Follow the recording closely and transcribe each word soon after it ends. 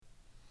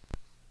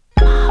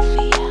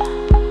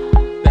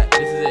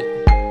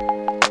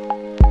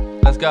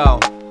go.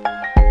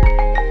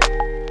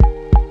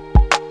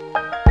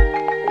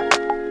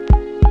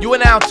 You are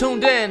now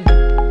tuned in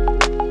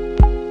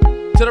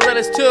to the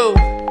realest 2.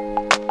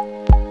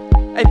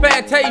 Hey,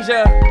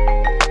 Fantasia.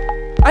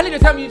 I need to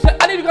come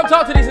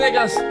talk to these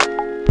niggas.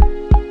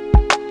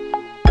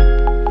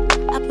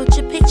 I put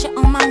your picture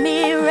on my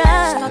mirror.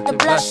 Start to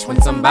blush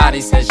when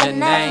somebody says your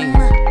name.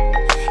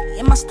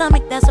 In my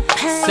stomach there's a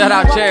pain. Shout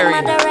out Cherry.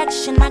 In my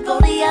direction, I go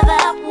the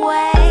other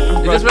way.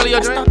 Is this really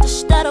your dream? I start to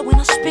stutter when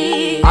I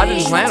speak. I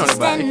didn't plan on it,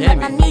 but it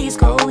can't my be. knees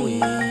go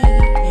weak.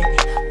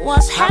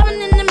 What's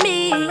happening to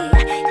me?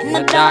 In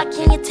the dark,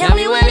 can you tell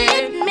me what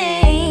it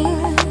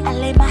means? I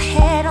lay my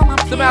head on my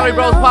pillow. The Mallory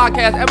Bros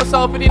podcast,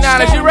 episode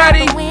 59. Is you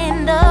ready?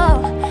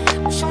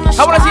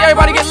 I want to see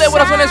everybody get lit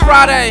with us on this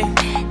Friday.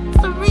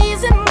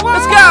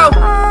 Let's go.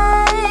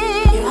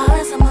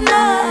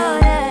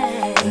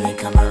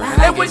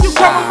 And when you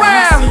come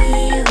around,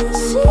 hey,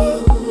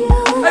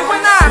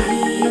 when I,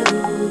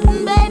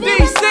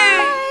 DC,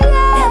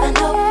 never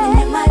know when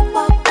you might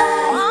walk by,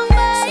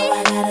 so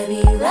I gotta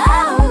be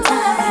right on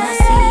time when I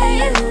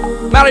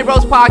see you. Mallory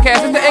Bros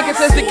podcast, it's the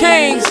Inconsistent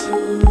Kings.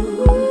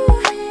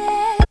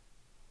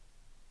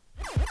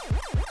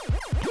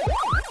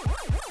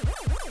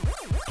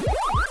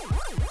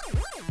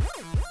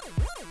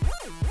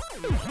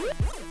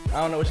 I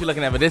don't know what you're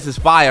looking at, but this is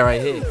fire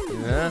right here.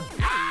 Yeah.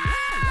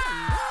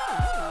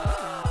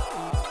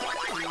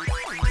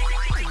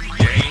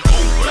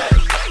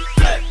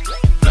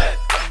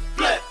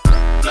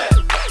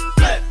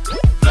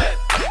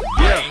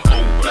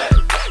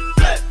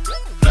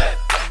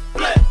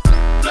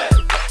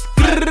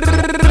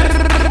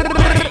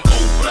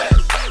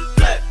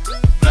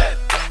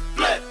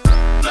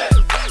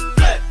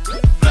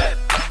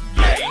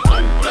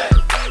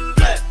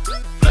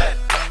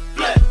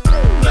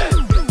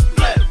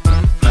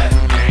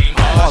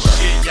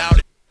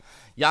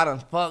 Y'all done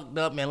fucked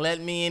up and let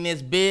me in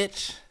this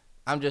bitch.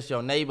 I'm just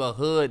your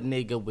neighborhood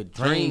nigga with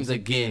dreams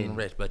of getting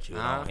rich, but you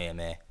don't hear,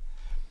 man.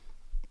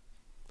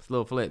 It's a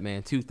little flip,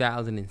 man.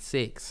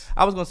 2006.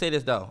 I was gonna say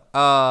this though.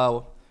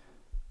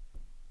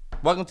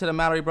 Welcome to the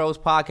Mallory Bros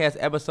podcast,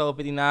 episode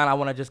 59. I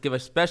want to just give a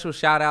special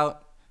shout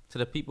out to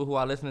the people who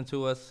are listening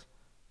to us.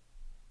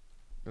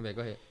 Okay,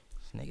 go ahead.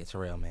 This nigga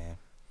Terrell, man.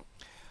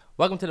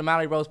 Welcome to the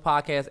Mallory Bros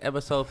podcast,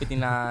 episode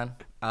 59.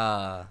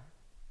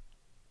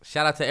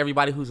 Shout out to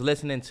everybody who's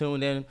listening,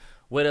 tuned in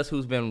with us,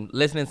 who's been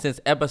listening since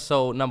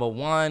episode number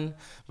 1.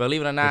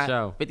 Believe it or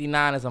not,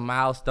 59 is a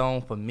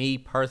milestone for me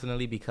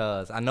personally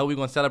because I know we're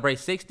going to celebrate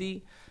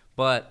 60,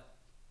 but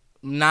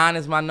 9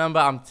 is my number.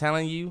 I'm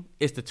telling you,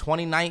 it's the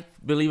 29th,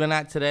 believe it or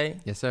not, today.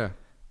 Yes, sir.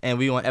 And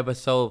we on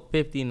episode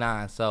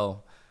 59.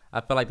 So I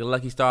feel like the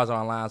lucky stars are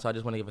online. So I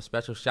just want to give a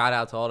special shout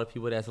out to all the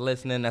people that's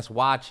listening, that's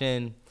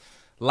watching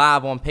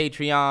live on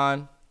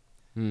Patreon.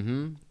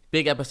 Mm-hmm.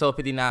 Big episode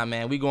 59,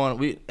 man.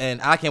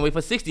 And I can't wait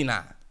for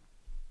 69.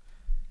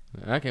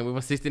 I can't wait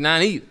for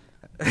 69 either.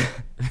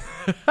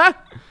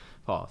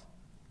 Pause.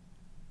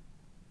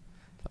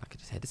 I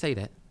just had to say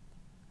that.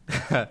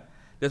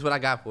 That's what I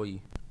got for you.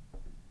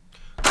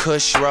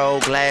 Kush roll,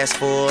 glass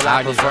full,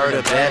 I prefer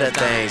the better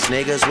things.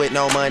 Niggas with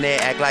no money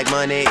act like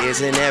money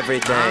isn't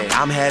everything.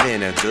 I'm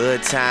having a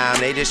good time,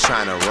 they just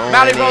tryna ruin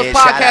Mallory Bros it.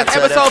 podcast, Shout out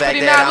to episode the fact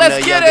 59, that I'm let's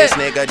the get youngest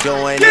it. nigga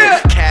doing Yeah.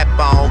 it. Cap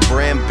on,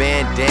 brim,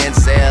 bend,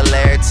 Denzel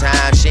every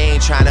time. She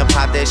ain't tryna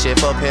pop that shit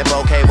for pimp,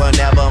 okay, well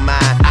never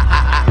mind.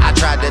 I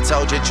tried to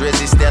told you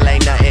Drizzy still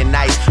ain't nothing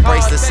nice.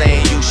 Bracelet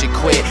saying you should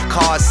quit,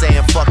 cards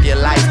saying fuck your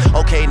life.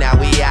 Okay, now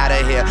we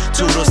outta here,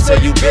 toodles to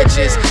you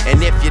bitches. And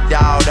if you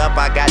dolled up,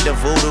 I got the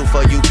voodoo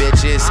for you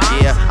bitches.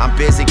 Yeah, I'm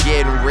busy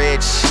getting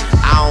rich,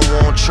 I don't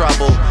want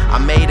trouble. I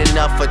made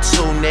enough for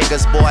 2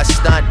 niggas, boy,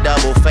 stunt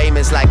double.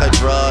 Famous like a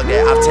drug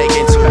that I've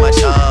taken too much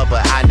of,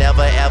 but I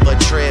never ever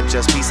trip,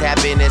 just peace,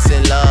 happiness,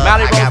 and love.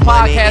 Mallory I got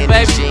Bros money podcast, in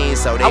baby. these jeans,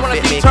 so they I wanna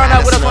fit see me you turn kinda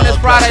up with us on this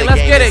snug. Friday. Plus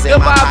Let's the get game it. is Good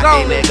in my vibes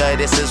pocket, only. nigga.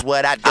 This is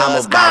what I do. I'm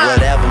about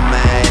whatever,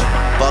 man.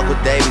 Fuck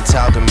what they be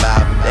talking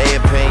about. Their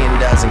opinion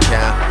doesn't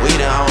count. We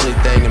the only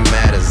thing that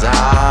matters.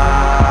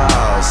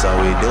 So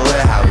we do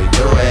it how we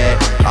do it.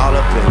 All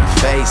up in your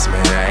face,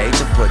 man. I hate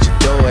to put you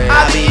through it.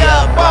 I be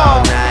up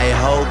all night,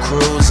 whole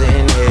cruise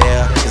in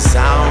here. Cause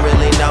I don't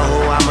really know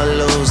who I'ma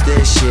lose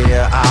this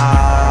year.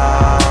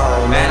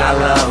 Oh, man, I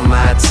love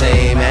my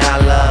team. Man, I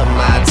love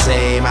my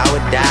team. I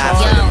would die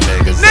for them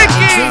niggas.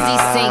 Drizzy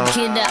say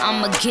kidder,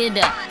 I'm a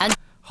kidder.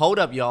 Hold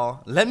up,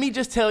 y'all. Let me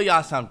just tell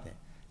y'all something.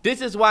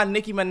 This is why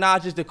Nicki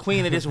Minaj is the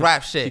queen of this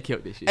rap shit. She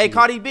killed this shit. Hey,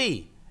 Cardi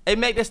B. Hey,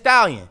 Meg Thee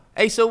Stallion.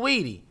 Hey,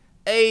 Saweetie.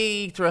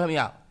 Hey, Terrell, help me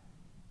out.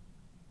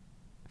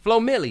 Flo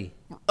Millie.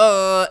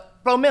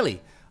 Flo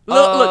Millie.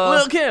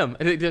 Lil' Kim.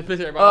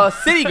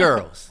 City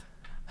Girls.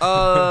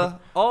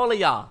 All of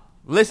y'all.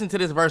 Listen to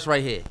this verse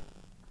right here.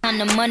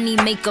 Kinda money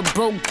make a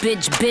broke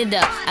bitch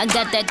bitter. I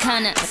got that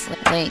kinda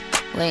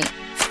wait.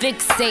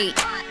 Fixate.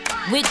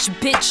 Which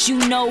bitch you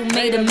know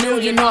made $1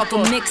 million off a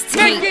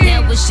mixtape?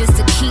 That was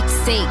just a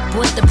keepsake.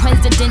 Bought the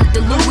president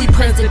the Louis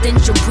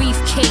presidential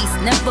briefcase.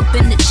 Never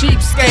been a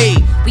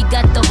cheapskate. We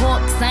got the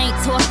hawks, I ain't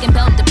talking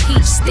about the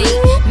peach state.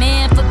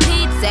 Man, for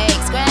Pete's sake,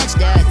 scratch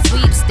that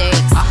sweepstakes.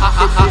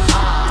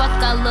 Fuck,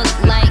 I look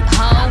like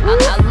hoe.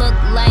 I look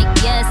like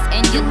yes,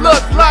 and you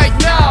look like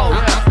no.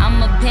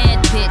 I'm a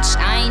bad bitch.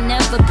 I ain't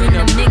never been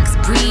a mixed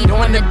breed.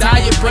 On a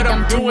diet, but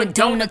I'm doing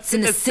donuts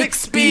in a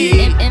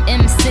 6-speed.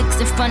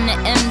 M6 in front of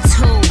M2.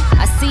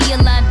 I see a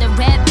lot of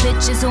rap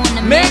bitches on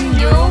the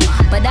menu,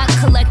 but I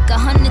collect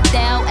 100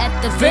 thou at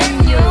the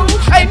venue.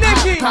 Hey, and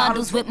Nikki. pop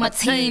bottles with my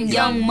team.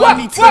 Young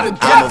money to the I'm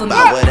government.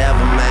 about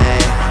whatever,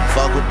 man.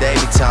 Fuck what they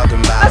be talking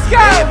about. Let's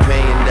go. Their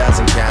opinion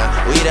doesn't count.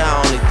 We the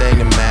only thing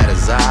that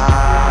matters.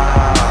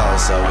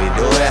 So we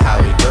do it how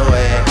we do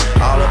it.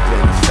 All up in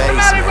the face,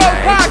 Mallory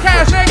man. Bros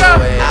podcast, nigga.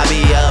 I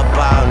be up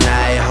all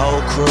night,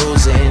 whole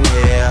crew's in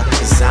here.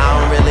 'Cause I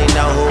don't really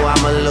know who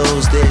I'ma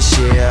lose this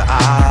year.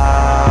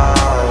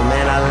 Oh,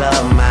 man, I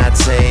love my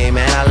team.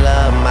 Man, I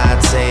love my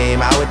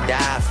team. I would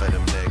die for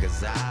them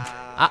niggas.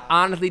 I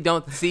honestly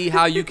don't see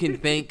how you can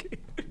think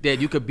that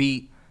you could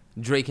beat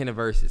Drake in the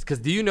verses. Because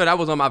do you know that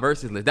was on my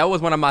verses list? That was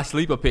one of my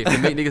sleeper picks to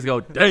make niggas go,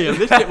 damn,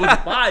 this shit was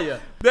fire.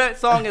 That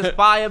song is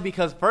fire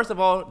because, first of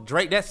all,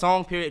 Drake, that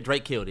song period,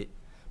 Drake killed it.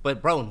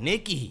 But, bro,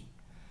 Nicki,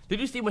 did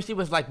you see when she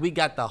was like, we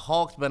got the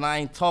Hawks, but I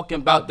ain't talking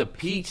about the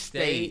Peach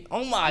State?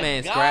 Oh, my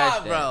Man, God,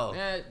 scratch bro.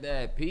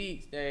 That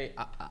Peach State.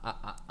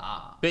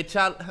 Bitch,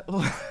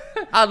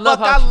 I love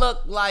fuck, how I she-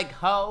 look like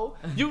ho.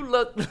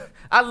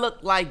 I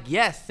look like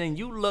yes, and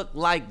you look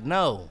like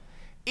no.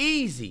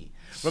 Easy.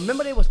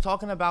 Remember they was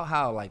talking about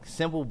how, like,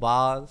 simple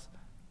bars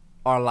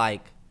are,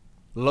 like,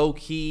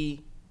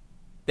 low-key.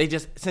 They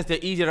just, since they're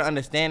easier to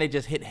understand, they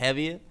just hit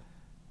heavier.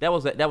 That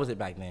was it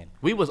back then.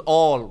 We was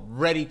all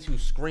ready to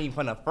scream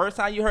from the first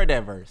time you heard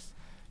that verse.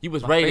 You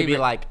was ready to be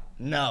like,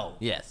 no.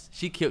 Yes,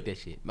 she killed that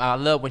shit. I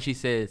love when she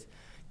says,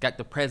 got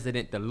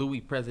the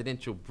Louis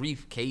presidential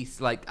briefcase.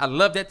 Like, I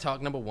love that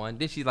talk, number one.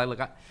 Then she's like, look,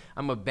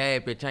 I'm a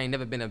bad bitch. I ain't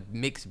never been a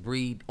mixed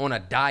breed on a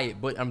diet,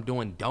 but I'm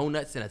doing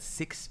donuts in a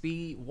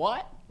 6-speed.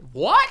 What?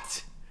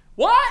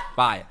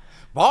 Fire.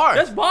 Bars.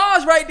 That's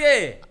bars right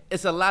there.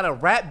 It's a lot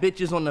of rap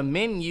bitches on the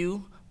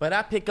menu, but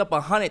I pick up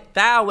 100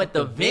 thou at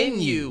the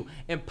venue.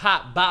 And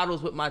pop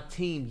bottles with my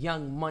team.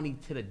 Young money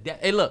to the death.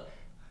 Hey, look.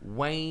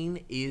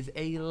 Wayne is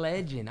a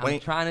legend. I'm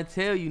trying to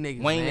tell you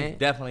niggas, Wayne man. is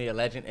definitely a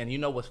legend. And you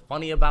know what's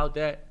funny about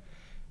that?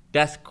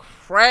 That's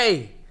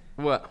crazy.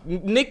 What?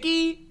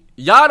 Nicki,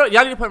 y'all need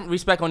to put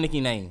respect on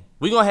Nicki's name.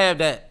 We gonna have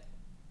that.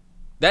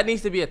 That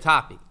needs to be a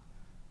topic.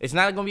 It's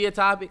not gonna be a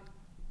topic,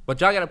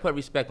 but y'all gotta put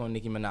respect on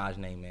Nicki Minaj's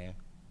name, man.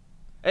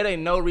 It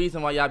ain't no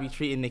reason why y'all be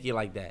treating Nicki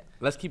like that.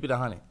 Let's keep it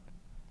 100.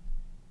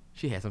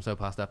 She has some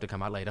so-called stuff to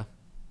come out later.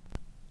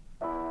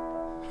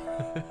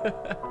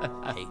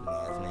 Hating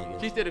ass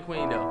nigga. She's still the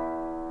queen,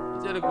 though.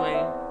 She's still the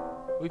queen.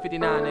 We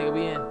 59, nigga.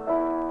 We in.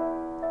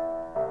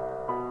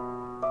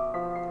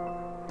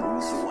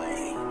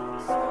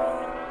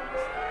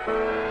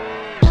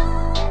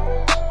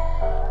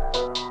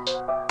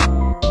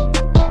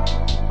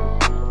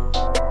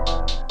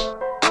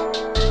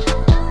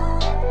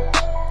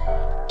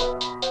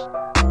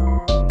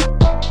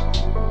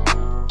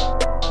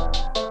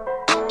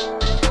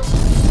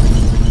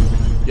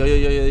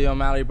 Yo,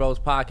 Mallory Bros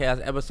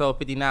podcast, episode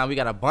 59. We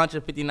got a bunch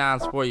of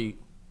 59s for you.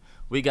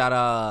 We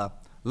got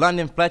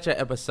London Fletcher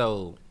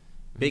episode,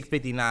 Big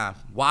 59,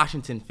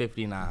 Washington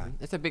 59.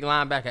 That's a big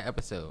linebacker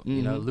episode.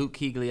 You know, Luke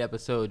Kuechly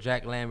episode,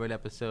 Jack Lambert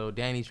episode,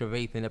 Danny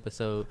Trevathan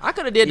episode. I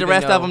could have did the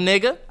rest of them,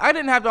 nigga. I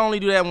didn't have to only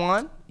do that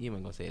one. You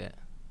ain't gonna say that.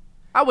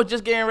 I was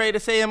just getting ready to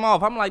say him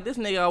off. I'm like, this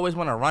nigga always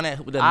want to run at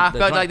the I the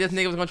felt drum. like this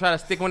nigga was gonna try to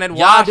stick on that Y'all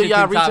Washington do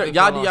y'all research. topic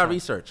Y'all for a do long y'all time.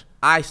 research.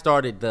 I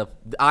started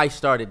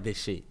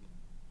this shit.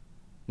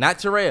 Not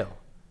Terrell.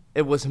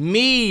 It was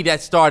me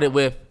that started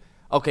with,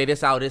 okay,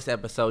 this out this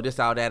episode, this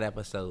out that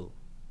episode.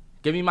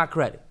 Give me my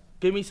credit.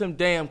 Give me some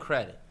damn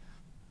credit.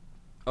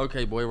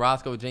 Okay, boy,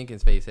 Roscoe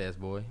Jenkins face ass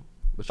boy.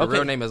 But your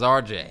real name is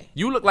RJ.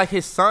 You look like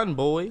his son,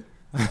 boy.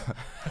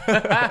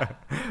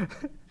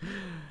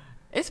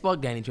 It's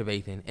fuck Danny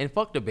Trevathan and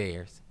fuck the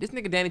Bears. This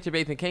nigga Danny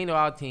Trevathan came to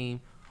our team,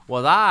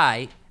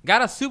 got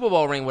a Super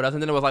Bowl ring with us,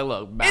 and then it was like,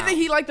 look, bounce. Isn't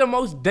he like the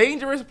most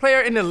dangerous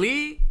player in the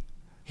league?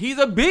 He's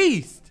a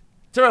beast.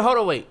 Terrell, hold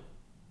on, wait.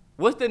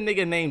 What's the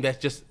nigga name that's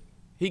just,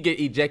 he get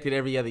ejected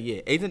every other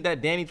year? Isn't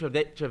that Danny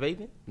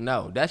Trevathan?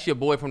 No, that's your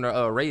boy from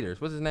the Raiders.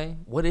 What's his name?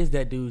 What is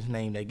that dude's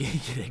name that get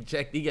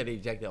ejected? He get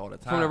ejected all the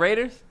time. From the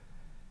Raiders?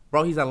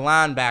 Bro, he's a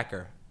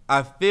linebacker.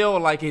 I feel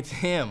like it's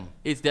him.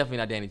 It's definitely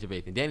not Danny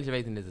Trevathan. Danny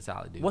Trevathan is a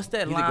solid dude. What's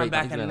that He's a great-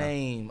 he's linebacker a-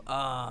 name?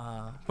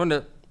 From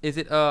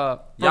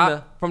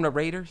the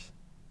Raiders?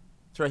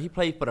 Sorry, he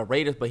played for the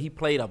Raiders, but he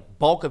played a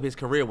bulk of his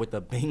career with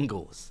the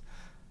Bengals.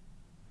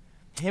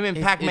 Him and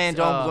Pac-Man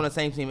Jones was on the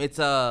same team. It's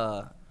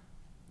damn,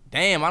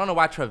 I don't know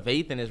why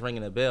Trevathan is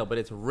ringing a bell, but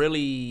it's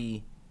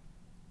really.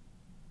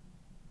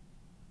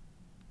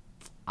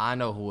 I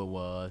know who it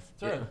was.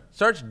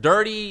 Search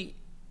dirty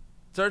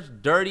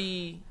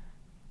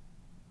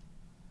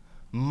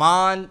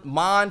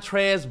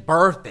Montrez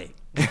birthday.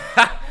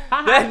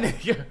 that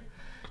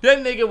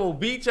nigga will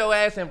beat your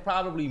ass and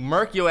probably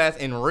murk your ass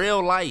in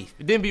real life.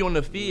 Then be on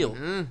the field.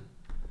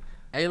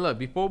 Hey, look,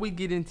 before we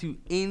get into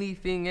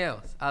anything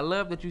else, I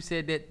love that you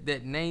said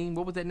that name.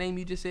 What was that name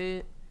you just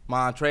said?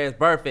 Montrezl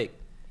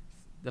Perfect.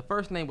 The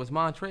first name was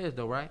Montrez,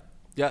 though, right?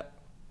 Yep.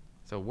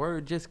 So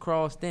word just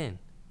crossed in.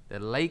 The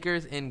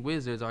Lakers and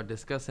Wizards are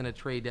discussing a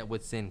trade that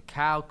would send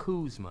Kyle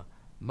Kuzma,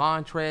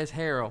 Montrezl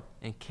Harrell,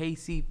 and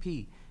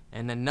KCP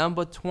and the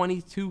number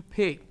 22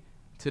 pick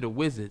to the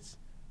Wizards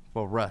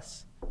for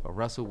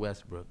Russell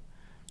Westbrook.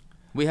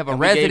 We have a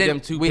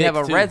resident. We have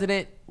a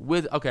resident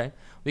with. Okay,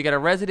 we got a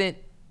resident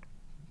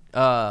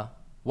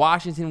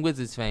Washington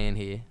Wizards fan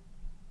here.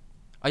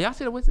 Are y'all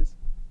still the Wizards?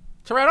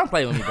 Terrell, don't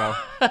play with me, bro.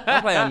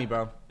 Don't play with me,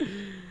 bro.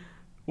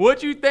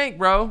 What you think,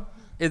 bro?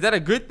 Is that a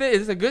good thing? Is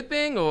this a good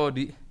thing or?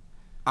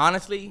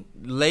 Honestly,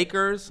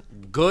 Lakers,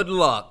 good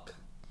luck.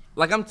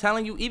 Like I'm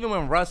telling you, even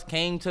when Russ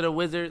came to the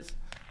Wizards,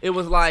 it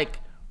was like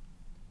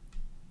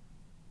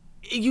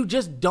you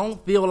just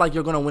don't feel like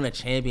you're gonna win a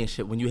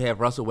championship when you have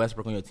Russell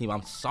Westbrook on your team.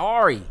 I'm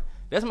sorry,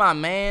 that's my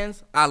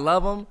man's. I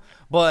love him,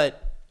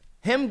 but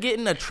him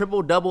getting a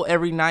triple-double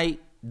every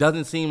night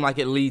doesn't seem like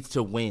it leads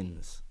to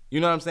wins. You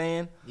know what I'm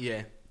saying?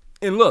 Yeah.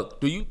 And look,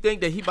 do you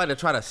think that he about to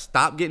try to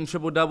stop getting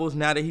triple-doubles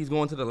now that he's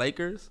going to the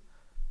Lakers?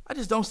 I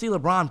just don't see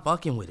LeBron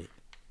fucking with it.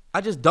 I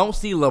just don't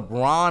see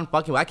LeBron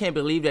fucking with it. I can't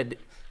believe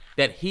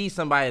that he's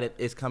somebody that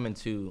is coming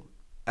to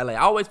LA. I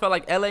always felt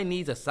like LA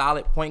needs a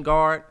solid point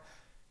guard.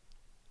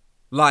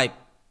 Like,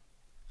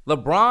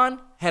 LeBron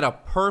had a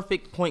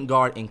perfect point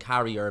guard in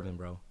Kyrie Irving,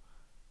 bro.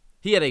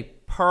 He had a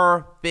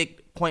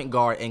perfect point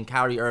guard in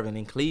Kyrie Irving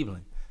in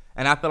Cleveland.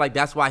 And I feel like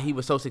that's why he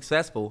was so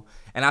successful.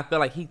 And I feel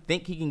like he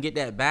think he can get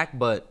that back,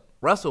 but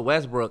Russell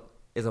Westbrook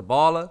is a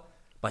baller,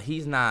 but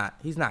he's not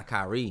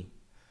Kyrie.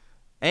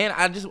 And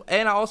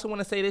I also want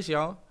to say this,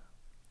 y'all.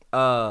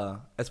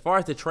 As far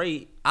as the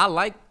trade, I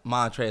like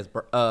Montrezl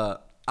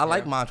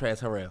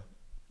Harrell.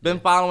 Been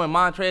following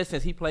Montrez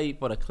since he played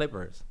for the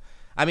Clippers.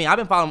 I mean, I've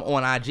been following him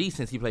on IG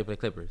since he played for the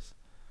Clippers.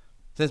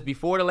 Since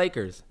before the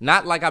Lakers.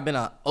 Not like I've been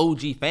an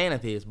OG fan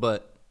of his,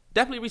 but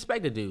definitely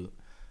respect the dude.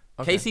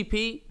 Okay.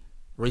 KCP,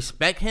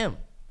 respect him.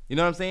 You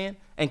know what I'm saying?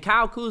 And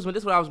Kyle Kuzma,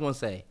 this is what I was going to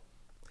say.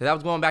 Because I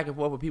was going back and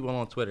forth with people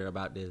on Twitter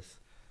about this.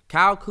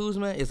 Kyle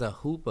Kuzma is a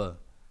hooper.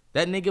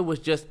 That nigga was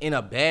just in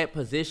a bad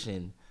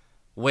position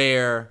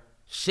where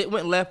shit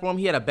went left for him.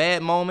 He had a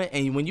bad moment.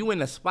 And when you in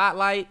the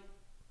spotlight,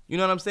 you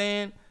know what I'm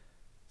saying?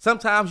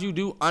 Sometimes you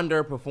do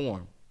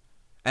underperform.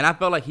 And I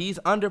felt like he's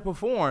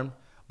underperformed.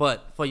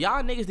 But for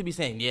y'all niggas to be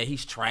saying, yeah,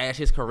 he's trash,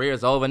 his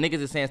career's over.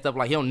 Niggas is saying stuff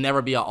like he'll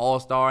never be an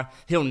all-star.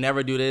 He'll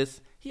never do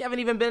this. He haven't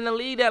even been in the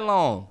league that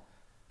long.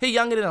 He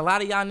younger than a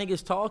lot of y'all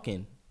niggas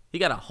talking. He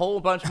got a whole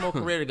bunch more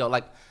career to go.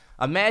 Like,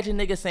 imagine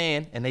niggas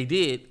saying, and they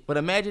did, but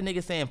imagine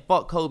niggas saying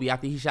fuck Kobe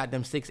after he shot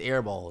them 6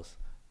 air balls.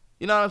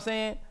 You know what I'm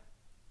saying?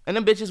 And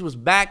them bitches was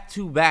back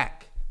to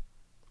back.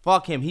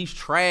 Fuck him. He's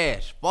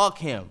trash. Fuck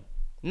him.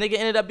 Nigga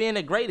ended up being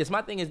the greatest.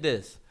 My thing is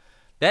this.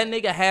 That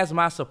nigga has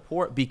my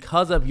support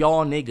because of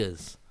y'all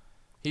niggas.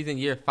 He's in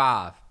year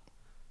 5.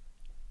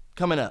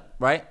 Coming up,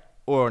 right?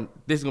 Or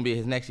this is going to be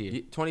his next year.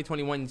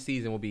 2021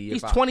 season will be year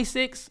 5. He's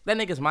 26. That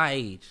nigga's my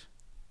age.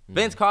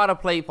 Vince Carter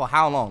played for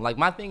how long? Like,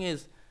 my thing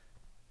is,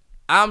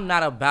 I'm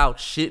not about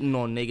shitting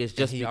on niggas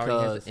just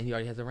because. And he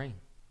already has a ring.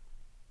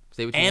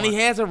 Say what you and want.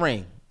 He has a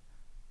ring.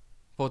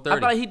 430. I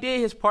feel like he did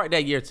his part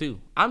that year, too.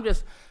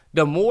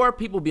 The more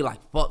people be like,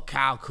 fuck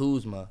Kyle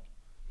Kuzma,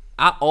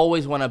 I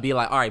always want to be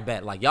like, all right,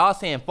 bet. Like, y'all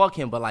saying fuck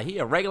him, but, like, he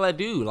a regular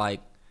dude.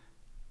 Like,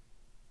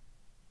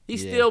 he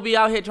still be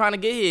out here trying to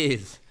get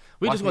his.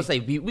 We just going to say,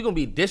 we going to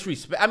be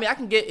disrespect. I mean, I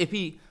can get if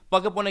he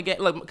fuck up on a game.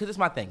 Look, because it's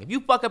my thing. If you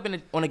fuck up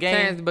on a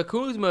game. But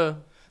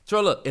Kuzma.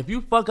 So, look, if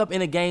you fuck up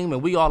in a game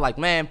and we all like,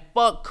 man,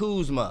 fuck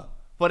Kuzma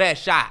for that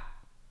shot.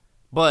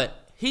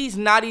 But he's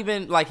not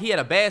even, like, he had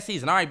a bad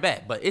season. All right,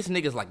 bet. But it's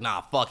niggas like,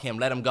 nah, fuck him.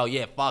 Let him go.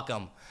 Yeah, fuck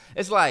him.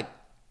 It's like,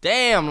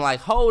 damn,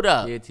 like, hold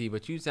up. Yeah, T,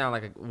 but you sound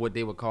like what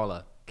they would call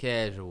a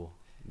casual.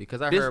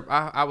 Because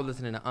I was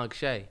listening to Unc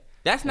Shay.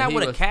 That's not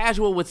what a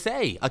casual would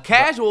say. A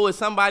casual is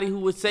somebody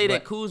who would say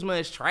that Kuzma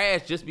is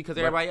trash just because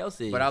everybody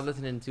else is. But I was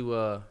listening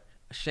to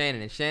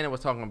Shannon, and Shannon was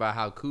talking about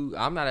how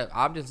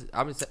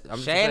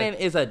Shannon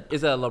is a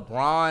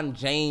LeBron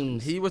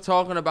James. He was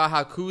talking about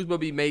how Kuzma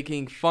be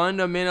making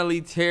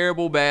fundamentally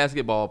terrible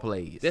basketball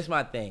plays. That's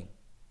my thing.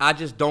 I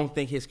just don't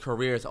think his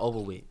career is over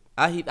with.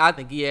 I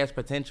think he has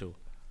potential.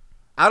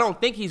 I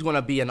don't think he's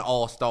gonna be an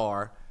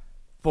all-star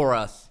for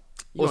us.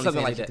 Or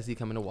something like that. Because he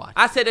coming to watch.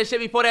 I said that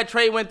shit before that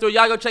trade went through.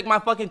 Y'all go check my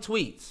fucking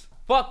tweets.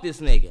 Fuck this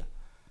nigga.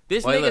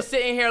 This nigga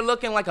sitting here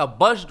looking like a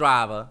bus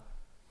driver.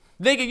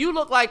 Nigga, you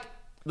look like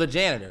the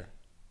janitor.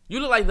 You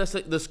look like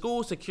the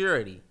school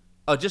security.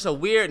 Or just a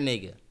weird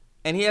nigga.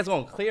 And he has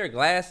on clear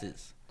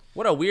glasses.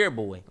 What a weird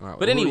boy. Right,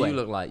 but anyway. What do you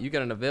look like? You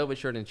got on a velvet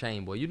shirt and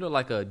chain, boy. You look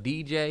like a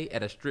DJ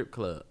at a strip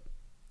club.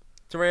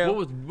 Terrell.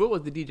 What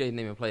was the DJ's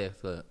name in Players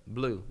Club?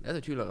 Blue. That's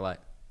what you look like.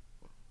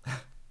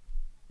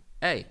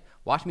 Hey.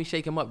 Watch me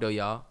shake him up, though,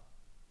 y'all.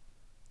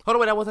 Hold on,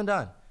 wait, that wasn't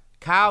done.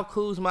 Kyle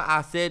Kuzma,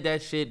 I said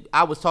that shit.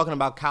 I was talking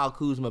about Kyle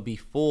Kuzma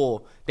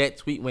before that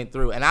tweet went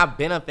through, and I've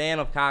been a fan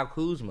of Kyle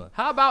Kuzma.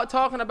 How about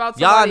talking about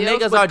somebody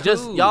y'all else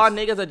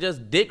niggas are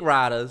just dick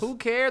riders. Who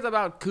cares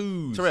about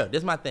Kuz? Terrell, this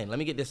is my thing. Let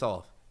me get this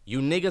off. You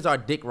niggas are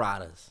dick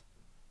riders,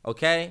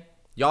 okay?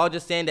 Y'all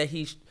just saying that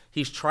he's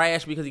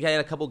trash because he had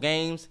a couple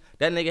games.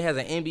 That nigga has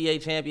an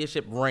NBA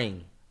championship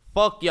ring.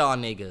 Fuck y'all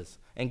niggas.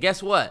 And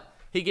guess what?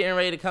 He getting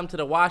ready to come to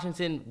the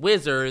Washington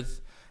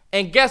Wizards,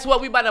 and guess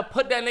what? We about to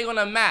put that nigga on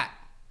the map.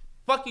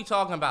 Fuck you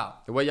talking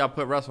about? The way y'all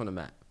put Russ on the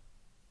map.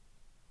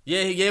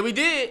 Yeah, we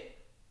did.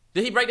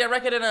 Did he break that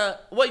record in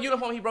what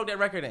uniform he broke that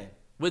record in?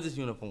 Wizards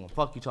uniform.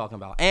 Fuck you talking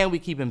about? And we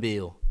keeping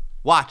Bill.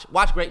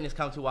 Watch greatness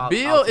come to our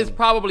Bill is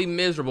probably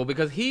miserable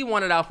because he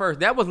wanted out first.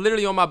 That was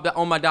literally on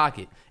my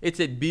docket. It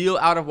said Bill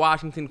out of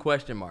Washington ?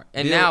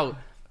 And now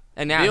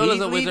Bill he's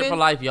is a leaving. wizard for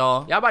life,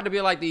 y'all. Y'all about to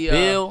be like the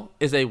Bill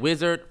is a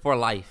wizard for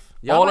life.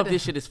 All of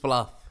this shit is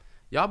fluff.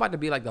 Y'all about to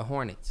be like the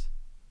Hornets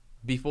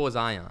before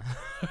Zion.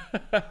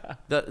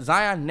 The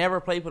Zion never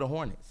played for the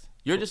Hornets.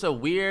 You're just a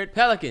weird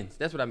Pelicans.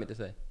 That's what I meant to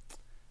say.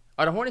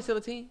 Are the Hornets still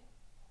a team?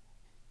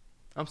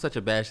 I'm such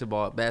a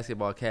basketball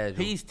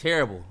casual. He's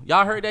terrible.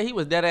 Y'all heard that? He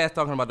was dead ass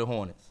talking about the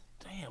Hornets.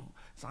 Damn,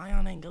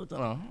 Zion ain't go to the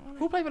Hornets.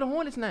 Who play for the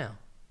Hornets now?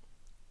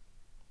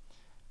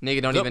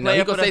 Nigga don't even know.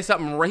 He gonna say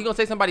something. He gonna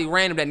say somebody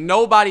random that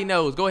nobody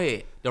knows. Go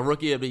ahead. The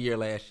rookie of the year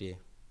last year.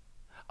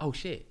 Oh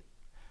shit,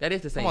 that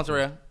is the same. Come on,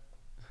 Terrell.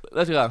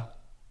 Let's go.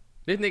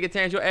 This nigga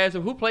Terrance, you'll ask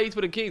him who plays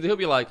for the Kings, and he'll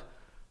be like,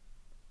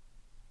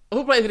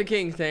 "Who plays for the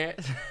Kings,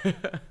 Terrance?"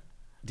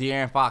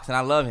 De'Aaron Fox, and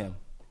I love him.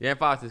 De'Aaron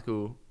Fox is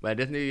cool, but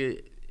this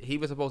nigga, he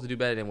was supposed to do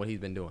better than what he's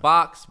been doing.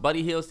 Fox,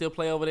 Buddy Hield still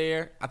play over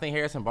there. I think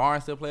Harrison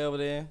Barnes still play over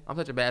there. I'm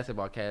such a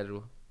basketball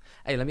casual.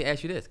 Hey, let me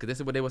ask you this, because this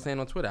is what they were saying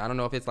on Twitter. I don't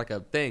know if it's like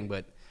a thing,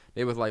 but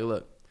they was like,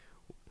 look,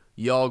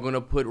 y'all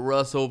gonna put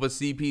Russ over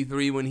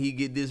CP3 when he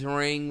get this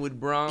ring with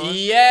Bron?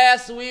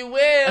 Yes, we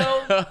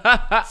will.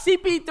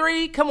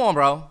 CP3, come on,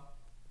 bro.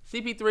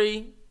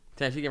 CP3.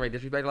 Damn, she getting ready to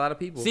disrespect a lot of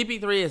people.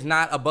 CP3 is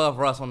not above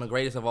Russ on the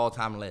greatest of all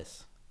time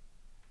list.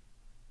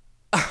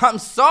 I'm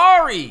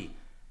sorry.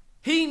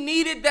 He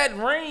needed that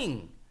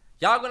ring.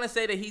 Y'all gonna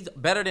say that he's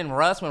better than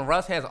Russ when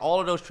Russ has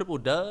all of those triple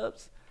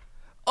dubs?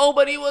 Oh,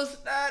 but he was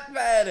stat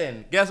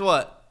padding. Guess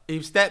what?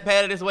 He stat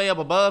padded his way up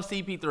above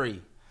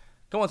CP3.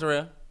 Come on,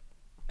 Terrell.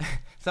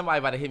 Somebody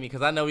about to hit me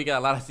because I know we got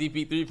a lot of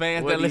CP3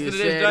 fans that listen to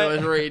this. What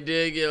was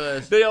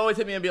ridiculous. They always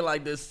hit me and be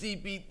like, the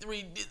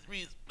CP3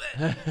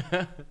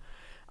 disrespect.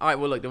 All right,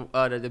 well, look,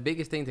 the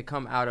biggest thing to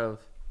come out of...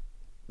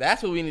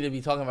 That's what we need to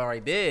be talking about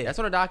right there. That's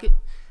on the docket.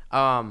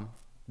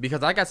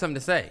 Because I got something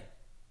to say.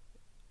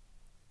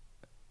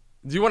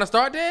 Do you want to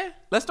start there?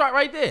 Let's start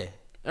right there.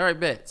 All right,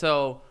 bet.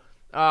 So,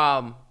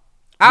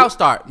 I'll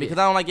start because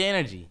I don't like your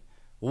energy.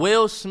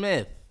 Will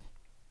Smith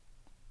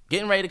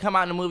getting ready to come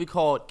out in a movie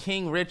called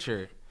King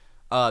Richard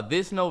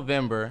this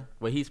November,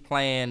 where he's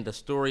playing the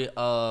story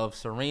of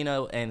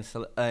Serena and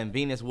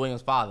Venus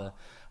Williams' father,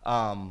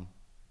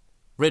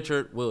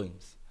 Richard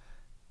Williams.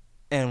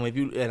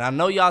 And I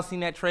know y'all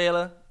seen that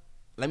trailer.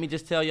 Let me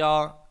just tell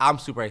y'all, I'm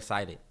super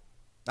excited.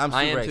 I'm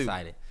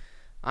excited.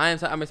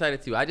 I'm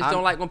excited too. I just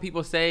don't like when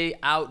people say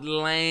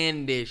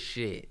outlandish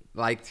shit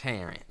like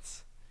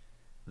Terrance.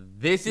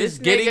 This is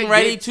getting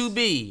ready to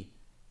be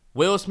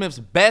Will Smith's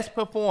best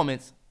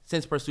performance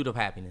since Pursuit of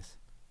Happiness.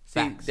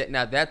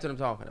 Now that's what I'm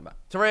talking about.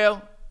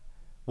 Terrell,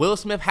 Will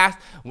Smith.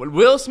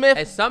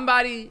 As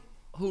somebody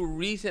who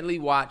recently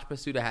watched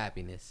Pursuit of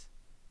Happiness,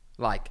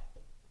 like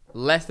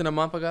less than a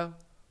month ago,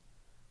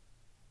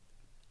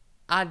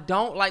 I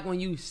don't like when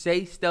you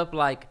say stuff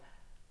like,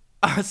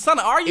 son,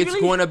 are you it's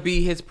going to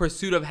be his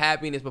Pursuit of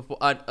Happiness before,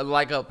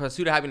 like a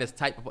Pursuit of Happiness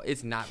type before.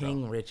 It's not,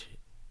 King bro. Richard.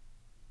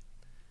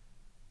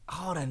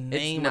 Oh, the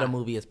name of the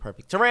movie is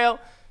perfect. Terrell,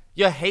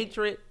 your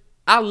hatred.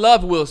 I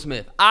love Will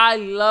Smith. I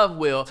love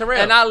Will.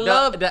 Terrell, and I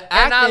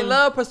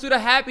love Pursuit of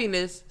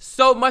Happiness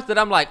so much that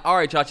I'm like, all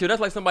right, y'all chill. That's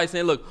like somebody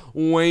saying, look,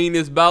 Wayne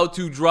is about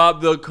to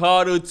drop the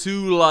Carter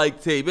 2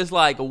 like tape. It's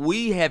like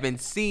we haven't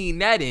seen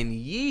that in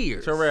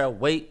years. Terrell,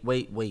 wait.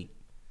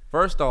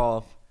 First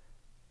off,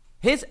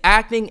 his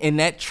acting in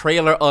that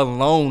trailer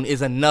alone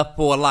is enough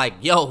for like,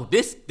 yo,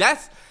 that's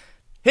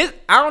his.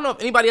 I don't know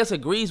if anybody else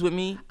agrees with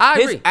me. I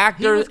agree.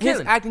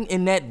 His acting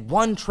in that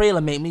one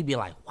trailer made me be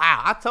like,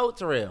 wow. I told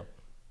Terrell.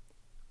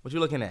 What you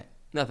looking at?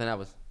 Nothing. I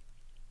was.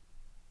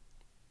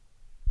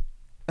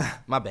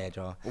 My bad,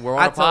 y'all. We're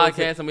on a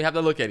podcast and we have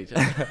to look at each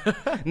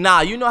other. Nah,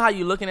 you know how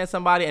you looking at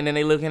somebody and then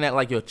they looking at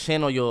like your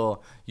chin or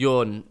your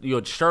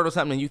shirt or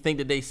something and you think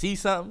that they see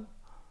something?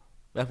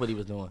 That's what he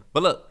was doing.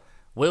 But look,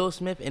 Will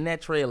Smith in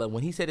that trailer,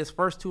 when he said his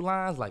first 2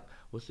 lines, like,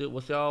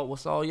 what's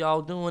all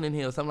y'all doing in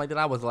here or something like that,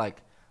 I was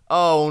like,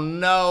 oh,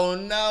 no.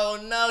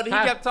 He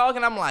kept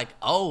talking. I'm like,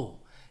 oh,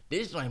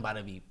 this joint about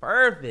to be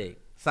perfect.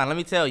 Son, let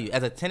me tell you,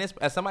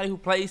 as somebody who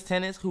plays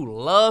tennis, who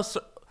loves,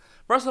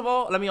 first of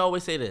all, let me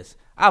always say this.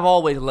 I've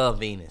always loved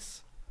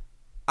Venus.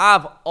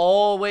 And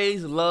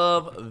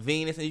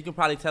you can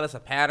probably tell it's a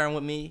pattern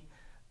with me.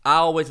 I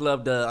always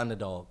loved the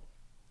underdog.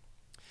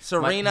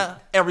 Serena,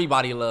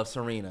 everybody loves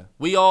Serena.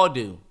 We all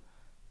do.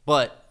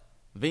 But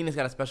Venus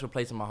got a special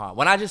place in my heart.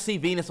 When I just see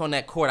Venus on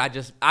that court, I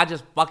just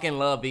fucking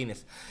love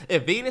Venus.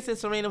 If Venus and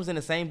Serena was in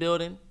the same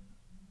building,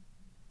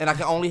 and I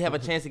can only have a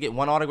chance to get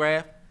one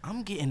autograph,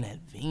 I'm getting that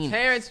Venus.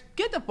 Terrance,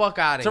 get the fuck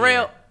out of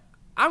Terrell, here.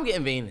 I'm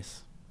getting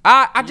Venus.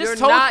 I just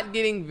You're not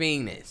getting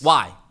Venus.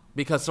 Why?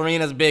 Because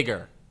Serena's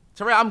bigger.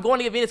 Terrell, I'm going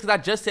to get Venus because I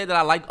just said that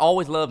I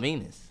always love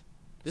Venus.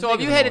 So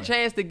if you had a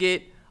chance to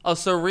get a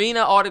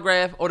Serena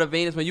autograph or the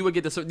Venus, when you would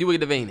get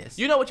the Venus.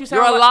 You know what you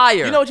sound like? You're a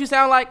liar. You know what you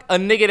sound like? A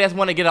nigga that's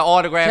want to get an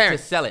autograph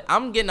Terrance. to sell it.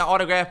 I'm getting an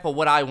autograph for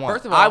what I want.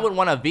 First of all, I would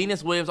want a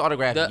Venus Williams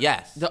autograph,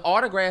 yes. The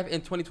autograph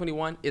in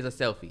 2021 is a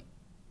selfie.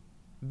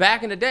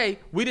 Back in the day,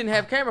 we didn't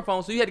have camera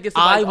phones, so you had to get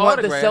somebody's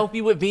autograph. I want the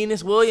selfie with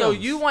Venus Williams. So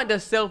you want the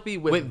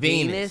selfie with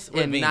Venus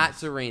and Venus. not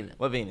Serena.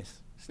 With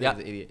Venus. Yeah.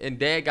 An idiot. And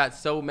Dad got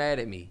so mad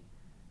at me.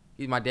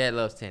 My dad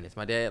loves tennis.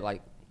 My dad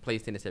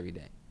plays tennis every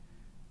day.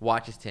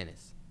 Watches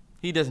tennis.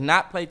 He does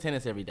not play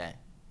tennis every day.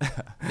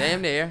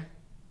 Damn near.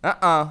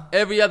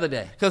 Every other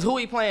day. Because who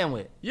he playing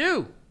with?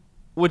 You.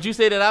 Would you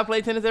say that I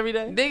play tennis every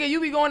day? Nigga, you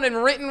be going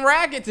and renting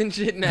rackets and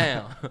shit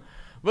now.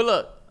 But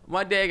look,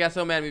 my dad got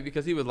so mad at me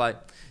because he was like,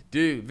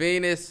 dude,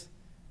 Venus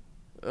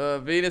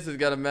has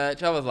got a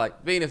match. I was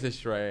like, Venus is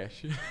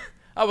trash.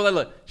 I was like,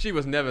 look, she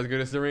was never as good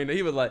as Serena.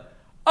 He was like,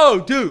 oh,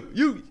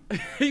 dude,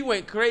 he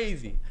went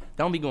crazy.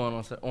 Don't be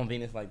going on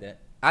Venus like that.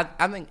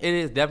 I think it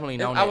is definitely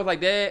known. I was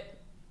like, Dad,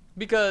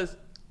 because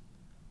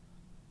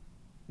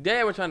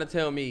Dad was trying to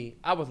tell me,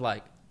 I was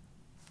like,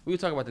 we were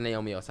talking about the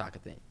Naomi Osaka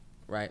thing,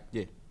 right?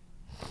 Yeah.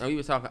 And we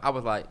were talking, I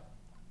was like,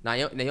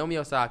 Naomi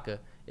Osaka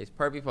is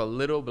perfect for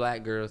little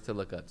black girls to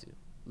look up to.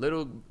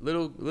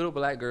 Little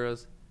black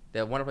girls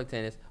that want to play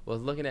tennis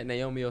was looking at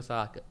Naomi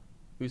Osaka.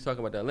 We was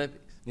talking about the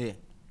Olympics. Yeah.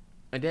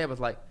 And Dad was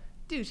like,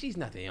 dude, she's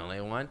not the only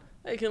one.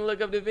 They can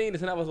look up to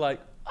Venus. And I was like,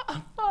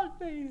 oh, fuck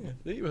Venus.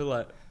 And he was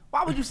like,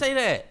 why would you say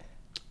that?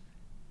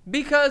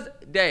 Because,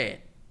 Dad,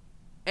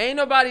 ain't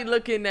nobody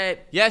looking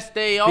at yes,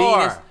 they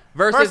Venus are.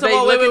 versus First of they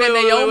all, looking at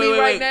Naomi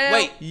right now.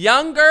 Wait.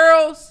 Young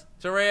girls.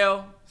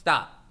 Terrell,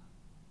 stop.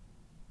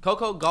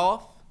 Coco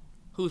Gauff,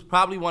 who's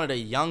probably one of the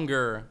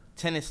younger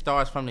tennis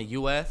stars from the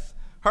U.S.,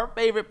 her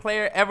favorite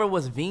player ever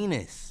was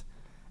Venus.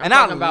 Let me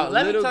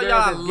tell y'all,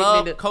 I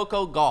love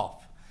Coco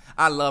Gauff.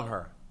 I love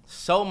her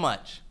so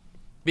much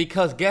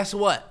because guess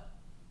what?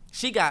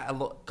 She got a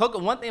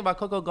little one thing about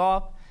Coco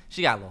Gauff,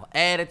 she got a little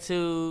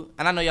attitude.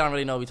 And I know y'all don't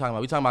really know what we're talking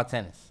about. We're talking about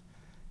tennis.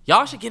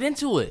 Y'all should get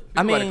into it.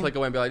 I mean, click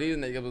away and be like, these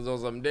niggas was on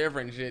some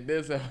different shit.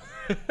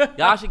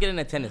 Y'all should get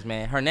into tennis,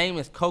 man. Her name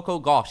is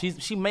Coco Gauff.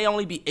 She may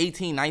only be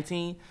 18,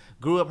 19.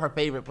 Grew up, her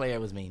favorite player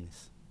was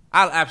Venus.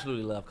 I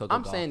absolutely love Coco Gauff.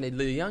 I'm saying that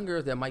the young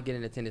girls that might get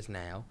into tennis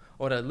now,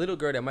 or the little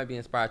girl that might be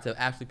inspired to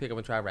actually pick up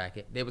and try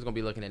racket, they was going to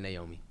be looking at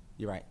Naomi.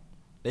 You're right.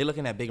 They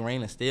looking at Big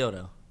Rena still,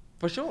 though.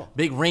 For sure.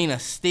 Big Rena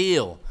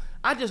still.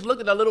 I just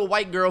looked at a little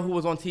white girl who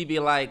was on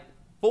TV like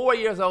 4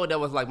 years old that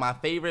was like, my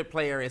favorite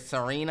player is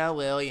Serena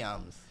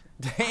Williams.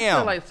 Damn. I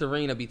feel like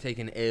Serena be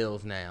taking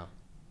L's now.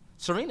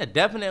 Serena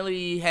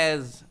definitely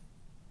has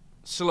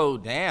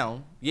slowed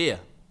down. Yeah.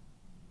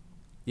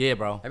 Yeah,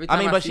 bro. Every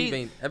time I see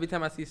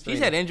Serena, she's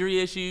had injury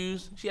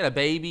issues. She had a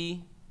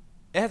baby.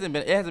 It hasn't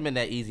been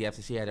that easy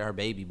after she had her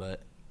baby,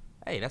 but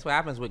hey, that's what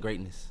happens with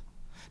greatness.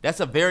 That's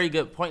a very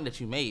good point that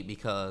you made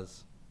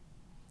because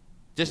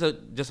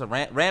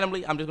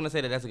randomly, I'm just gonna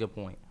say that's a good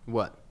point.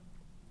 What?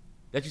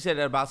 That you said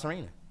that about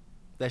Serena,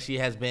 that she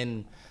has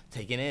been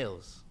taking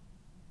L's.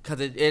 Because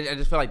I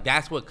just feel like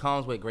that's what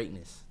comes with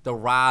greatness, the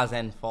rise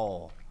and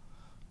fall.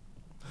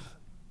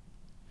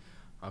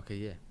 Okay,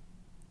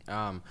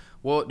 yeah.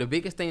 Well, the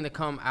biggest thing to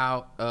come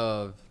out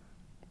of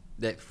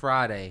that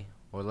Friday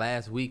or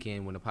last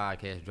weekend when the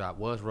podcast dropped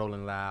was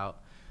Rolling Loud.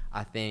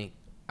 I think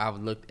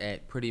I've looked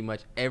at pretty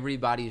much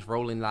everybody's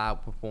Rolling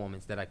Loud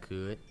performance that I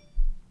could.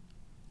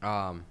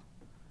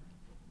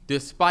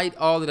 Despite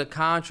all of the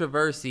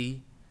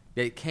controversy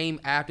that came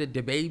after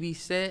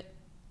DaBaby's set,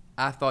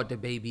 I thought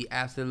DaBaby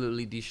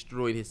absolutely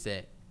destroyed his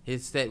set.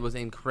 His set was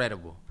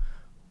incredible.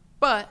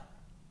 But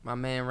my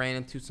man ran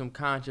into some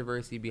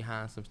controversy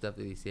behind some stuff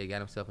that he said. Got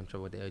himself in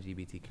trouble with the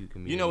LGBTQ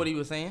community. You know what he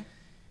was saying?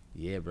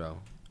 Yeah, bro.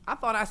 I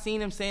thought I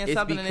seen him saying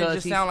something and it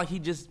just sounded like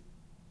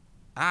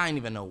I didn't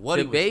even know what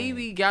he was saying.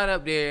 DaBaby got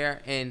up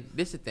there, and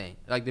this is the thing.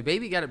 Like,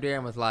 DaBaby got up there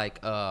and was like,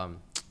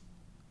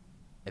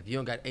 if you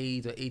don't got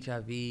AIDS or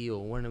HIV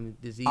or one of them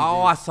diseases.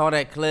 Oh, I saw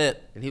that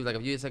clip. And he was like,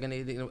 if you're sucking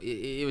AIDS,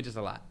 it was just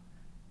a lot.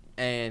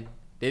 And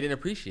they didn't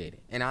appreciate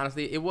it. And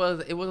honestly, it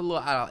was a little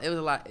out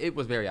of, it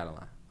was very out of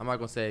line. I'm not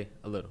gonna say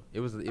a little. It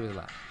was a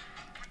lot.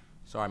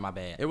 Sorry, my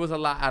bad. It was a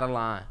lot out of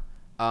line.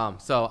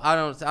 So I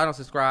don't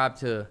subscribe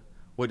to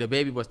what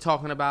DaBaby was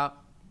talking about.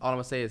 All I'm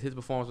gonna say is his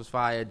performance was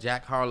fire.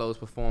 Jack Harlow's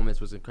performance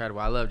was incredible.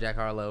 I love Jack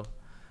Harlow.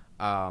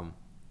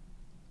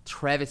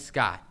 Travis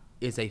Scott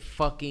is a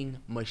fucking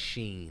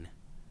machine.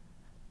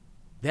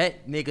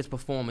 That nigga's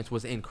performance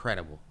was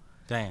incredible.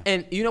 Damn.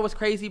 And you know what's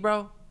crazy,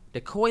 bro? The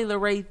Coi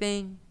Leray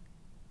thing.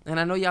 And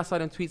I know y'all saw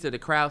them tweets of the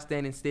crowd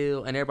standing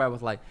still, and everybody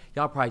was like,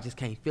 y'all probably just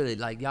can't feel it.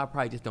 Like, y'all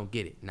probably just don't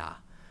get it. Nah.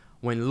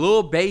 When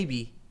Lil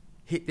Baby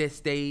hit that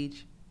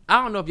stage,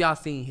 I don't know if y'all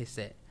seen his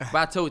set, but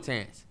I told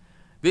Terrance,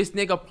 This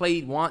nigga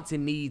played Wants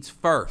and Needs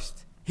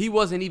first. He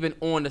wasn't even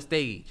on the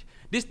stage.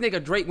 This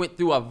nigga Drake went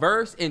through a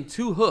verse and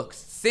 2 hooks.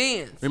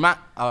 Sins.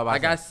 I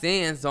got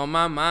sins on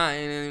my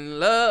mind and in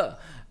love.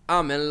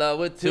 I'm in love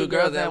with 2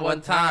 girls at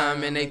one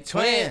time and they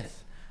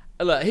twins.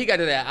 Look, he got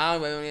to that.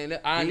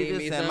 I need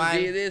me some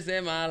Jesus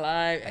in my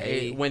life.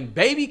 Hey, when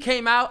Baby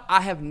came out,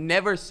 I have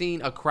never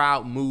seen a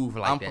crowd move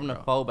like that. I'm from the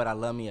foe, but I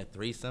love me a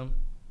threesome.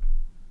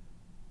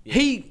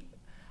 Yeah.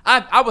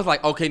 I was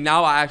like, okay,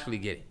 now I actually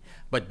get it.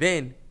 But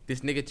then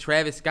this nigga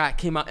Travis Scott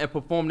came out and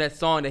performed that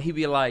song that he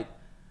be like,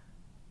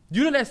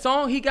 you know that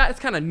song he got? It's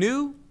kind of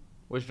new.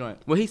 Which joint?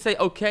 Will he say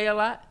okay a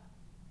lot?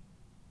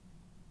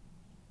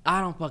 I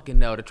don't fucking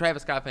know. The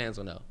Travis Scott fans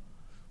will know.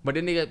 But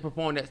then nigga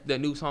performed the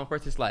new song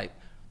first. It's like,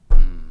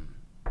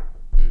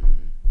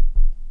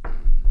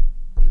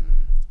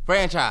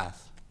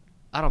 Franchise.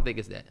 I don't think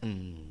it's that.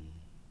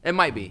 It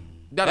might be.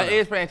 That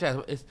is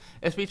Franchise.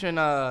 It's featuring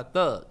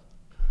Thug.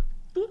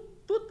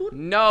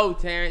 No,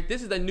 Terrance.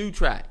 This is a new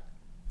track.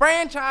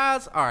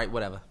 Franchise. All right,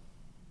 whatever.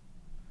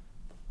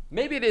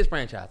 Maybe it is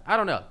Franchise. I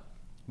don't know.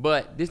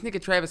 But this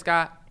nigga Travis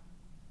Scott,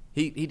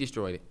 he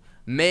destroyed it.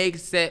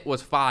 Meg's set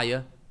was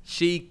fire.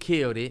 She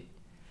killed it.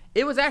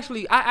 It was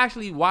actually, I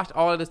actually watched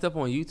all of this stuff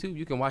on YouTube.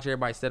 You can watch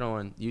everybody's set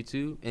on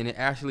YouTube. And it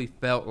actually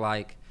felt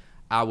like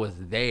I was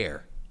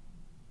there.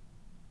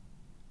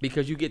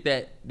 Because you get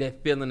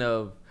that feeling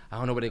of, I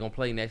don't know what they're going to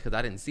play next because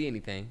I didn't see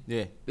anything.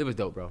 Yeah. It was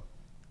dope, bro.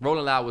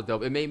 Rolling Loud was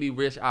dope. It made me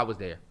wish I was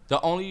there. The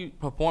only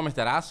performance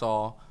that I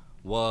saw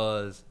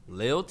was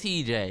Lil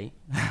TJ.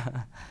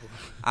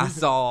 I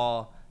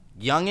saw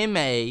Young and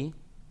May.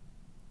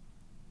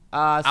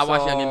 I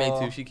watched Young and May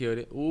too. She killed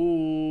it.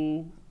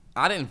 Ooh.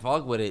 I didn't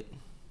fuck with it.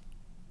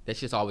 That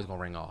shit's always going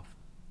to ring off.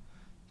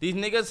 These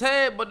niggas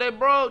had, but they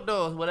broke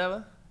though.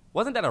 Whatever.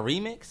 Wasn't that a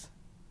remix?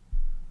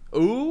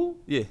 Ooh?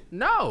 Yeah.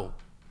 No.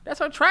 That's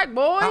her track,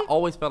 boy. I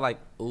always felt like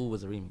Ooh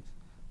was a remix.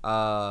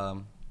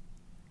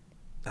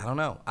 I don't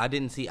know. I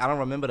don't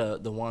remember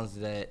the ones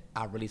that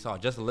I really saw.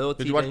 Just a little.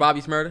 Did you watch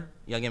Bobby Shmurda?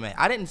 Young and Man.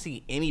 I didn't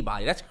see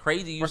anybody. That's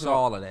crazy. You First saw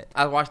all of that.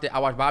 I watched it. I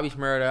watched Bobby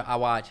Shmurda. I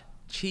watched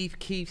Chief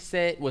Keef's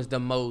set was the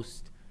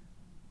most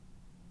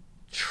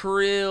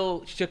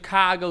trill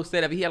Chicago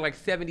set ever. He had like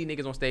 70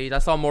 niggas on stage. I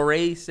saw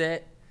Moray's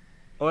set.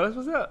 Oh, that's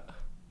what's up.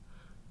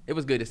 It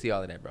was good to see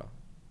all of that, bro.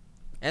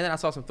 And then I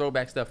saw some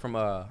throwback stuff from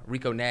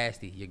Rico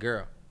Nasty, your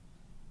girl.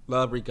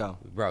 Love Rico.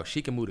 Bro,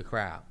 she can move the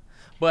crowd.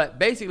 But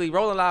basically,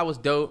 Rolling Loud was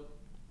dope.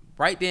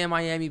 Right there in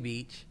Miami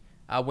Beach.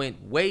 I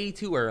went way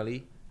too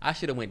early. I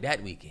should have went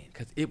that weekend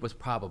because it was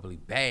probably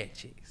bad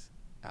chicks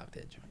out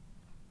that joint.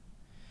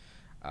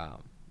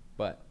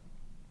 But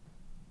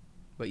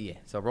yeah,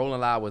 so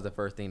Rolling Loud was the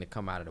first thing to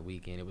come out of the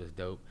weekend. It was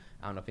dope.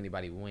 I don't know if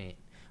anybody went.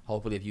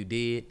 Hopefully, if you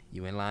did,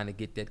 you in line to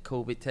get that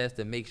COVID test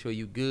and make sure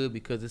you good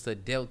because it's a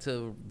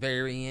Delta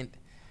variant,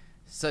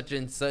 such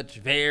and such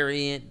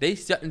variant. They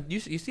shutting. You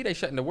see, they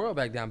shutting the world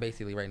back down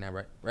basically right now,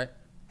 right?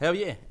 Hell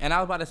yeah. And I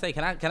was about to say,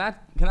 can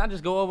I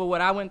just go over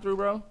what I went through,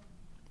 bro?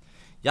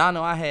 Y'all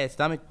know I had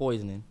stomach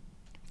poisoning.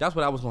 That's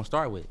what I was gonna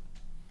start with.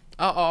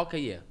 Oh, okay,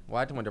 yeah.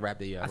 Well, I just wanted to wrap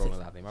the Rolling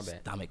Loud thing. My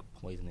bad. Stomach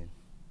poisoning.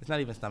 It's not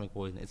even stomach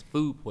poisoning. It's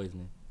food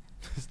poisoning.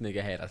 This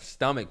nigga had a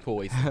stomach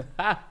poison.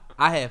 I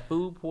had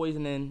food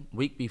poisoning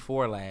week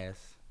before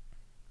last,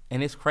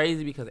 and it's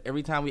crazy because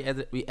every time we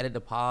edit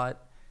the pod,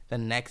 the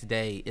next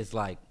day it's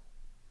like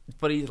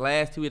for these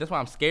last 2 weeks. That's why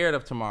I'm scared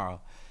of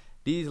tomorrow.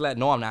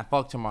 No, I'm not.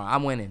 Fuck tomorrow.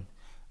 I'm winning.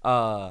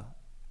 That's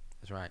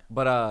right.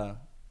 But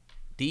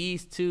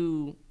these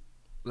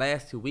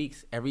last 2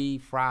 weeks, every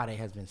Friday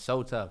has been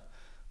so tough.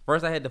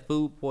 First, I had the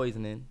food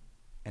poisoning,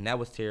 and that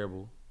was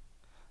terrible.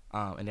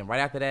 And then right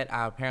after that,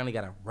 I apparently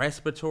got a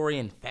respiratory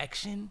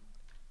infection,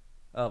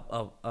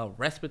 a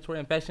respiratory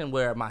infection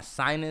where my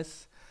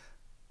sinus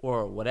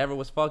or whatever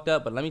was fucked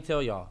up. But let me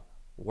tell y'all,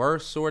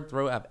 worst sore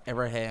throat I've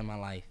ever had in my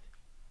life,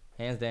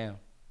 hands down.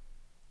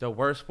 The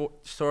worst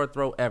sore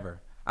throat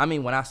ever. I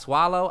mean, when I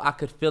swallow, I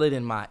could feel it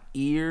in my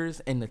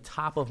ears and the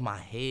top of my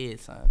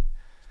head, son.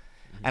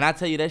 And I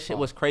tell you, that shit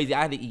was crazy.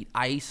 I had to eat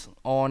ice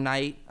all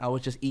night. I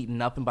was just eating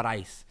nothing but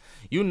ice.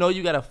 You know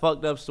you got a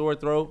fucked up sore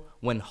throat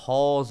when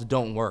Halls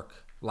don't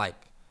work. Like,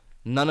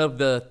 none of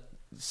the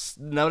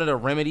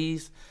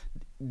remedies,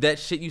 that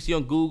shit you see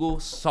on Google,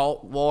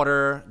 salt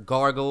water,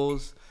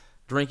 gargles,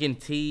 drinking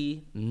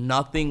tea,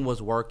 nothing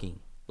was working.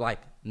 Like,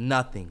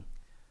 nothing.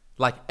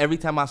 Like, every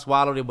time I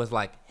swallowed, it was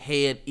like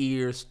head,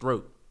 ears,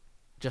 throat.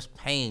 Just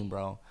pain,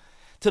 bro.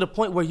 To the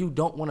point where you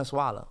don't want to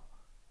swallow.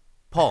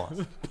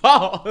 Pause.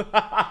 I'm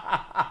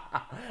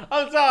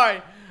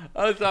sorry.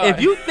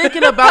 If you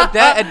thinking about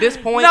that at this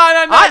point,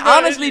 I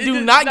honestly do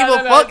not give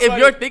a fuck if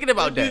you're thinking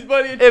about that.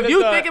 If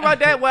you thinking about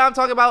that when I'm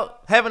talking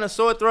about having a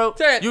sore throat,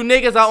 you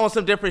niggas are on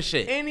some different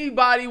shit.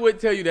 Anybody would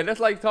tell you that. That's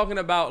like talking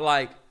about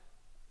like,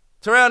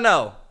 Terrell,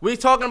 no. We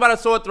talking about a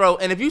sore throat,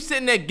 and if you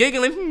sitting there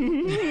giggling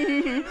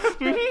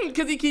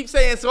because he keeps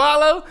saying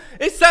swallow,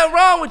 it's something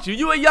wrong with you.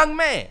 You a young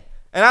man.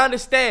 And I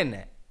understand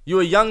that. You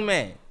a young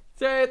man.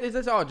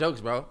 It's all jokes,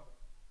 bro.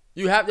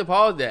 You have to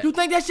pause that. You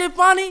think that shit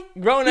funny?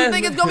 Grown you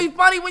think it's going to be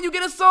funny when you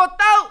get a sore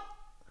throat?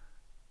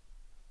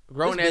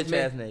 Grown This ass bitch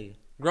man. ass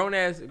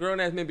nigga. Grown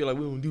ass men be like,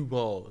 we don't do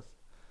balls.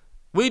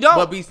 We don't.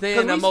 But be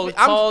saying the most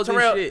pause and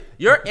shit.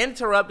 You're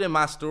interrupting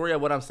my story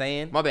of what I'm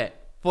saying. My bad.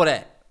 For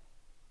that.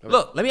 Okay.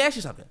 Look, let me ask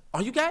you something.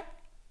 Are you gay?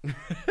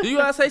 Do you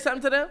want to say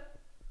something to them?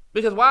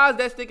 Because why is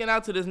that sticking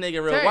out to this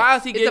nigga real? Why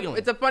is he giggling?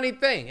 It's a funny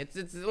thing. It's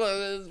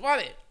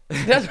funny.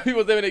 That's what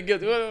people say when they get.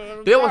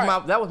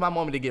 That was my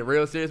moment to get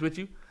real serious with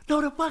you.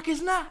 No, the fuck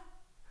it's not.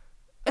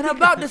 And I'm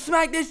about to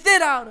smack this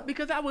shit out of him.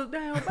 Because I was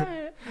down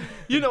bad.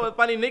 You know what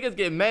funny niggas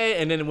get mad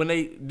and then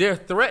when their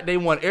threat, they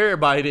want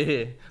everybody to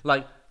hear.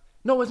 Like,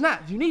 no, it's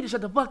not. You need to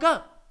shut the fuck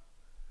up.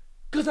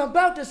 Cause I'm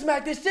about to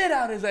smack this shit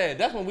out of his ass.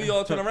 That's when we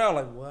all turn around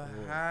like, what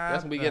happened?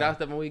 That's when we get our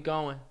stuff and we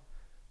going.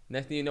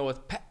 Next thing you know, it's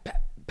pat,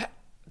 pat, pat,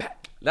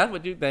 pat. That's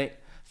what you think.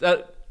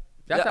 So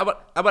I'm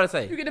about to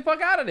say. You get the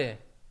fuck out of there.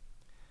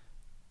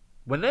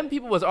 When them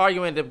people was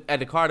arguing at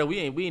the car, though,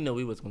 we knew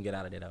we was gonna get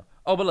out of there though.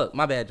 Oh, but look,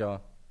 my bad,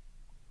 y'all.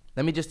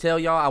 Let me just tell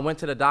y'all, I went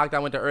to the doctor. I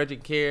went to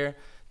urgent care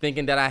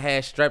thinking that I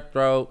had strep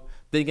throat,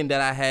 thinking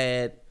that I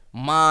had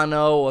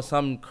mono or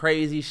some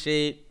crazy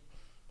shit.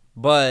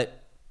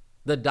 But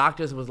the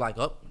doctors was like,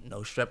 oh,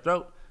 no strep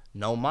throat,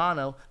 no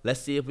mono.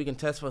 Let's see if we can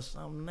test for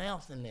something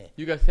else in there.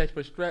 You got to test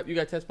for strep. You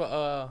got to test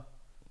for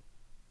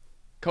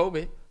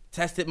COVID.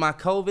 Tested my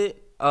COVID.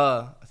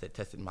 I said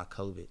tested my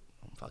COVID.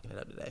 I'm fucking it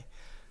up today.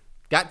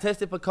 Got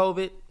tested for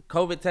COVID.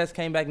 COVID test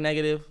came back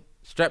negative.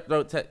 Strep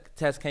throat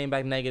test came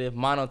back negative.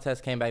 Mono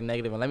test came back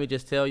negative. And let me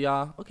just tell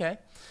y'all, okay,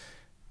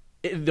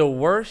 the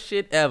worst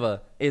shit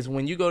ever is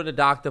when you go to the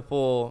doctor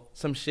for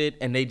some shit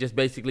and they just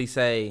basically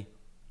say,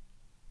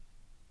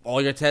 all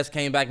your tests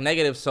came back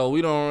negative, so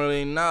we don't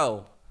really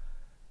know.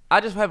 I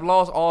just have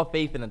lost all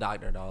faith in the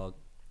doctor, dog.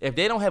 If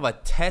they don't have a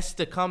test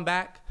to come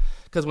back,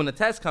 because when the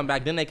tests come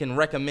back, then they can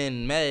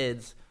recommend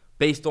meds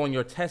based on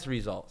your test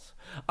results.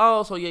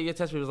 Oh, so yeah, your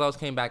test results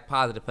came back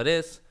positive for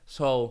this,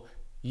 so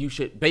you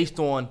should, based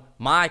on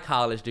my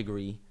college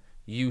degree,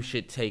 you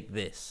should take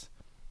this.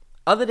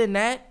 Other than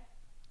that,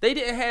 they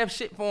didn't have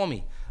shit for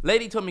me.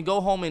 Lady told me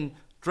go home and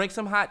drink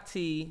some hot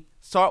tea,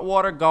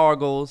 saltwater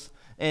gargles,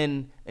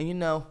 and you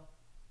know,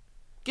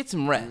 get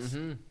some rest.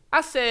 Mm-hmm. I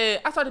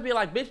started to be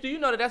like, bitch, do you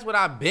know that that's what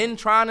I've been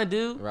trying to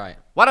do? Right.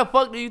 Why the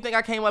fuck do you think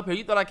I came up here?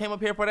 You thought I came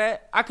up here for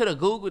that? I could have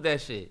Googled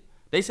that shit.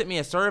 They sent me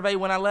a survey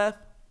when I left.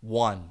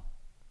 1.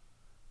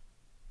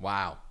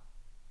 Wow.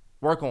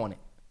 Work on it.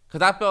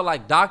 Because I felt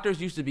like doctors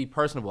used to be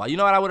personable. You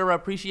know what I would have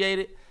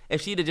appreciated?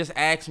 If she'd have just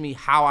asked me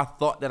how I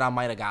thought that I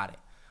might have got it.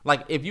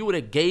 Like, if you would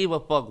have gave a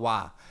fuck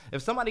why.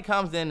 If somebody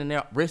comes in and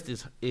their wrist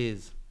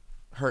is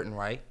hurting,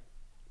 right?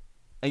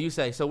 And you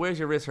say, so where's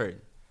your wrist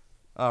hurting?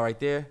 Oh, right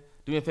there.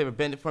 Do me a favor,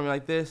 bend it for me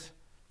like this.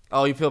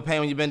 Oh, you feel pain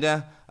when you bend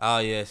down? Oh,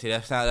 yeah, see,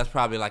 that's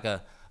probably like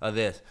a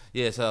this.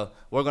 Yeah, so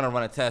we're going to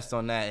run a test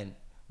on that, and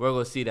we're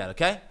going to see that,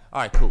 okay?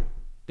 All right, cool.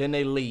 Then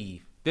they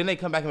leave. Then they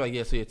come back and be like,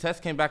 yeah, so your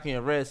test came back on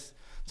your wrist.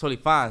 Totally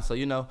fine. So,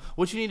 you know,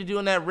 what you need to do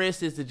on that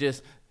wrist is to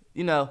just,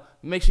 you know,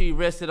 make sure you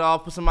rest it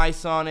off, put some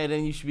ice on it,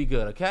 and you should be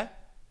good, okay?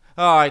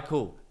 All right,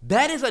 cool.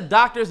 That is a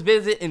doctor's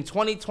visit in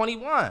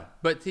 2021.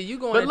 But see, you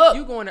going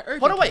to urgent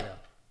hold on, wait. care.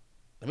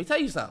 Let me tell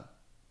you something.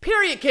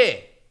 Period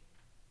care.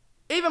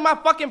 Even my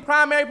fucking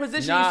primary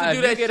position used to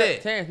do that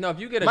shit. If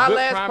you get a my good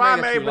last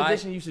primary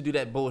position like, used to do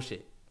that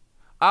bullshit.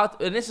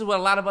 And this is what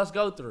a lot of us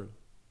go through.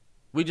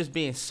 We just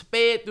being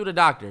sped through the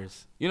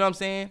doctors. You know what I'm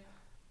saying?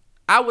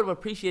 I would have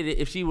appreciated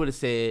it if she would have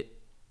said,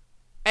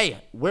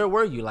 hey, where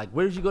were you? Like,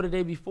 where did you go the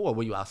day before?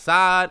 Were you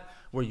outside?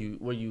 Were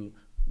you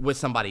with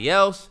somebody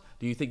else?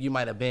 Do you think you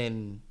might have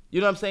been,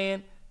 you know what I'm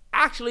saying?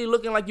 Actually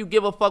looking like you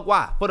give a fuck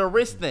why. For the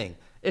wrist thing.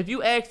 If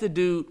you ask the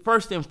dude,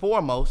 first and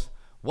foremost,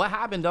 what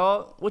happened,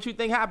 dog? What you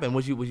think happened?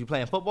 Was you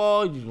playing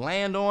football? Did you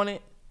land on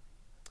it?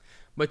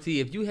 But see,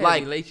 if you had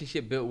a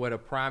relationship built with a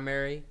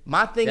primary,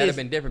 my thing that'd is,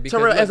 have been different. Because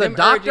Terrell, as a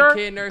doctor,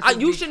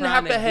 you shouldn't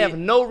have to have get,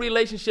 no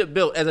relationship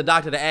built as a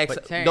doctor to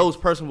ask Terrance, those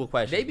personal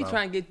questions. They be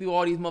trying to get through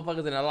all these motherfuckers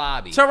in the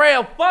lobby.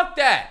 Terrell, fuck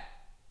that.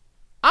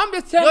 I'm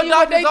just telling you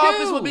what they do. Your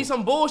doctor's office would be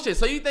some bullshit.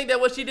 So you think that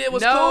what she did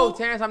was cool? No,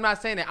 Terrance, I'm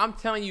not saying that. I'm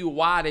telling you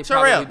why they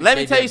Terrell, let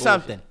me tell you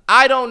something.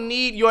 I don't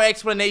need your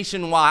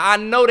explanation why. I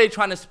know they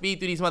trying to speed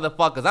through these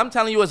motherfuckers. I'm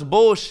telling you it's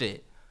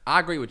bullshit. I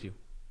agree with you.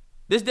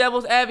 This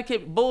devil's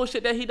advocate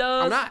bullshit that he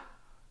does? I'm not.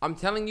 I'm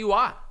telling you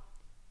why.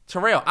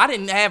 Terrell, I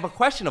didn't have a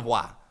question of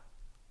why.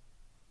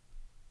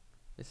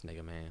 This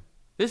nigga, man.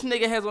 This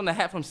nigga has on the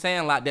hat from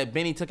Sandlot that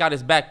Benny took out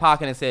his back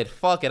pocket and said,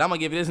 fuck it, I'm gonna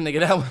give this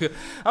nigga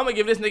I'm gonna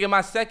give this nigga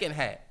my second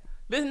hat.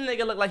 This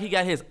nigga look like he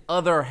got his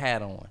other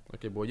hat on.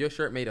 Okay, boy, your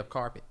shirt made of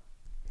carpet.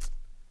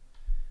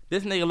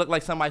 This nigga look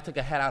like somebody took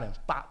a hat out and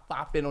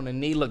pop it on the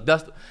knee. Look,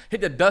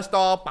 hit the dust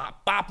off,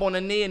 pop on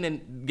the knee, and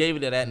then gave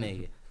it to that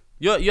nigga.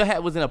 Your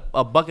hat was in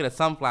a bucket of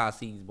sunflower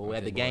seeds, boy,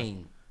 at the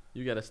game.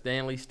 You got a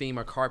Stanley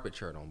Steamer carpet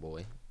shirt on,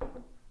 boy.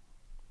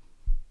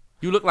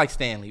 You look like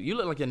Stanley. You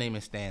look like your name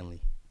is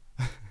Stanley.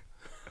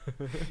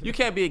 You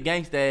can't be a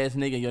gangsta ass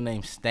nigga. Your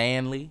name's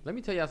Stanley. Let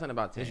me tell y'all something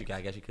about Terrance. Yes, you can.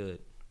 I guess you could.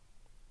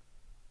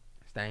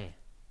 Stan.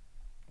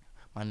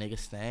 My nigga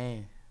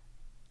Stan.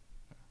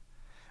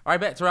 All right,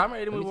 back. So I'm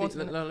ready to move on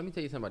to let me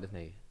tell you something about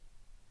this nigga.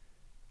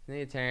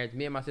 nigga Terrance,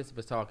 me and my sister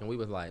was talking. We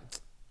was like,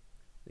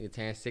 nigga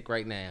Terrance sick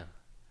right now.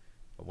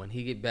 But when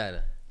he get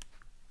better,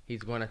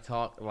 he's going to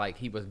talk like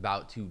he was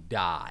about to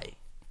die.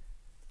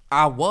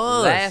 I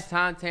was. Last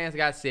time Terrance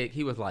got sick,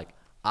 he was like,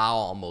 I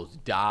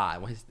almost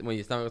died. When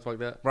your stomach was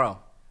fucked up? Bro,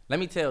 let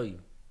me tell you.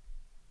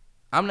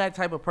 I'm that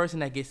type of person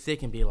that gets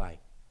sick and be like,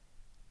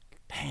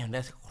 damn,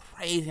 that's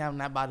crazy. I'm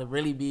not about to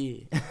really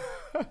be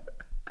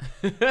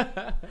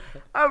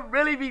I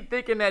really be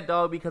thinking that,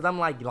 dog, because I'm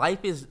like,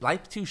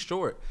 life's too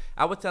short.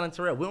 I was telling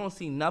Terrell, we don't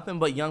see nothing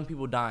but young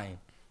people dying.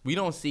 We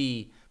don't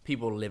see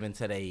people living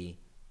to their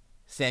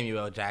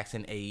Samuel L.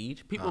 Jackson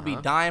age. People be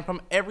dying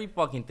from every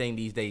fucking thing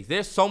these days.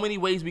 There's so many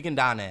ways we can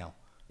die now.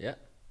 Yeah.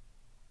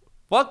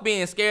 Fuck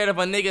being scared of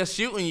a nigga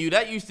shooting you.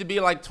 That used to be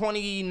like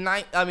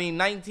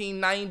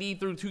 1990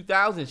 through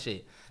 2000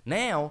 shit.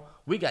 Now,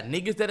 we got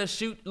niggas that'll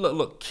shoot.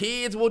 Look,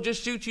 kids will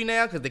just shoot you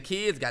now because the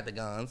kids got the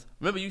guns.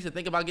 Remember, you used to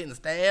think about getting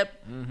stabbed?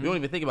 We don't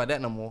even think about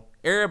that no more.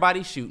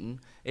 Everybody's shooting.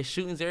 It's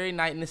shootings every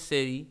night in the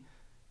city.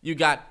 You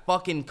got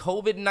fucking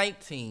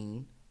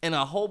COVID-19 and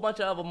a whole bunch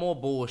of other more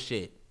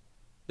bullshit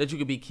that you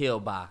could be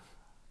killed by.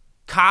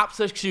 Cops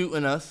are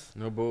shooting us.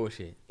 No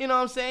bullshit. You know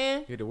what I'm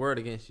saying? You're the word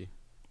against you.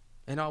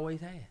 And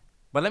always have.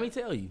 But let me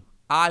tell you,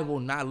 I will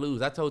not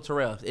lose. I told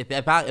Terrell,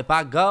 if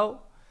I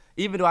go,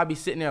 even though I be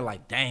sitting there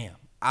like, damn,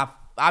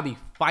 I be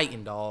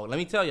fighting, dog. Let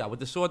me tell y'all, with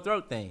the sore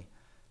throat thing,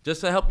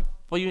 just to help,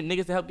 for you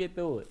niggas to help get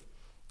through it,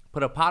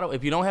 put a pot of,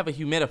 if you don't have a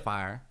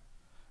humidifier,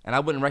 and I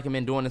wouldn't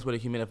recommend doing this with a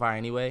humidifier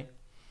anyway,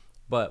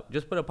 but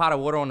just put a pot of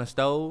water on the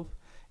stove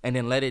and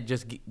then let it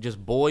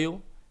just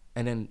boil,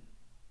 and then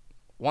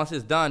once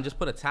it's done, just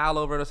put a towel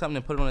over it or something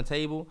and put it on the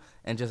table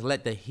and just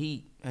let that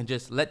heat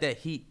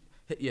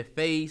hit your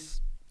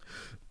face,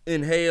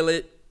 inhale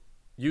it,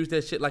 use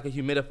that shit like a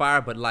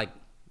humidifier, but like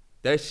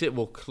that shit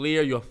will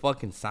clear your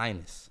fucking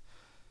sinus.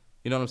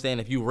 You know what I'm saying?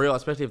 If you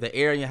especially if the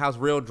air in your house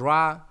real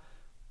dry,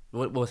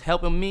 what was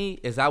helping me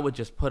is I would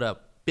just put a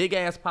big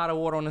ass pot of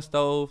water on the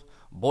stove,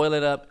 boil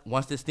it up.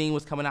 Once the steam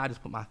was coming out, I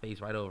just put my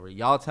face right over it.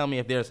 Y'all tell me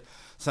if there's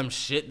some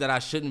shit that I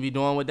shouldn't be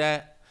doing with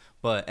that.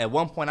 But at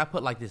one point I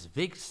put like this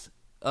Vicks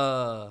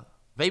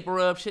vapor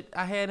rub shit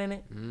I had in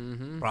it.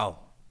 Bro.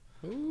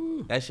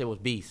 Ooh. That shit was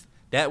beast.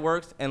 That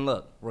works. And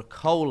look,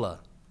 Ricola.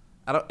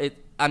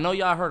 I know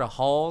y'all heard of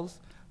Halls,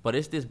 but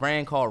it's this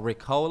brand called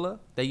Ricola.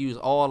 They use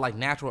all like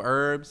natural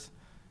herbs.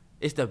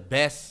 It's the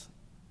best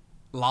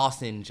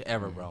lozenge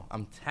ever, bro.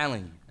 I'm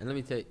telling you. And let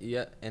me tell you,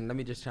 yeah, and let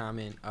me just chime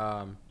in.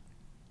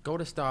 Go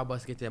to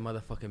Starbucks, get that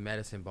motherfucking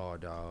medicine ball,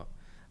 dog.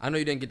 I know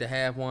you didn't get to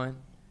have one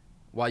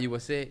while you were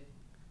sick,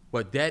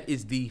 but that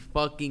is the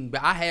fucking.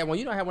 I had one.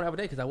 You know, I had one the other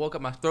day because I woke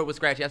up, my throat was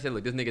scratchy. I said,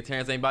 look, this nigga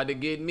Terrance ain't about to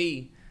get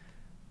me.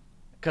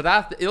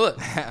 Because look,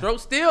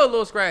 throat's still a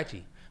little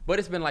scratchy. But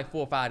it's been like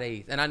 4 or 5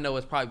 days. And I know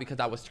it's probably because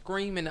I was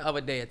screaming the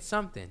other day at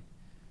something.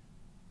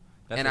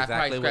 That's and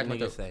exactly I what my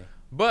niggas say.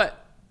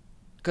 But,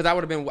 because I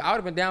would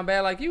have been down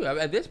bad like you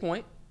at this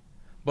point.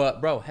 But,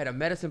 bro, had a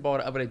medicine ball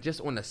the other day just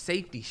on the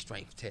safety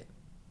strength tip.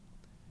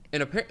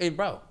 And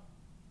bro,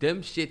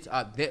 them shits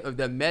are,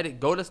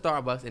 go to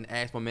Starbucks and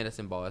ask for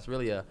medicine ball. It's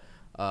really a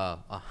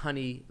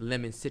honey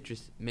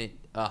citrus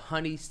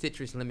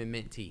lemon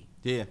mint tea.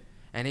 Yeah.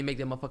 And they make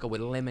that motherfucker with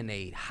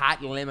lemonade,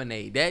 hot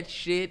lemonade. That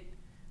shit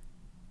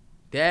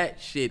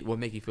will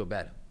make you feel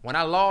better. When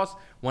I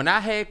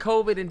had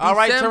COVID in December. All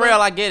right,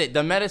 Terrell, I get it.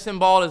 The medicine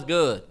ball is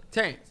good.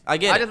 Terrance, I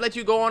get it. I just let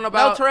you go on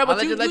about. No, Terrell,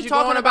 but you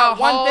talking about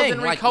one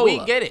thing. Like, Ricola. we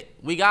get it.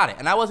 We got it.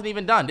 And I wasn't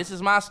even done. This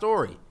is my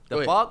story.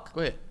 The fuck?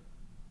 Go ahead.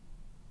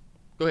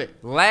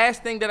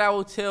 Last thing that I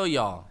will tell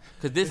y'all,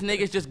 because this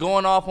nigga's just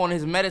going off on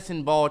his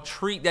medicine ball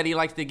treat that he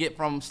likes to get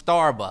from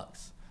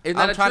Starbucks.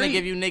 I'm trying to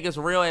give you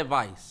niggas real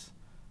advice.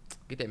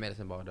 Get that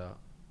medicine ball, dog.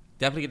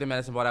 Definitely get the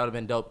medicine ball. That would have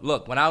been dope.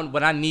 Look, when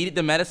I needed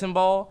the medicine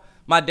ball,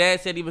 my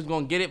dad said he was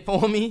gonna get it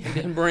for me. He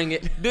didn't bring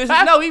it.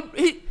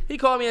 He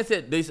called me and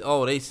said they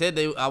said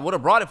I would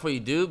have brought it for you,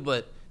 dude,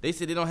 but they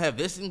said they don't have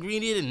this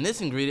ingredient and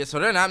this ingredient, so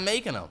they're not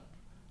making them.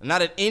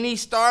 Not at any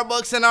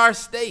Starbucks in our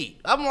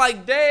state. I'm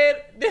like,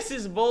 Dad, this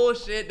is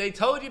bullshit. They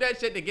told you that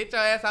shit to get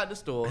your ass out the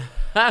store,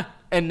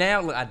 and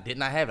now look, I did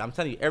not have it. I'm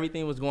telling you,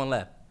 everything was going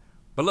left.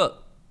 But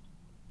look,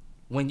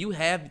 when you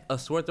have a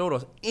sore throat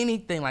or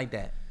anything like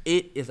that,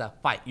 it is a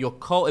fight. You're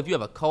cold. If you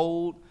have a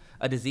cold,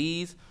 a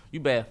disease, you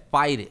better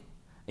fight it.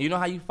 And you know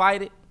how you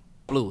fight it?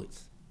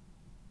 Fluids.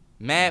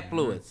 Mad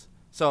fluids.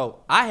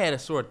 So I had a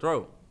sore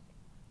throat,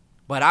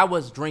 but I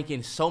was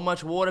drinking so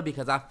much water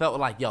because I felt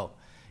like, yo,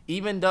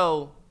 even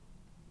though,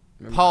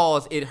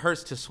 it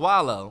hurts to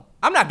swallow,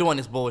 I'm not doing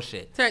this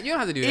bullshit. Terrance, you don't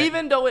have to do that.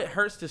 Even though it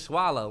hurts to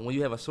swallow when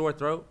you have a sore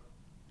throat,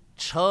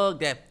 chug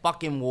that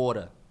fucking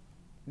water.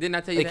 Didn't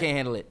I tell you that? They can't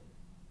handle it.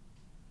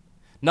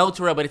 No,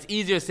 Terrell, but it's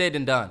easier said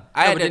than done.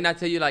 Didn't I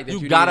tell you like that?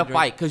 You gotta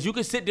fight, because you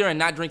can sit there and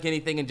not drink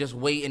anything and just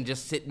wait and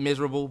just sit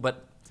miserable.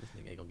 But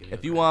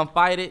if you want to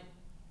fight it,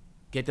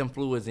 get them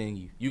fluids in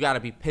you. You gotta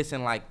be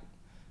pissing like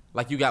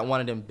you got one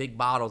of them big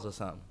bottles or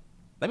something.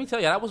 Let me tell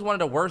you, that was one of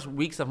the worst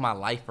weeks of my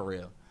life for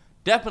real.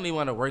 Definitely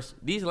one of the worst.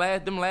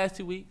 Them last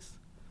 2 weeks.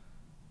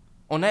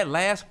 On that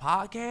last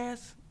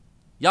podcast,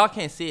 y'all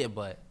can't see it,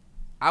 but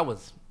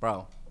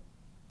bro.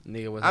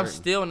 Nigga was I'm hurting.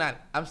 still not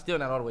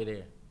all the way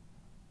there.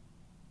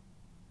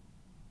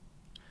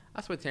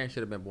 I swear Terrance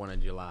should have been born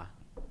in July.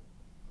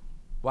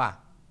 Why?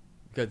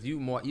 Because you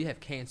have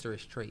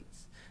cancerous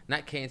traits.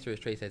 Not cancerous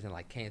traits as in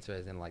like cancer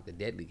as in like the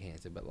deadly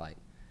cancer, but like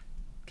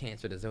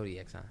Cancer the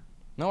zodiac sign.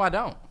 No, I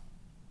don't.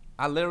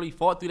 I literally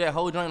fought through that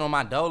whole joint on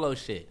my dolo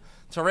shit.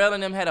 Terrell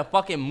and them had a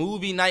fucking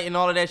movie night and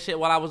all of that shit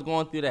while I was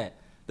going through that.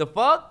 The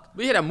fuck?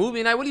 We had a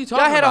movie night? What are you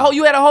talking about?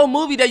 You had a whole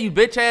movie that you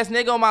bitch ass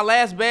nigga on my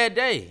last bad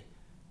day.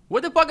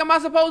 What the fuck am I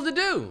supposed to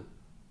do?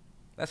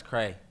 That's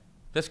cray.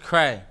 That's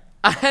cray.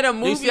 I had a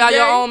movie. You see how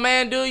your own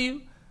man do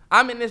you?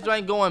 I'm in this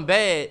joint going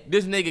bad.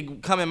 This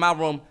nigga come in my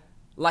room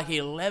like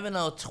 11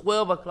 or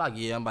 12 o'clock.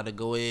 Yeah, I'm about to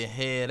go ahead and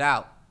head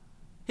out.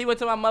 He went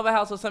to my mother's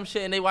house or some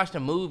shit and they watched a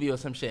movie or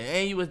some shit.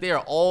 And he was there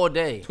all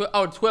day.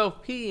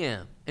 12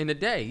 p.m. in the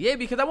day. Yeah,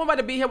 because I wasn't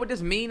about to be here with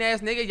this mean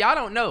ass nigga. Y'all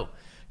don't know.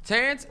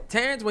 Terrance,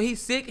 when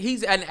he's sick,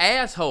 he's an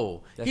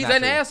asshole. He's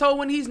an asshole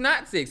when he's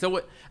not sick.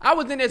 So I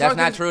was in there. That's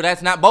not true.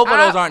 That's not. Both of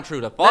those aren't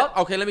true. The fuck?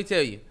 Okay, let me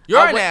tell you.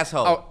 You're an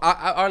asshole.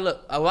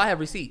 I have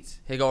receipts.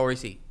 Here go a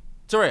receipt.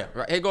 Terrell.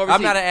 Right, here go a receipt.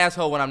 I'm not an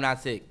asshole when I'm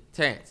not sick.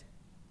 Terrance.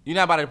 You're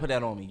not about to put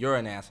that on me. You're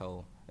an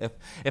asshole.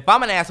 If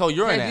I'm an asshole,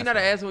 you're an asshole. You're not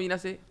an asshole when you're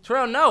not sick?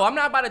 Terrell, no. I'm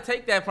not about to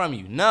take that from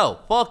you.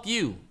 No. Fuck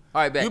you.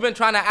 All right, bet. You've been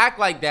trying to act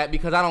like that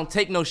because I don't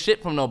take no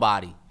shit from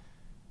nobody.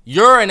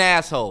 You're an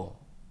asshole.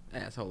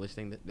 Asshole-ish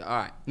thing. All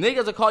right.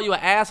 Niggas will call you an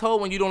asshole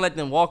when you don't let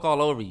them walk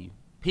all over you.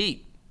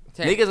 Pete.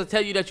 Niggas will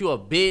tell you that you a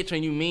bitch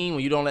and you mean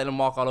when you don't let them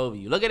walk all over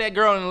you. Look at that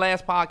girl in the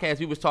last podcast.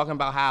 We was talking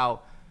about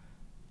how,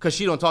 because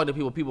she don't talk to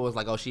people was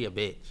like, oh, she a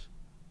bitch.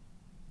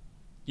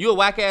 You a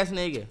whack-ass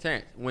nigga.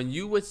 Terrance, when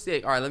you was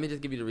sick, all right, let me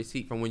just give you the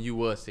receipt from when you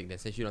was sick. Then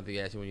since you don't think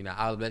that's when you're not,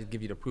 I'll just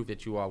give you the proof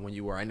that you are when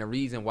you were. And the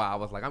reason why I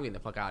was like, I'm getting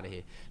the fuck out of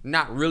here.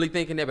 Not really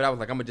thinking that, but I was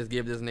like, I'm going to just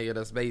give this nigga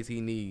the space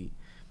he need.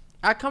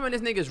 I come in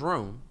this nigga's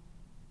room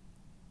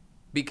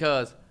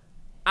because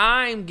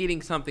I'm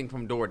getting something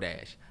from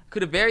DoorDash.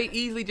 Could have very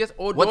easily just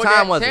ordered DoorDash. What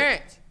time was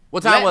Terrance, it?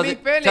 What time was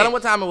it? Finish. Tell him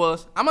what time it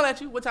was. I'm going to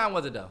let you. What time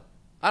was it, though?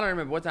 I don't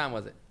remember. What time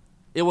was it?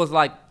 It was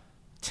like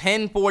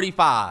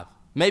 10:45,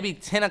 maybe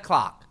 10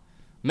 o'clock.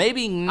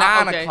 Maybe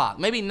 9 o'clock.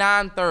 Maybe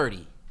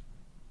 9:30.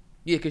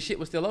 Yeah, because shit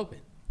was still open.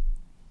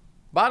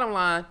 Bottom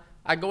line,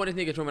 I go in this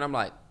nigga's room and I'm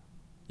like,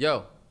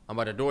 yo, I'm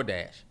about to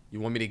DoorDash. You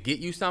want me to get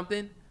you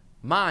something?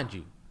 Mind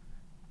you,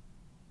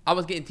 I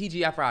was getting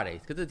TGI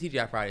Fridays because there's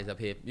TGI Fridays up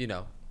here, you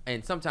know.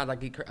 And sometimes I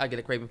get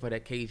a craving for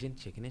that Cajun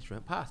chicken and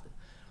shrimp pasta.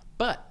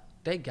 But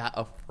they got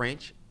a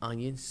French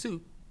onion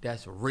soup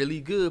that's really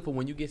good for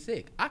when you get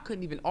sick. I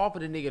couldn't even offer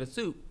the nigga the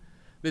soup.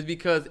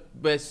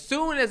 But as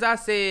soon as I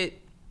said,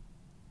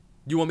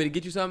 you want me to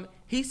get you something?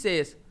 He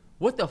says,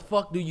 what the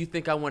fuck do you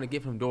think I want to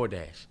get from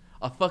DoorDash?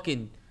 A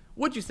fucking,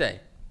 what'd you say?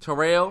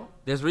 Terrell,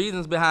 there's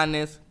reasons behind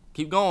this.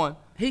 Keep going.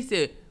 He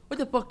said, what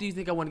the fuck do you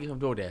think I want to get from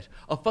DoorDash?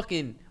 A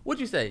fucking, what'd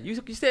you say? You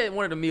said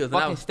one of the meals.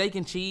 Fucking steak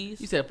and cheese?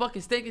 You said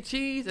fucking steak and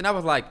cheese? And I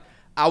was like,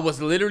 I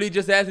was literally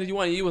just asking if you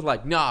wanted. You was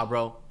like, nah,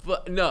 bro.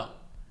 No.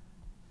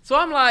 So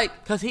I'm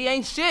like. Because he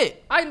ain't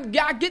shit. I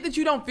get that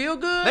you don't feel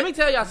good. Let me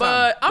tell y'all something.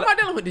 But I'm not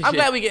dealing with this shit. I'm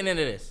glad we getting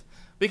into this.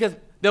 Because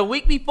the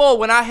week before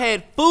when I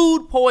had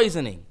food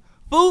poisoning.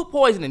 Y'all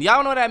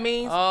know what that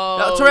means?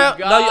 Oh, Terrell,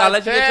 God, no, I'll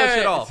let you get your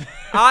shit off.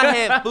 I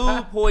had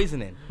food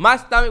poisoning. My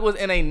stomach was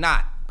in a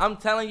knot. I'm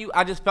telling you,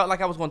 I just felt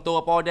like I was going to throw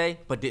up all day,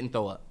 but didn't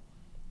throw up.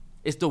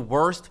 It's the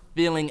worst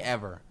feeling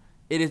ever.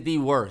 It is the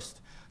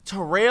worst.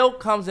 Terrell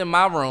comes in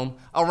my room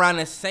around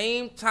the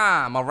same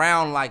time,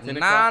 around like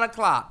 9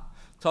 o'clock,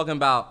 talking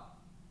about,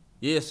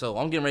 yeah, so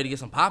I'm getting ready to get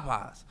some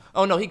Popeyes.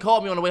 Oh, no, he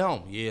called me on the way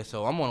home. Yeah,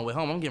 so I'm on the way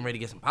home. I'm getting ready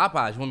to get some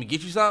Popeyes. You want me to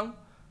get you something?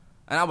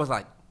 And I was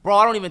like, bro,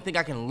 I don't even think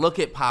I can look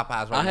at Popeyes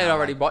right now. I had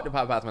already bought the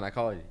Popeyes when I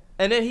called you.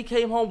 And then he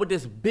came home with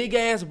this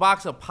big-ass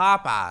box of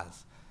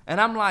Popeyes. And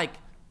I'm like,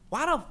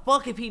 why the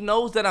fuck if he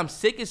knows that I'm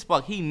sick as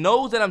fuck? He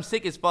knows that I'm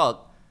sick as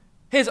fuck.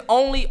 His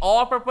only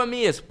offer for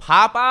me is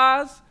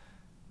Popeyes?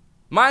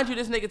 Mind you,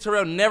 this nigga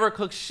Terrell never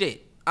cooks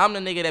shit. I'm the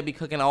nigga that be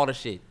cooking all the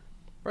shit.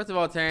 First of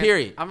all, Terrance,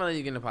 period. I'm going to let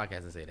you get in the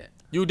podcast and say that.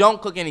 You don't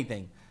cook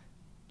anything.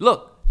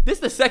 Look, this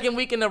is the second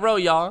week in a row,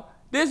 y'all.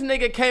 This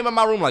nigga came in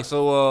my room like,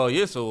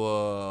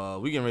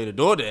 we getting ready to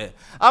do that.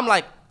 I'm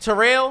like,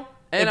 Terrell,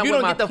 and if you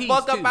don't get the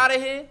fuck up out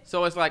of here.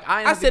 So it's like,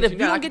 I said, if you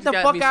don't get the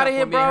fuck out of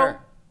here, bro.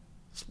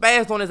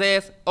 Spazzed on his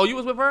ass. Oh, you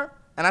was with her?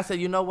 And I said,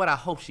 you know what? I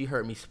hope she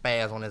heard me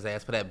spaz on his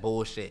ass for that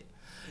bullshit.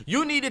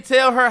 You need to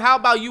tell her, how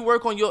about you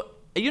work on your...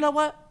 You know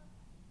what?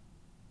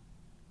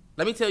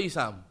 Let me tell you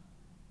something.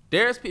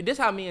 This is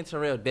how me and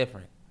Terrell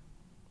different.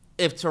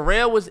 If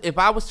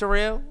I was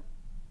Terrell,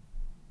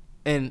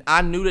 and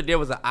I knew that there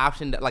was an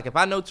option that, like, if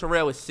I know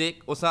Terrell is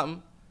sick or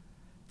something,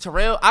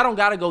 Terrell, I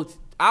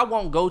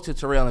won't go to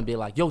Terrell and be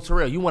like, yo,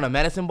 Terrell, you want a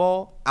medicine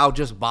ball? I'll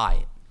just buy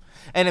it.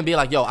 And then be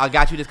like, yo, I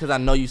got you this because I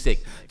know you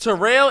sick.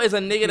 Terrell is a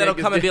nigga that'll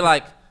come and be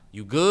like,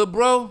 you good,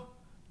 bro?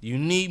 You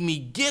need me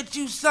get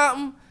you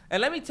something?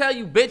 And let me tell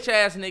you, bitch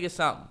ass nigga,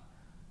 something.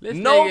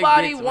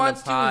 Nobody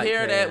wants to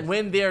hear that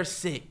when they're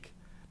sick.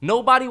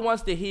 Nobody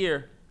wants to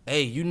hear,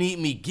 hey, you need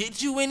me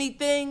get you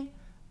anything?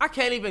 I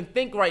can't even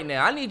think right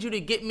now. I need you to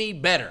get me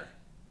better.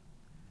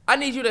 I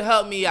need you to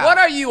help me out. What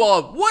are you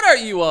of? What are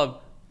you of?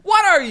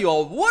 What are you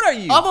of? What are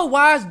you?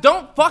 Otherwise,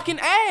 don't fucking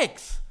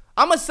ask.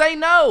 I'ma say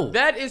no.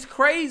 That is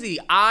crazy.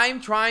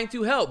 I'm trying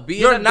to help.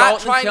 You're not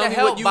trying to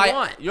help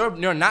by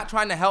you're not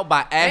trying to help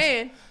by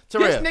asking.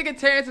 And this nigga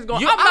Terrance is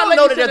going. I don't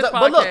know that there's a,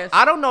 but look,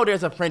 I don't know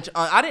there's a French.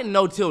 I didn't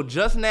know till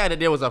just now that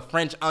there was a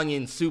French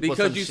onion soup. Because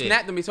or some you shit.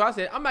 snapped at me, so I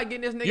said I'm not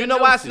getting this nigga. You know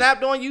why I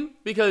snapped on you?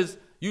 Because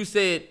you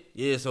said,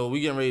 yeah, so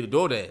we getting ready to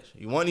DoorDash.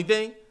 You want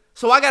anything?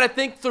 So I gotta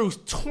think through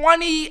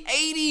 20,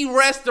 80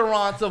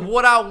 restaurants of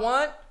what I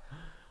want.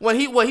 What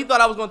he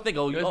thought I was gonna think.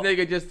 Oh, this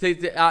nigga just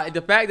takes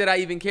the fact that I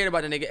even cared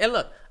about the nigga. And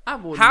look, I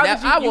will. How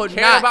did you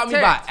care about me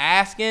by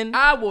asking?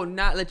 I will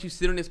not let you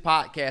sit on this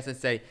podcast and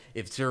say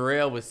if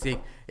Terrell was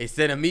sick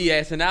instead of me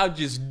asking. I'll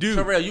just do.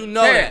 Terrell, you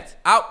know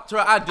that.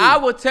 Terrell, I do. I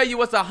will tell you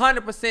what's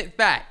 100%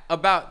 fact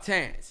about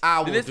Terrance. I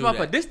will do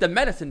that. This is the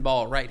medicine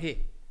ball right here.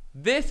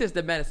 This is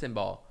the medicine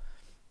ball.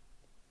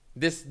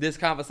 This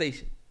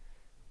conversation.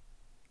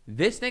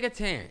 This nigga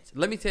Terrance,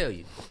 let me tell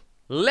you,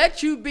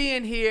 let you be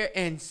in here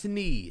and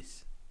sneeze.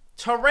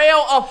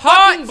 Terrell, a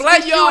fucking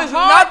bless you is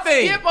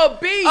nothing. Skip a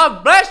beat.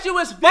 A bless you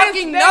is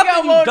fucking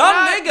nothing, you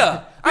dumb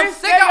nigga. I'm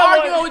sick of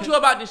arguing with you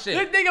about this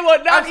shit. This nigga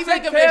will not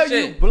even tell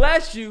you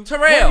bless you.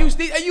 Terrell. When you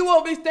sneeze, and you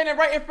will be standing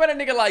right in front of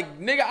nigga like,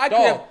 nigga, I could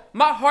have,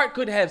 my heart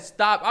could have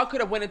stopped. I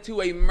could have went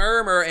into a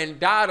murmur and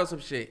died or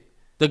some shit.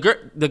 The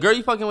girl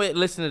you fucking with,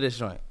 listen to this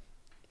joint.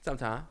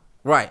 Sometime.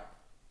 Right.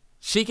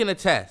 She can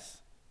attest.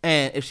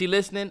 And if she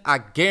listening, I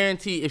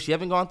guarantee if she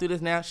haven't gone through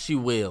this now, she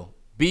will.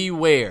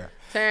 Beware.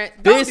 Terrance,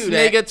 this don't do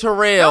that. nigga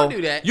Terrell. Don't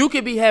do that. You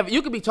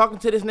could be talking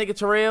to this nigga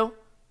Terrell,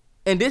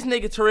 and this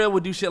nigga Terrell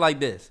would do shit like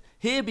this.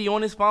 He'd be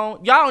on his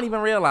phone. Y'all don't even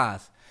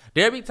realize.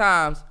 There be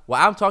times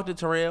where I'm talking to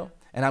Terrell,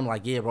 and I'm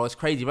like, yeah, bro, it's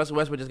crazy. Russell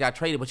Westbrook just got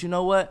traded. But you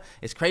know what?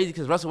 It's crazy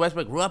because Russell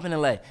Westbrook grew up in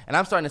LA. And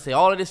I'm starting to say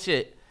all of this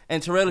shit,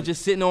 and Terrell is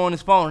just sitting on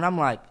his phone, and I'm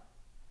like,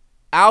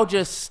 I'll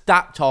just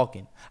stop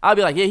talking. I'll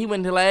be like, yeah, he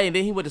went to LA, and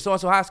then he went to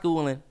so-and-so high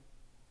school,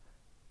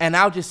 and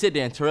I'll just sit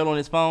there and Terrell on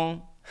his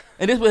phone,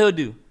 and this is what he'll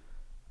do.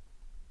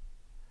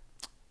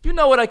 You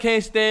know what I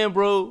can't stand,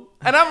 bro?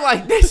 And I'm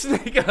like, this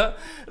nigga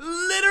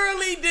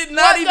literally did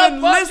not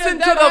even listen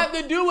to the... What have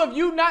to do with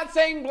you not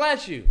saying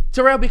bless you?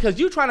 Terrell, because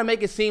you trying to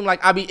make it seem like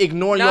I be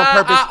ignoring you on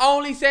purpose. I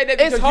only said that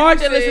because it's hard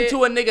to listen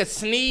to a nigga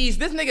sneeze.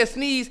 This nigga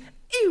sneeze,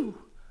 ew,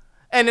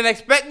 and then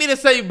expect me to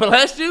say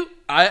bless you?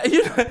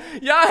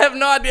 Y'all have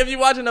no idea if you're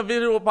watching a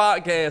visual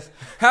podcast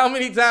how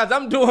many times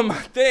I'm doing my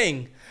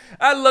thing.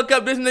 I look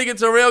up, this nigga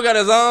Terrell got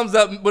his arms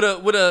up with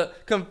a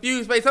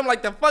confused face. I'm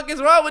like, the fuck is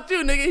wrong with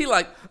you, nigga? He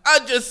like, I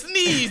just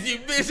sneezed, you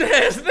bitch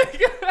ass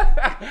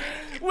nigga.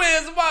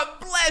 Where's my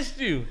bless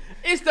you?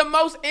 It's the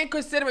most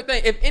inconsiderate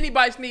thing. If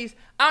anybody sneezes,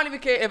 I don't even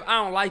care if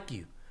I don't like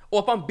you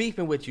or if I'm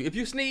beefing with you. If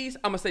you sneeze,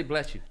 I'm gonna say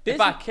bless you.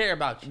 If I care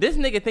about you. This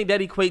nigga think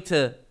that equate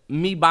to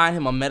me buying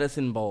him a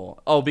medicine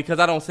ball. Oh, because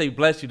I don't say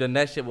bless you, then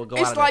that shit will go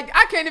out. It's like,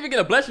 I can't even get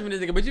a bless you from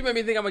this nigga, but you made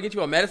me think I'm gonna get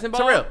you a medicine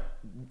ball?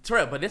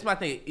 Terrell, but this my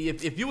thing.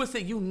 If you were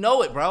sick, you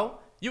know it, bro.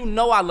 You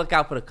know I look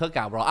out for the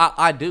cookout, bro.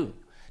 I do.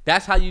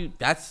 That's how you,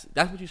 that's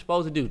what you're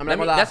supposed to do.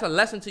 That's a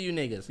lesson to you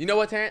niggas. You know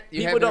what, Terrance?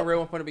 You have been a real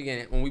one from the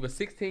beginning. When we were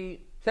 16,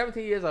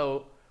 17 years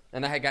old,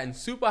 and I had gotten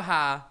super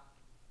high,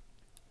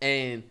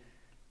 and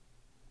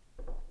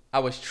I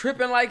was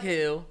tripping like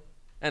hell,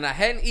 and I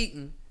hadn't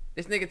eaten.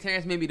 This nigga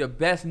Terrance made me the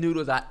best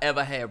noodles I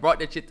ever had. Brought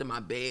that shit to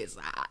my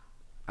bedside.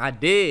 I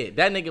did.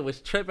 That nigga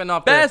was tripping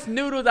off best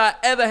noodles I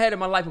ever had in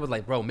my life. It was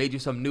like, bro, made you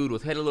some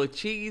noodles. Had a little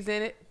cheese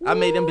in it. I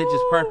made them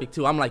bitches perfect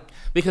too. I'm like,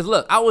 because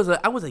look, I was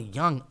a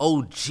young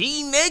OG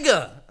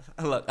nigga.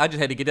 Look, I just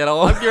had to get that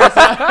off.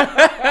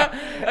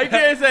 I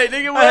can't say,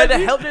 nigga, what? I had to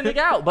help the nigga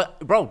out. But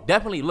bro,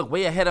 definitely look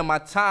way ahead of my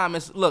time.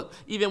 Look,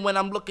 even when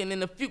I'm looking in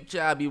the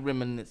future, I be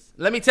reminiscing.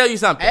 Let me tell you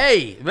something.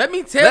 Hey, let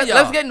me tell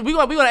y'all. We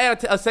gonna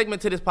add a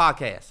segment to this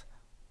podcast.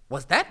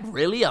 Was that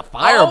really a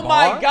fireball? Oh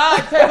my God,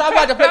 Terrance, I'm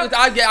about to flip this.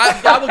 I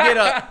will get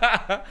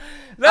up.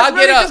 Let's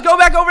really just go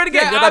back over it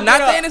again. I'm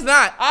not saying it's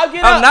not. I'll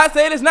get up. I'm not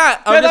saying it's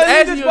not. I'm just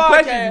asking you a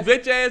question, you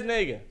bitch ass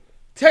nigga.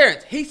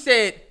 Terrance, he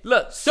said,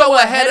 look, so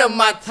ahead of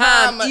my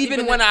time,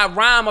 even when I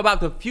rhyme about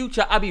the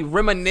future, I be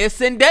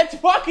reminiscing. That's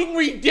fucking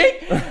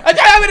ridiculous. I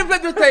tell you to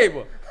flip this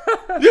table.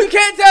 You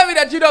can't tell me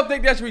that you don't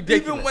think that's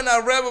ridiculous. Even when I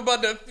rap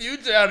about the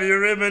future, I be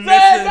reminiscing.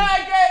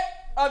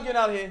 I'll get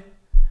out here.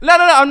 No,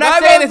 I'm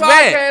not saying it's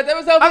bad.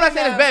 I'm not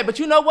saying it's bad, but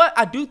you know what?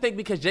 I do think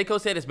because J. Cole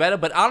said it's better,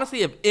 but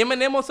honestly, if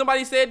Eminem or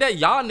somebody said that,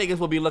 y'all niggas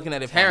will be looking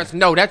at it. Terrance,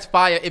 no, that's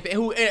fire.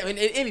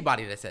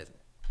 Anybody that says it.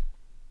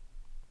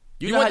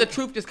 You want the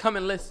truth, just come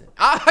and listen.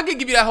 I can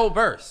give you that whole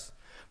verse.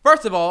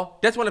 First of all,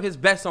 that's one of his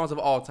best songs of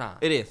all time.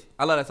 It is.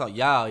 I love that song.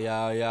 Yo,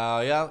 yo,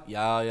 yo, yo,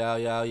 yo, yo,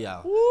 yo,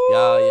 yo.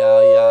 Yo,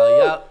 yo,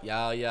 yo,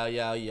 yo, yo, yo,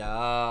 yo,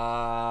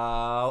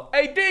 yo.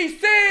 Hey,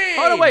 DC!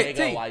 Hold on, wait,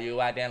 nigga, why you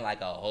acting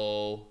like a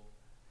hoe?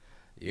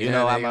 You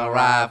know I'm gonna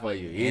ride for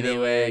you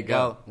anywhere it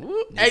go.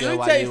 Hey, let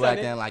me tell you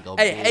something. Like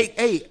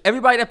hey,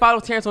 everybody that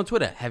follows Terrance on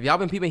Twitter, have y'all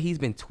been peeping? He's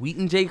been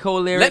tweeting J.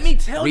 Cole lyrics. Let me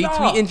tell y'all,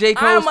 retweeting J.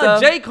 Cole I'm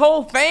stuff. a J.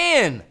 Cole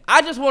fan.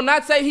 I just will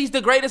not say he's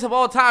the greatest of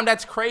all time.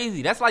 That's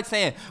crazy. That's like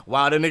saying,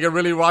 wow, the nigga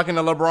really rocking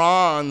the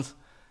LeBrons.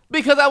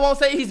 Because I won't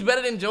say he's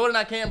better than Jordan.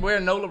 I can't wear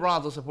no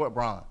LeBrons or support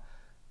Bron.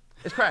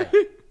 It's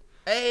crazy.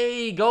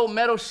 Hey, gold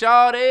medal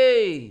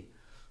shawty.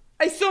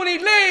 Hey, Suni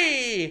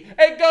Lee.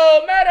 Hey,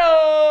 gold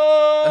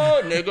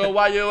medal. Nigga,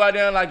 why you out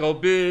there like a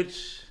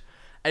bitch?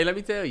 Hey, let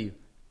me tell you.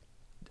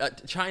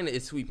 China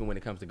is sweeping when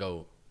it comes to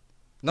gold.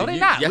 No, they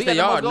not. Yes, We got they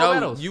the are. most gold No,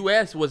 medals.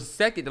 U.S. was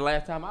second the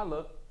last time I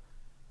looked.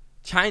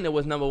 China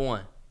was number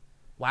one.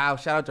 Wow,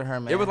 shout out to her,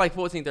 man. It was like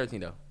 14-13,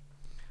 though.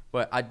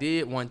 But I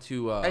did want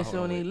to... Hey,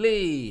 Suni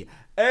Lee.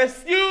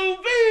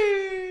 SUV.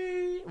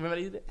 Remember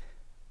they used it?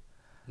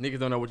 Niggas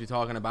don't know what you're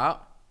talking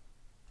about.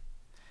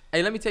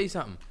 Hey, let me tell you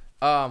something.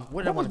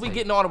 What was we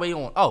getting all the way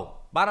on? Oh,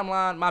 bottom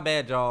line, my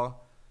bad,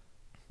 y'all.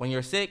 When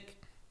you're sick,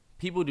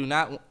 people do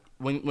not...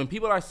 When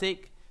people are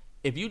sick,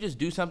 if you just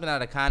do something out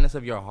of the kindness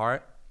of your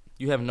heart,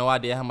 you have no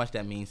idea how much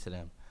that means to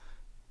them.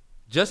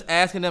 Just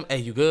asking them, hey,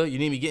 you good? You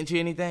need me getting you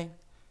anything?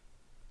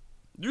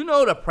 You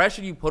know the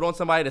pressure you put on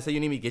somebody to say you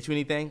need me to get you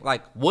anything?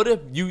 Like, what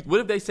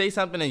if they say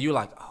something and you're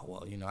like, oh,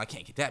 well, I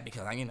can't get that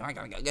because I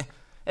gotta go.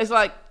 It's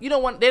like, they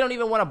don't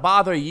even want to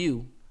bother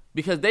you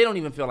because they don't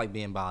even feel like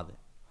being bothered.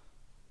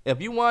 If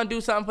you want to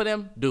do something for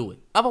them, do it.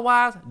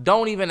 Otherwise,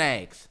 don't even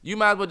ask. You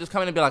might as well just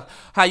come in and be like,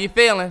 how you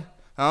feeling?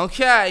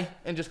 Okay.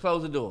 And just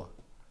close the door.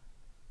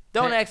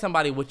 Don't ask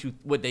somebody what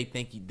they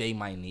think they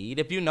might need.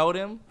 If you know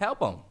them, help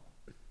them.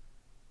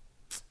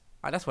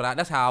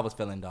 That's how I was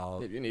feeling,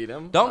 dog. If you need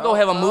them. Don't go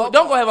have a movie.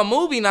 Don't go have a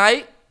movie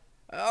night.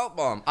 Help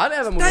them. I'd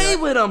have a movie Stay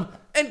night. with them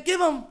and give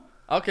them.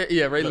 Okay,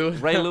 yeah, Ray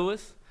Lewis. Ray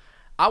Lewis.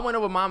 I went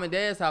over Mom and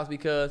Dad's house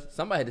because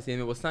somebody had to see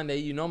him. It was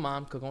Sunday.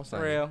 Mom cook on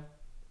Sunday. Real.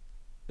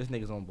 This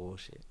nigga's on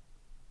bullshit.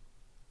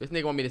 This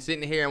nigga want me to sit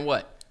in here and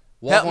what?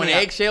 Walk on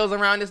eggshells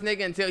around this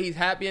nigga until he's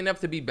happy enough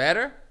to be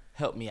better?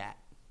 Help me out.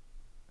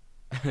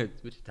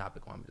 Switch the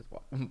topic while I'm just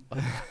walking.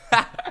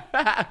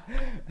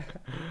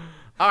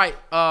 All right.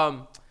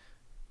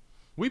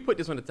 We put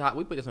this on the top.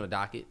 We put this on the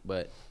docket,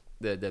 but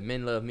the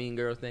men love mean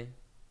girls thing.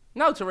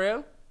 No,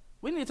 Terrell.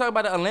 We need to talk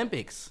about the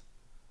Olympics.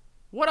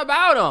 What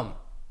about them?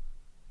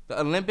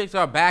 The Olympics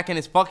are back and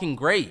it's fucking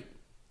great.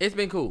 It's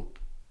been cool.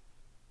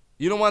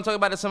 You don't want to talk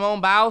about the Simone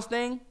Biles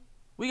thing?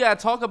 We gotta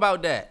talk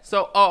about that.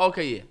 So,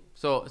 okay, yeah.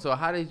 So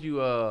how did you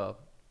feel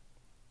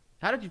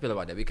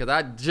about that? Because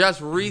I just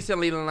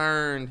recently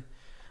learned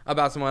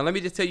about Simone. Let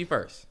me just tell you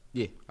first.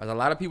 Yeah. There's a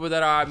lot of people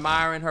that are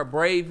admiring her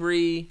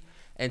bravery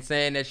and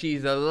saying that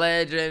she's a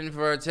legend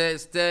for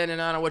standing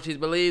on what she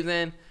believes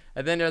in.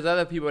 And then there's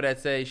other people that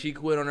say she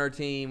quit on her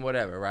team,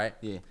 whatever, right?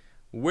 Yeah.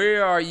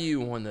 Where are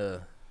you on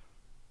the...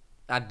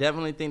 I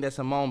definitely think that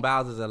Simone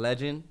Biles is a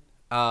legend.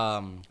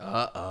 Boom,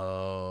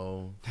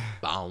 Y'all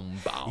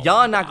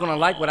not gonna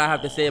like what I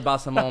have to say about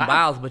Simone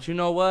Biles, but you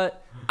know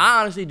what?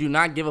 I honestly do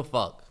not give a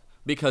fuck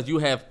because you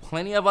have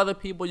plenty of other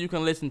people you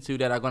can listen to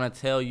that are gonna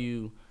tell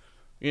you,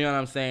 you know what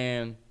I'm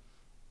saying?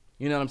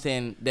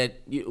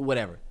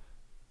 Whatever.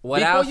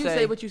 Before you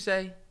say what you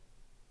say,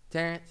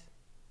 Terrance,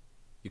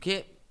 you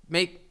can't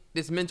make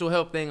this mental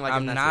health thing like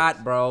I'm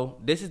not, bro.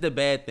 This is the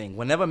bad thing.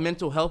 Whenever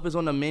mental health is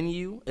on the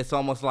menu, it's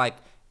almost like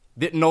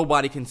that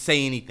nobody can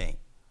say anything.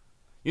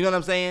 You know what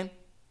I'm saying?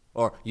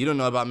 Or you don't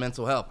know about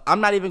mental health.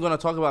 I'm not even going to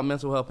talk about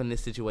mental health in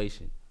this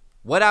situation.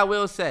 What I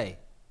will say,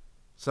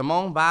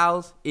 Simone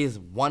Biles is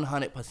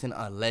 100%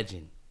 a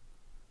legend.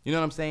 You know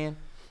what I'm saying?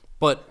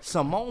 But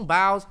Simone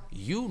Biles,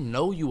 you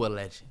know you a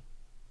legend.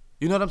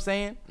 You know what I'm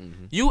saying?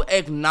 Mm-hmm. You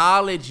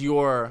acknowledge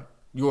your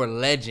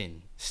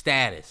legend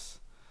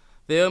status.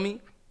 Feel me?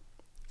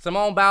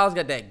 Simone Biles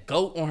got that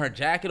goat on her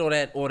jacket or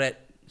that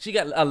she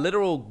got a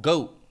literal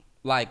goat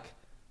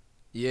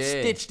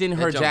stitched in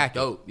her jacket.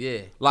 Dope,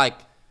 yeah. Like,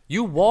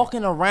 you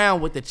walking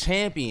around with the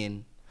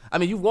champion. I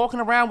mean, you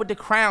walking around with the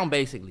crown,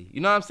 basically. You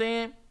know what I'm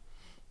saying?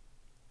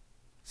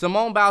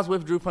 Simone Biles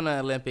withdrew from the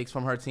Olympics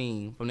from her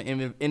team, from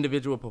the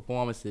individual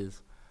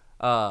performances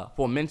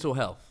for mental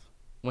health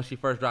when she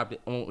first dropped it,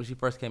 when she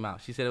first came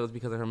out. She said it was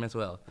because of her mental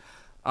health.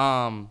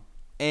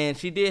 And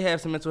she did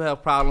have some mental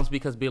health problems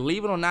because,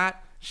 believe it or not,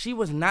 she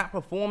was not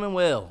performing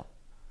well.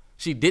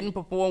 She didn't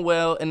perform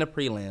well in the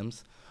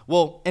prelims.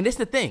 Well, and it's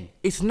the thing.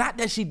 It's not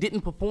that she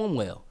didn't perform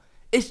well.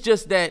 It's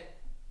just that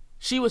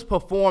she was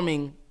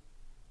performing.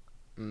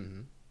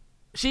 Mm-hmm.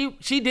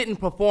 She didn't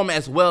perform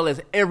as well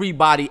as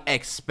everybody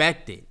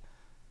expected.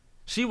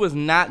 She was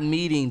not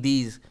meeting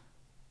these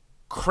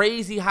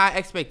crazy high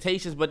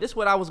expectations. But this is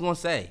what I was going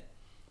to say.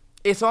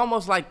 It's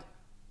almost like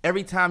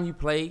every time you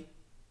play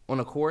on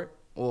a court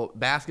or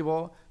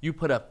basketball, you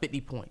put up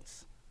 50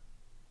 points.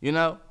 You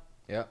know?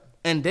 Yeah.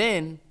 And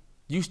then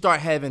you start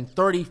having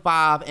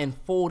 35 and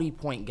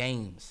 40-point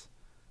games.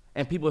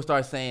 And people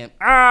start saying,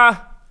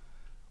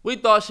 we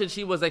thought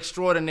she was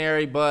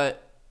extraordinary,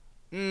 but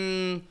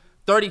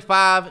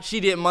 35, she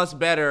did much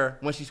better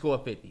when she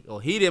scored 50.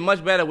 Or he did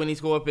much better when he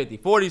scored 50.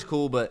 40's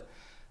cool, but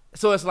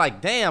So it's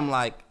like, damn,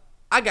 like,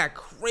 I got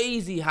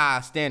crazy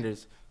high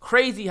standards,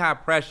 crazy high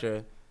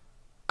pressure.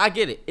 I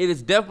get it. It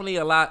is definitely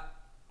a lot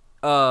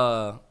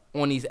on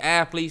these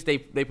athletes. They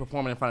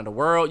performing in front of the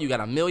world. You got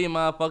a million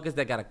motherfuckers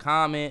that got to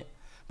comment.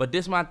 But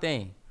this my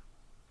thing.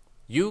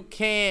 You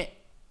can't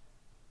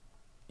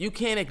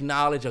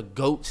acknowledge a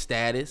GOAT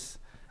status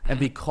and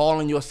be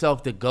calling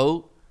yourself the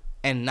GOAT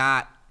and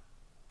not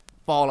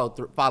follow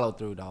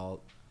through,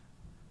 dog.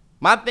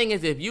 My thing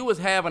is, if you was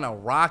having a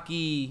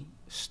rocky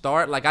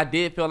start, like I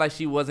did feel like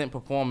she wasn't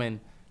performing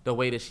the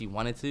way that she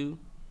wanted to,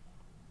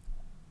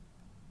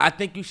 I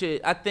think you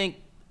should. I think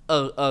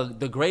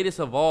the greatest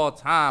of all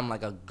time,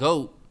 like a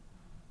GOAT,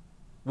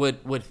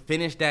 would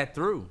finish that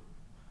through.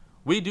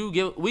 We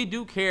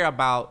do care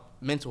about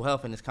mental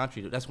health in this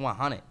country. That's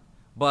 100.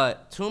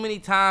 But too many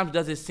times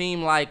does it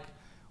seem like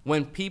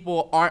when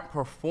people aren't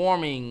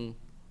performing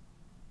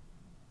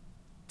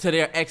to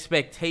their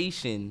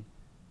expectation,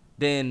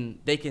 then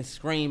they can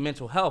scream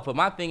mental health. But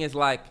my thing is,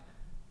 like,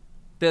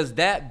 does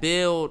that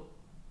build?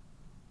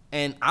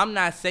 And I'm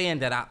not saying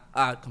that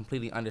I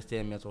completely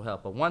understand mental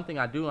health, but one thing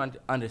I do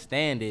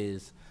understand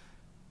is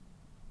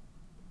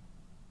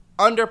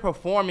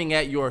underperforming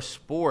at your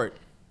sport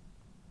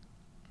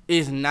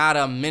is not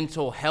a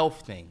mental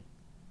health thing.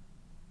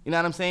 You know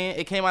what I'm saying?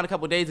 It came out a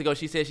couple days ago.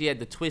 She said she had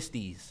the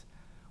twisties,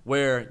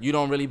 where you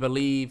don't really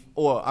believe,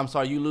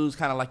 you lose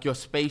kind of like your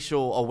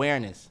spatial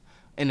awareness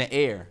in the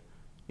air.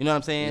 You know what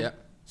I'm saying?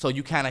 Yep. So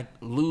you kind of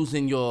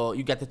losing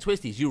you got the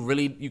twisties.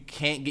 You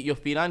can't get your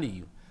feet under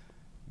you.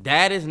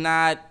 That is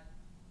not,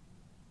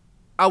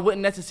 I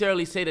wouldn't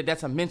necessarily say that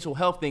that's a mental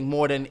health thing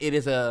more than it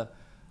is a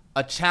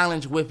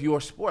challenge with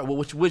your sport,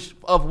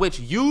 which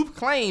you've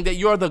claimed that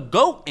you're the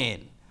GOAT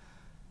in.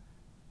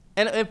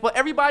 And for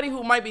everybody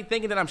who might be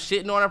thinking that I'm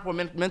shitting on her for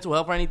mental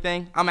health or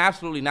anything, I'm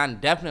absolutely not, and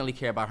definitely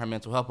care about her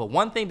mental health. But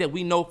one thing that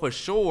we know for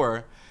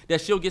sure that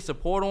she'll get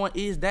support on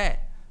is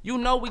that,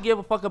 we give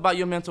a fuck about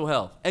your mental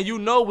health. And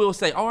we'll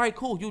say, all right,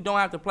 cool, you don't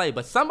have to play.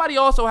 But somebody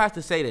also has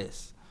to say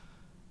this.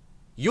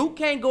 You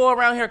can't go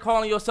around here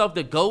calling yourself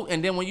the GOAT,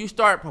 and then when you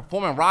start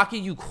performing Rocky,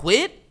 you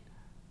quit?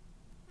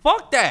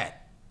 Fuck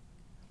that.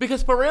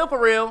 Because for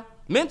real,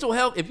 mental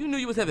health, if you knew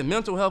you was having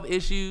mental health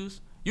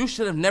issues, you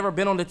should have never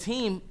been on the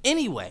team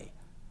anyway.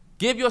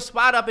 Give your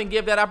spot up and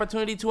give that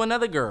opportunity to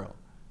another girl.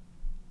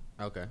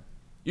 Okay.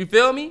 You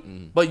feel me?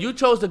 Mm-hmm. But you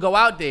chose to go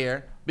out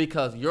there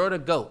because you're the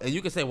GOAT. And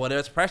you can say, well,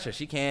 there's pressure.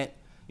 She can't,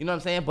 you know what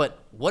I'm saying? But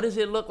what does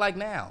it look like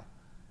now?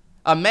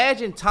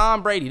 Imagine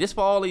Tom Brady. This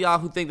for all of y'all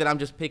who think that I'm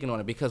just picking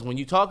on it. Because when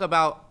you talk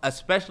about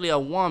especially a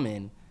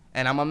woman,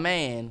 and I'm a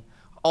man,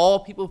 all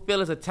people feel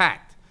is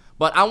attacked.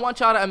 But I want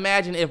y'all to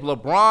imagine if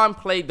LeBron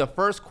played the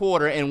first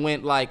quarter and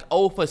went like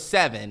 0 for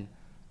 7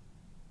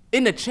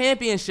 in the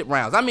championship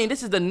rounds. I mean,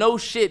 this is the no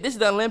shit. This is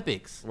the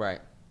Olympics. Right.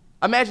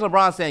 Imagine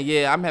LeBron saying,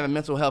 yeah, I'm having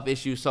mental health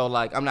issues, so,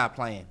 like, I'm not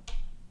playing.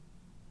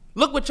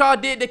 Look what y'all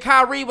did to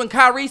Kyrie when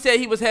Kyrie said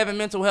he was having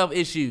mental health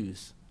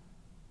issues.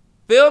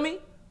 Feel me?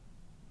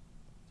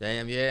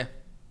 Damn, yeah.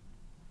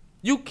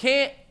 You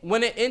can't,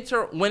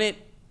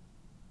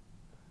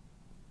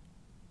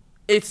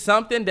 it's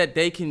something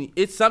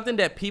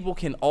that people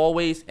can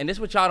always, and this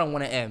is what y'all don't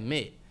want to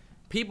admit.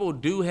 People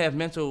do have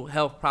mental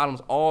health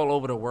problems all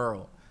over the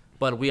world.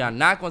 But we are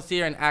not going to sit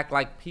here and act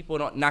like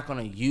people not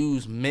going to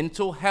use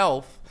mental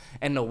health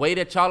and the way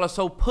that y'all are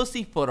so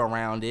pussyfoot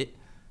around it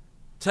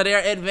to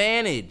their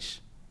advantage.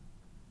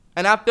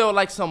 And I feel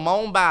like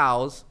Simone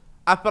Biles,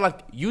 I feel like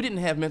you didn't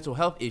have mental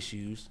health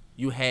issues.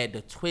 You had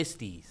the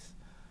twisties.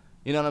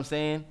 You know what I'm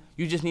saying?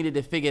 You just needed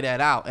to figure that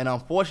out. And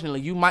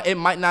unfortunately, it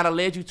might not have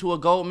led you to a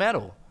gold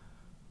medal.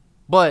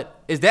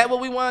 But is that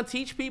what we want to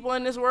teach people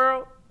in this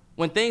world?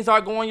 When things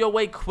are going your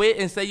way, quit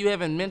and say you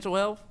having mental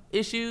health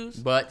issues?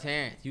 But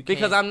Terrance, you can't.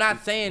 Because I'm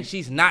not saying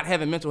she's not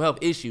having mental health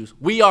issues.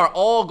 We are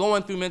all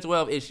going through mental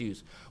health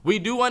issues. We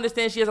do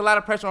understand she has a lot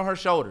of pressure on her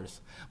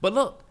shoulders. But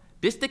look,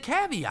 this the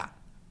caveat.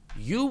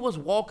 You was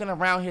walking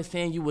around here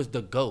saying you was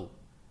the GOAT.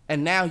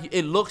 And now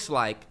it looks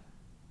like,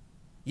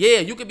 yeah,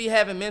 you could be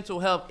having mental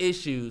health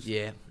issues.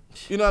 Yeah.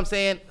 You know what I'm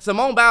saying?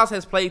 Simone Biles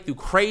has played through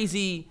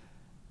crazy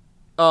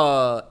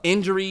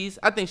injuries.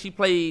 I think she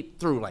played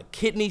through like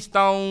kidney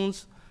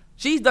stones.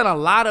 She's done a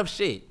lot of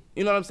shit.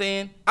 You know what I'm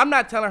saying? I'm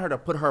not telling her to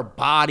put her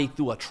body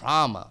through a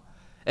trauma.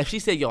 If she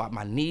said, yo,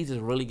 my knees is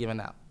really giving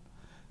out.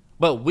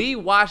 But we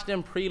watched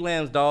them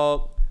prelims,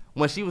 dog,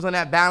 when she was on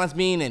that balance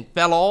beam and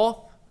fell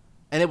off.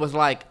 And it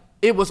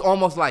was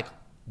almost like,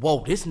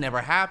 whoa, this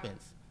never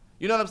happens.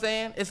 You know what I'm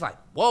saying? It's like,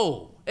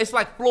 whoa. It's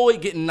like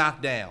Floyd getting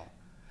knocked down.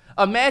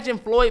 Imagine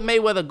Floyd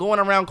Mayweather going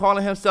around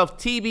calling himself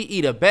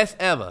TBE, the best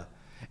ever.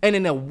 And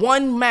in the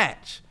one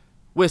match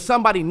where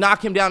somebody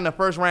knocked him down in the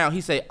first round,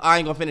 he say, I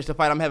ain't gonna finish the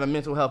fight, I'm having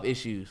mental health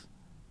issues.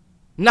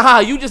 Nah,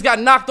 you just got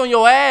knocked on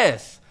your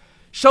ass.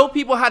 Show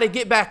people how to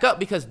get back up,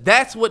 because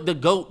that's what the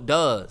GOAT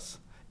does.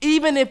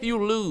 Even if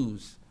you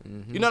lose.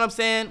 Mm-hmm. You know what I'm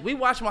saying? We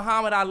watched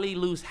Muhammad Ali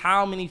lose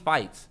how many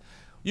fights?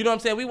 You know what I'm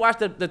saying? We watched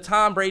the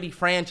Tom Brady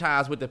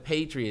franchise with the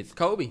Patriots.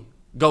 Kobe.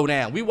 Go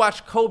down. We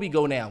watched Kobe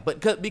go down.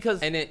 But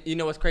because... And then, you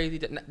know what's crazy?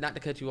 Not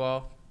to cut you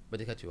off, but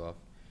to cut you off.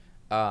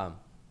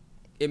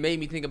 it made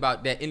me think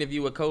about that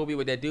interview with Kobe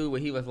with that dude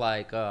where he was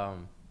like, I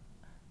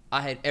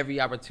had every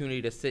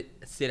opportunity to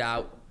sit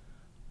out.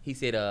 He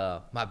said,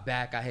 my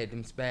back, I had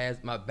them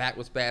spasms. My back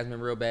was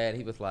spasming real bad.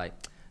 He was like,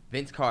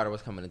 Vince Carter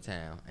was coming to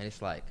town. And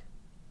it's like,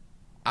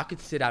 I could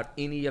sit out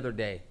any other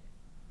day.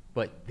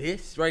 But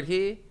this right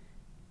here,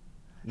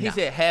 he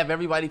said, have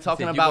everybody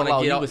talking about,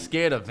 like, you was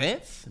scared of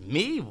Vince?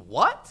 Me?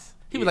 What?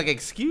 He was like,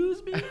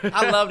 excuse me?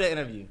 I love that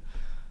interview.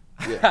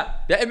 Yeah.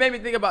 It made me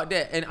think about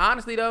that. And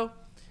honestly,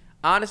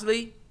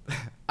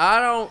 I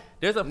don't.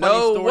 There's a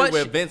funny story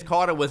where Vince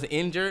Carter was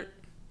injured,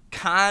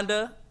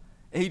 kinda,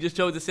 and he just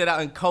chose to sit out,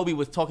 and Kobe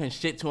was talking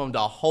shit to him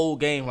the whole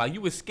game. Like,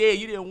 you was scared,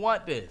 you didn't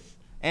want this.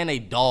 And they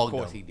dogged him.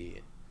 Of course he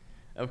did.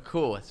 Of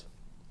course.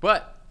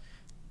 But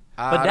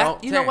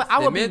that, you know what?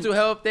 The mental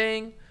health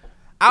thing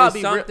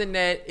is something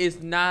that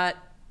is not.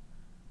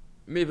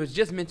 I mean, it was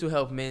just mental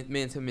health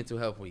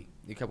week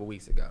a couple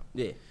weeks ago.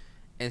 Yeah.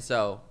 And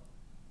so,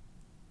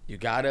 you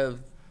gotta.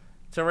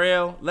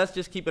 Terrell, let's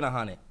just keep it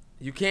 100.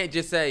 You can't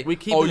just say we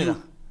keeping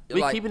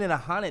it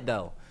 100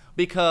 though,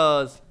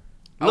 because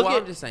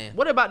I'm just saying.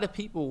 What about the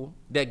people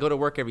that go to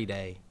work every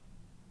day?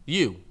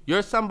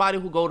 You're somebody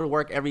who go to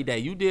work every day.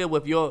 You deal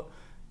with your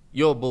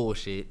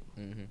bullshit.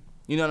 Mm-hmm.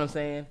 You know what I'm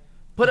saying?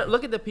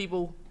 Look at the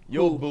people.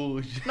 Your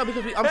bullshit. No,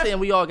 because I'm saying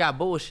we all got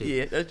bullshit.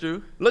 Yeah, that's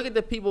true. Look at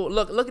the people.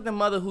 Look at the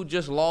mother who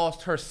just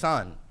lost her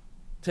son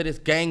to this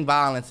gang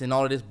violence and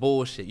all of this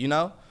bullshit. You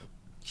know?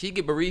 She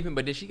get bereavement,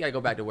 but then she gotta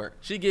go back to work.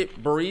 She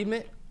get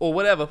bereavement or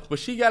whatever, but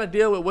she gotta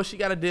deal with what she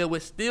gotta deal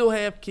with. Still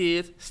have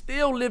kids.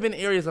 Still live in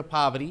areas of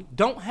poverty.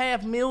 Don't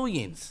have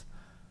millions.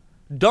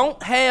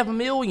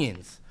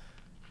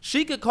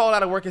 She could call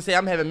out of work and say,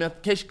 I'm having mental,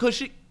 because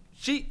she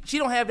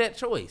don't have that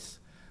choice.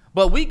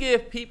 But we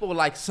give people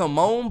like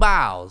Simone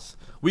Biles,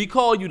 we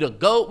call you the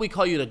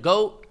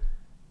GOAT.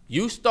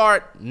 You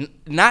start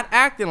not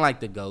acting like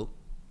the GOAT.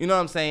 You know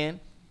what I'm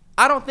saying?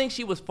 I don't think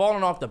she was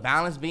falling off the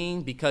balance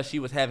beam because she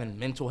was having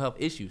mental health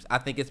issues. I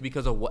think it's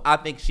because of I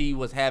think she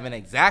was having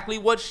exactly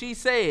what she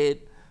said,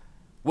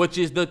 which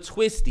is the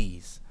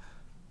twisties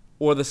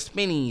or the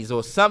spinnies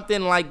or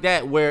something like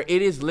that, where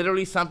it is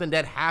literally something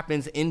that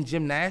happens in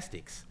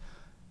gymnastics.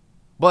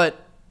 But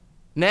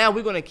now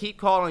we're going to keep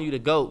calling you the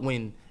GOAT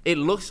when it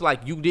looks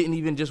like you didn't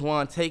even just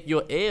want to take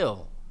your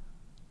L.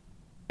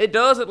 It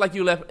does look like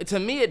you left. To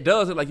me, it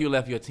does look like you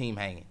left your team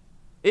hanging.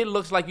 It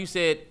looks like you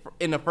said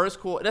in the first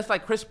quarter. That's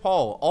like Chris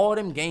Paul. All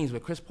them games where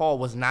Chris Paul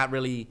was not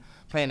really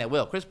playing that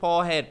well. Chris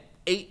Paul had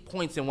 8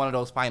 points in one of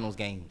those finals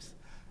games.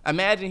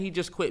 Imagine he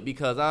just quit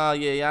because,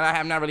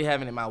 I'm not really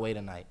having it my way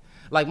tonight.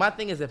 Like, my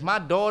thing is, if my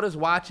daughter's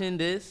watching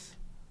this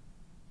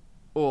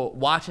or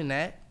watching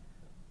that,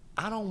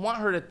 I don't want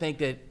her to think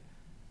that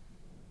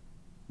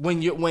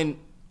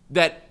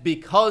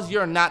because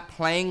you're not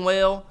playing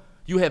well,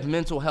 you have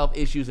mental health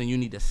issues and you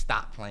need to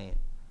stop playing.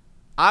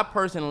 I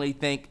personally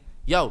think,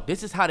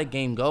 this is how the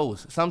game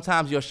goes.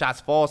 Sometimes your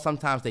shots fall,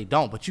 sometimes they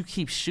don't, but you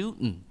keep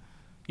shooting.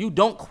 You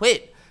don't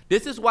quit.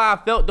 This is why I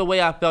felt the way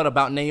I felt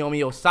about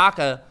Naomi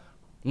Osaka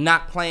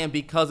not playing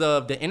because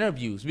of the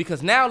interviews.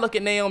 Because now look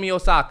at Naomi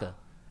Osaka.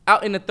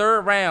 Out in the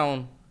third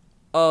round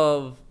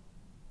of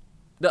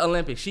the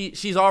Olympics.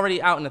 She's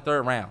already out in the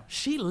third round.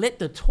 She lit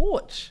the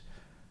torch.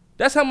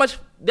 That's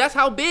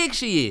how big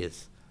she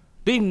is.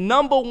 The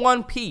number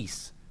one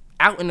piece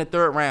out in the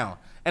third round.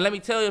 And let me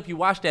tell you, if you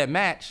watch that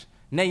match,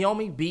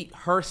 Naomi beat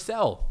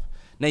herself.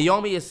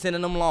 Naomi is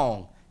sending them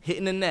long,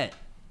 hitting the net.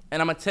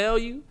 And I'm going to tell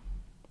you,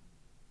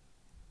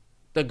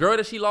 the girl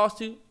that she lost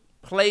to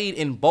played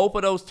in both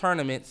of those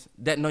tournaments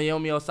that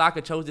Naomi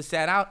Osaka chose to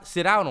sit out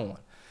on.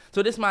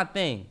 So this is my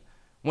thing.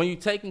 When you're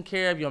taking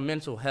care of your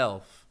mental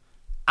health,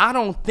 I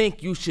don't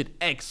think you should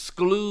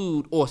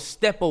exclude or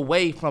step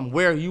away from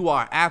where you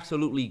are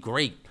absolutely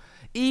great,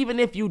 even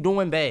if you're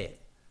doing bad.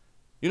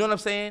 You know what I'm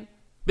saying?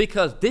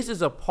 Because this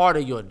is a part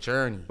of your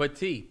journey. But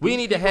T, we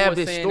need to have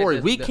this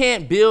story. We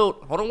can't build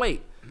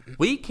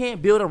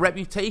a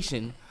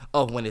reputation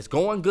of when it's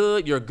going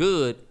good, you're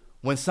good.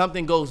 When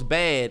something goes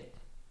bad,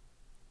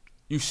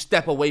 you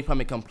step away from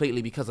it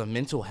completely because of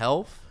mental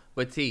health.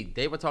 But T,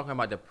 they were talking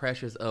about the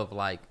pressures of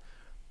like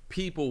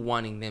people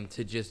wanting them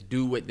to just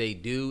do what they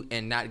do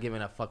and not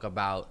giving a fuck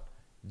about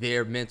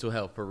their mental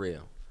health for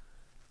real.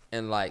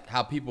 And like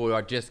how people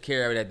are just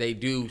care that they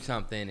do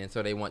something and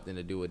so they want them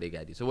to do what they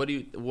gotta do. So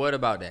what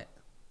about that?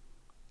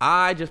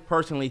 I just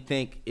personally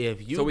think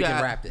if you we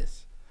can wrap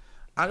this.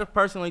 I just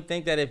personally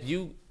think that if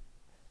you're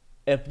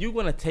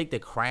gonna take the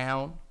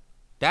crown,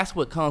 that's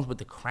what comes with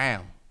the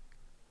crown.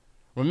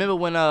 Remember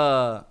when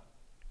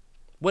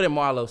what did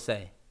Marlo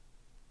say?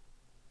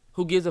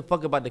 Who gives a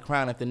fuck about the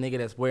crown if the nigga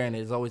that's wearing it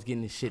is always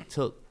getting his shit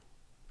took?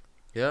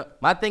 Yeah.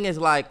 My thing is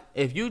like,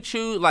 if you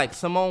choose like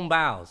Simone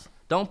Biles,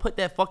 don't put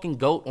that fucking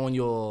GOAT on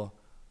your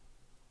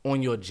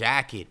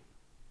jacket.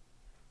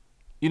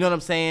 You know what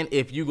I'm saying?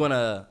 If you're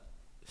gonna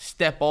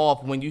step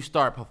off when you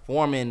start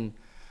performing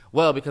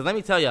well, because let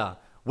me tell y'all,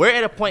 we're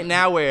at a point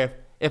now where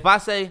if I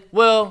say,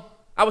 well,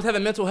 I was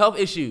having mental health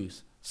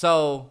issues,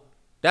 so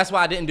that's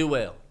why I didn't do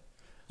well.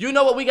 You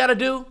know what we gotta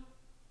do?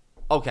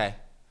 Okay.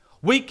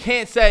 We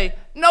can't say,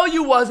 no,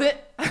 you wasn't.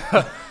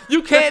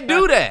 You can't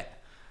do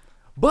that.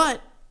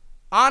 But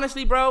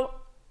honestly, bro,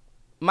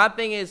 my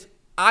thing is,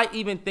 I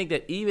even think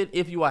that even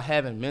if you are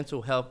having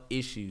mental health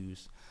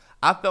issues,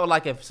 I felt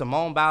like if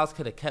Simone Biles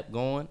could have kept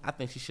going, I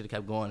think she should have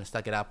kept going and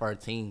stuck it out for her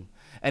team.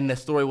 And the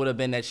story would have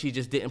been that she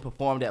just didn't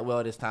perform that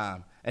well this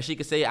time. And she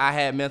could say, I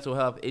had mental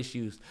health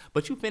issues.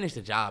 But you finished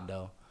the job,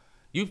 though.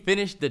 You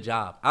finished the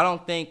job. I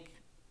don't think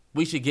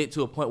we should get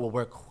to a point where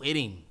we're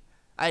quitting.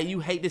 You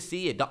hate to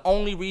see it. The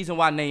only reason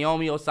why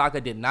Naomi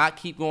Osaka did not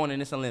keep going in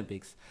this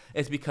Olympics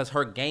is because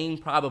her game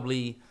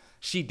probably,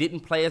 she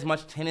didn't play as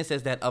much tennis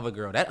as that other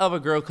girl. That other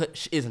girl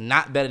is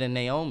not better than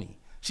Naomi.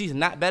 She's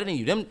not better than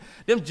you.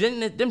 Them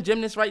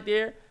gymnasts right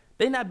there,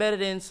 they not better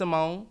than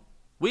Simone.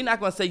 We're not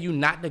going to say you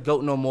not the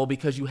GOAT no more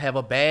because you have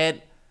a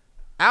bad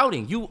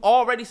outing. You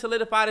already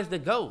solidified as the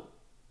GOAT.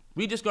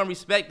 We just going to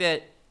respect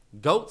that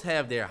GOATs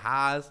have their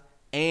highs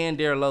and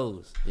their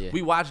lows. Yeah.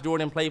 We watched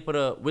Jordan play for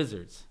the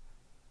Wizards.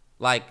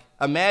 Like,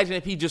 imagine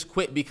if he just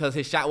quit because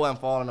his shot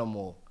wasn't falling no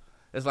more.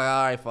 It's like,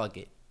 all right, fuck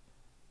it.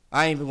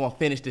 I ain't even going to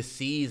finish this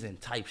season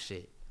type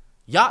shit.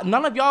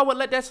 None of y'all would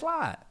let that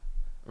slide.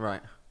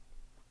 Right.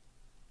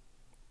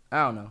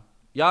 I don't know.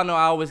 Y'all know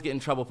I always get in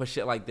trouble for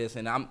shit like this,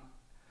 and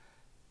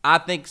I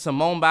think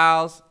Simone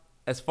Biles,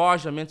 as far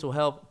as your mental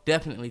health,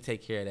 definitely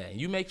take care of that.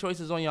 You make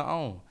choices on your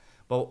own.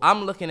 But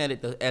I'm looking at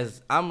it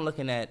as I'm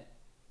looking at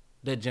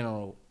the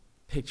general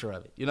picture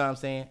of it. You know what I'm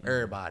saying? Mm-hmm.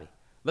 Everybody.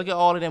 Look at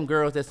all of them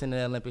girls that's in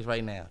the Olympics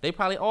right now. They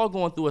probably all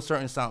going through a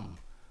certain something.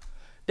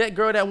 That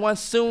girl that won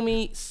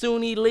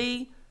Suni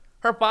Lee,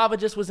 her father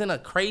just was in a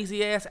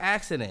crazy-ass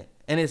accident.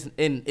 And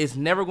it's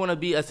never going to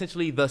be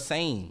essentially the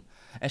same.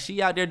 And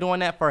she out there doing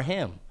that for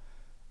him.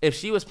 If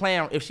she was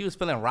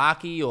feeling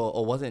rocky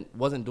or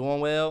wasn't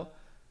doing well,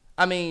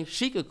 I mean,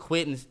 she could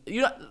quit. And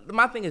you know,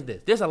 my thing is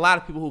this: there's a lot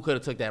of people who could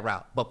have took that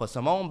route, but for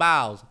Simone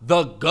Biles,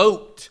 the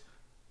GOAT,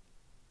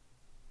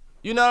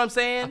 you know what I'm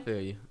saying? I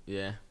feel you.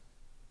 Yeah,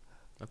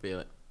 I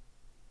feel it.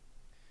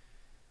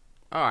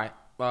 All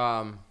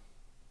right.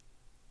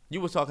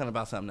 You were talking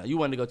about something. Now. You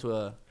wanted to go to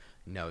a.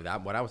 No,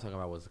 what I was talking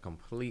about was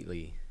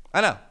completely.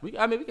 I know. We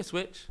can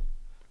switch.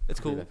 It's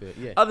cool.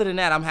 Yeah. Other than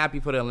that, I'm happy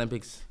for the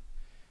Olympics.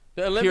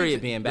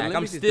 Period being back.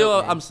 I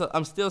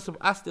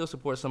still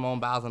support Simone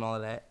Biles and all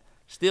of that.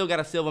 Still got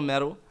a silver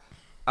medal.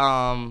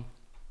 I'm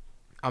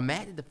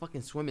mad that the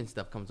fucking swimming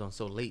stuff comes on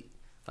so late.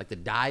 Like the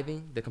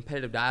diving, the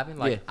competitive diving.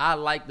 Like, yeah. I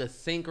like the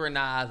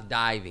synchronized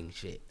diving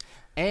shit.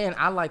 And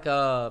I like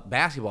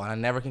basketball. I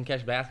never can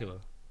catch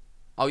basketball.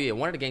 Oh yeah,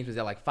 one of the games was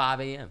at like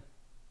 5 a.m.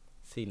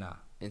 See, nah.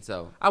 And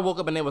so I woke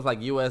up and it was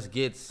like U.S.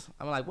 gets.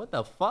 I'm like, what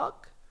the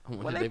fuck?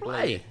 When they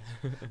play?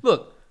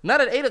 Look,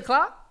 not at 8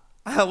 o'clock.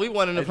 We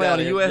wanted to play on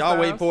the U.S. Y'all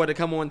wait for it to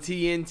come on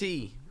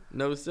TNT.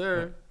 No,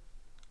 sir. Yeah.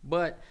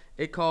 But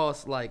it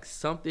costs like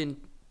something.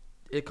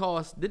 It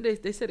costs.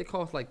 Didn't they said it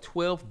costs like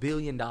 $12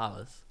 billion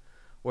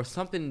or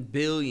something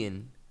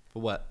billion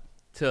for what?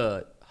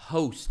 To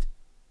host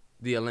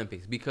the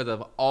Olympics because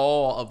of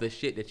all of the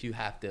shit that you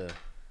have to.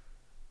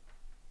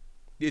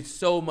 It's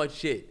so much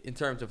shit in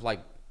terms of like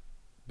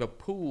the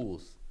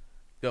pools,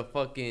 the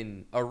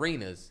fucking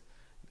arenas.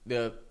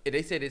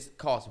 They said it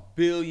costs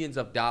billions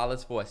of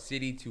dollars for a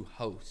city to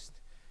host.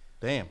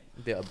 Damn.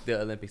 The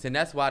Olympics. And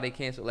that's why they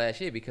canceled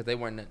last year, because they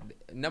weren't,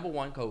 number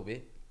one,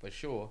 COVID, for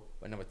sure.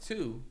 But number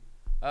two,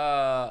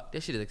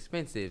 this shit is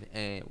expensive,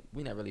 and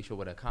we're not really sure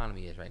what the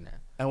economy is right now.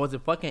 And was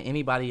it fucking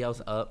anybody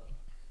else up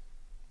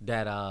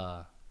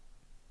that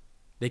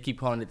they keep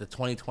calling it the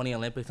 2020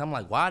 Olympics? I'm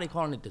like, why are they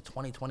calling it the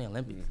 2020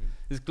 Olympics? Mm-hmm.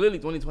 It's clearly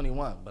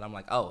 2021, but I'm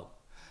like, oh,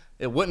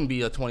 it wouldn't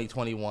be a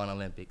 2021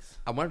 Olympics.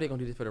 I wonder if they're going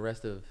to do this for the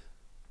rest of...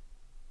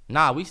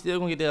 Nah, we still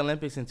going to get the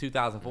Olympics in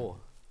 2004.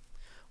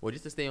 Well,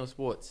 just to stay on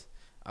sports,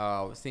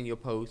 seeing your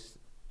post,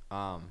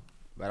 but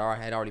I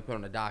had already put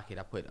on the docket,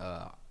 I put,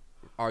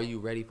 are you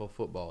ready for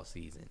football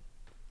season?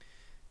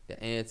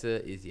 The answer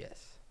is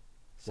yes.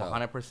 So,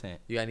 100%.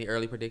 You got any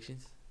early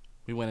predictions?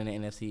 We win in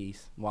the NFC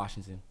East,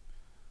 Washington.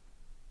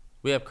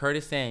 We have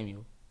Curtis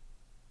Samuel,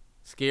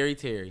 Scary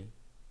Terry,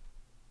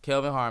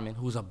 Kelvin Harmon,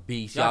 who's a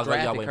beast. Y'all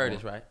drafted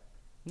Curtis, right?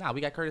 Nah, we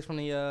got Curtis from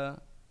the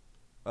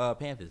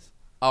Panthers.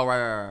 Oh,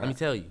 right. Let me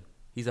tell you,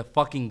 he's a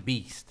fucking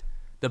beast.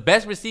 The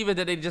best receiver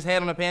that they just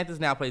had on the Panthers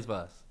now plays for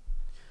us.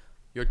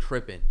 You're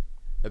tripping.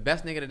 The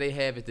best nigga that they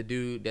have is the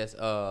dude that's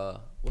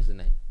what's his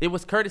name? It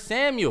was Curtis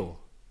Samuel.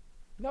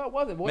 No, it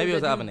wasn't. Maybe it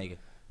was the other nigga.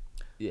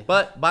 Yeah.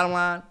 But bottom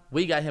line,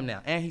 we got him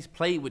now, and he's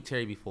played with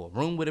Terry before.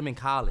 Roomed with him in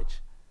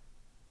college.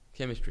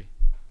 Chemistry.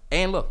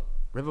 And look,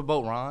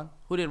 Riverboat Ron.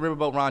 Who did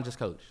Riverboat Ron just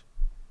coach?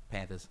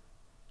 Panthers.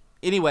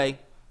 Anyway,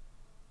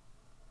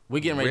 we're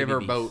getting ready to be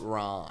Riverboat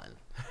Ron.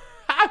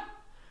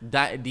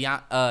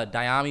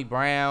 Diami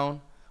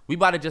Brown. We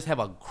about to just have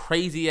a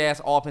crazy ass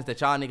offense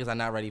that y'all niggas are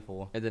not ready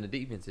for. And then the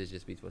defense is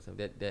just beats for some.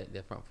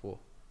 That front four.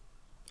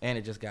 And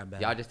it just got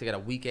better. Y'all just got a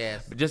weak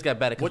ass. It just got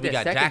better because we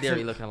got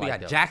Jackson. We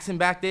got Jackson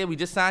back there. We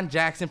just signed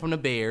Jackson from the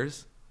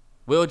Bears.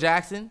 Will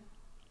Jackson.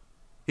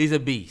 He's a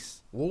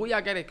beast. What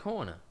y'all got at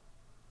corner?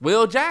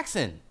 Will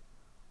Jackson.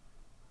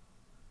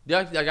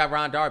 Y'all got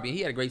Ron Darby.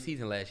 He had a great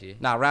season last year.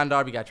 Nah, Ron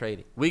Darby got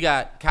traded. We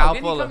got Kyle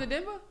didn't Fuller. he come to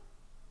Denver?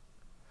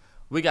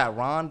 We got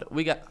Ron.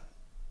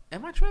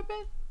 Am I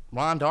tripping?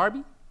 Ron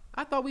Darby?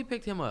 I thought we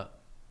picked him up.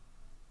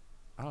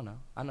 I don't know.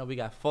 I know we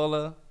got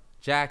Fuller,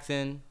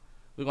 Jackson.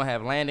 We're going to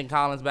have Landon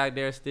Collins back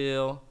there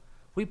still.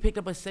 We picked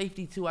up a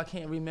safety, too. I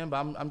can't remember.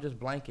 I'm just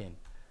blanking.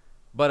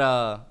 But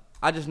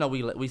I just know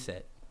we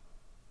set.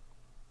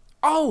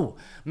 Oh,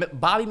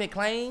 Bobby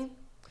McClain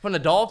from the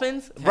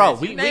Dolphins? Bro,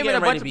 we naming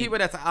a bunch of people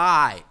that's all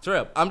right.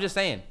 Trip. I'm just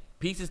saying.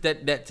 Pieces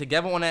that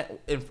together on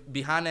that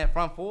behind that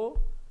front four,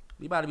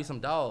 we about to be some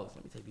dogs.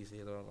 Let me take these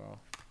here.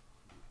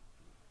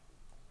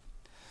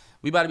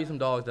 We about to be some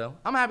dogs, though.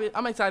 I'm happy.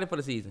 I'm excited for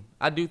the season.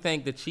 I do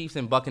think the Chiefs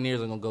and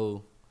Buccaneers are gonna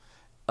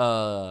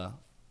go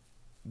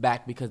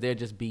back because they're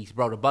just beasts,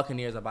 bro. The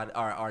Buccaneers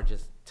are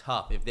just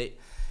tough. If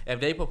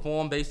they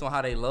perform based on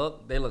how they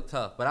look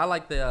tough. But I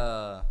like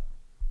the.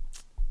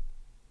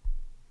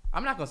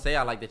 I'm not gonna say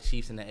I like the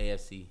Chiefs in the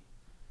AFC.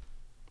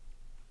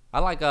 I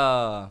like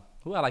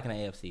who I like in the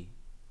AFC.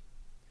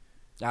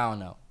 I don't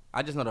know.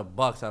 I just know the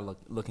Bucs are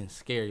looking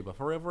scary, but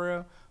for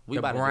real, we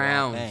about to do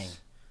our thing.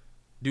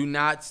 Do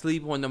not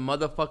sleep on the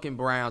motherfucking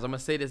Browns. I'm going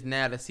to say this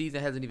now. The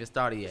season hasn't even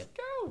started yet. Let's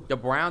go. The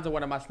Browns are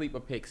one of my sleeper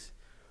picks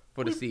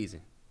for the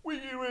season. We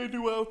get ready to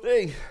do our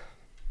thing.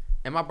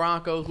 And my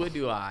Broncos will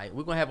do all right.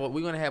 We're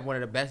gonna have one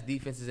of the best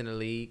defenses in the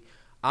league.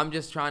 I'm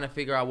just trying to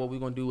figure out what we're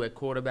going to do at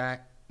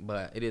quarterback,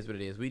 but it is what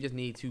it is. We just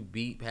need to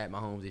beat Pat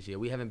Mahomes this year.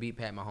 We haven't beat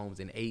Pat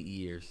Mahomes in 8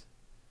 years,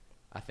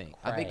 I think.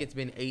 Right. I think it's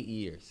been 8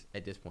 years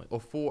at this point.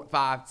 Or 4,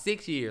 5,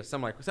 6 years,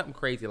 something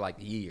crazy like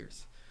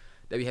years.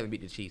 That we haven't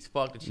beat the Chiefs.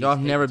 Fuck the Chiefs. Y'all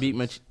never beat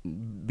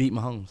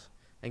Mahomes.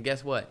 And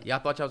guess what? Y'all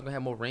thought y'all was going to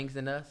have more rings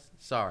than us?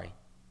 Sorry.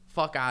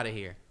 Fuck out of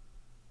here.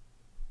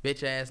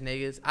 Bitch ass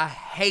niggas. I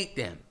hate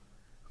them.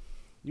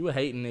 You a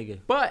hating nigga.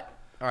 But,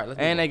 all right, let's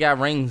And they got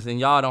rings and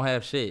y'all don't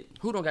have shit.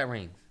 Who don't got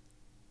rings?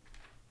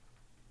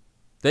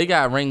 They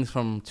got rings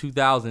from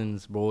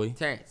 2000s, boy.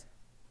 Terrance.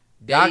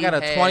 Y'all got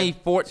a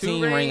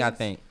 2014 ring, I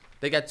think.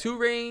 They got 2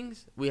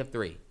 rings. We have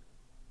 3.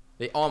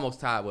 They almost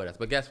tied with us.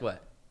 But guess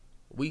what?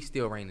 We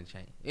still reign and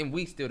chain. And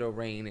we still the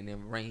reign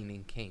and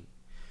reigning king.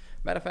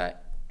 Matter of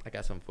fact, I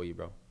got something for you,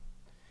 bro.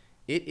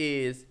 It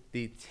is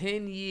the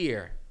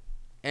 10-year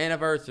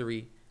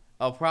anniversary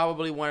of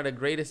probably one of the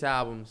greatest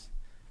albums.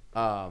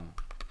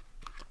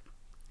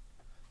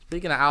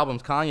 Speaking of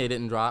albums, Kanye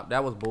didn't drop.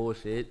 That was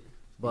bullshit.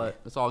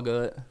 But it's all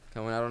good.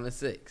 Coming out on the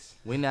 6th.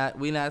 We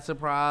not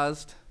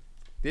surprised.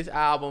 This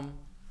album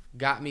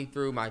got me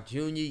through my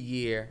junior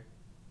year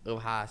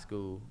of high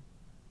school.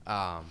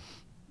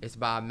 It's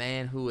by a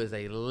man who is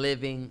a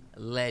living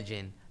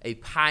legend, a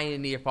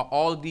pioneer for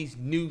all of these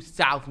new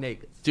South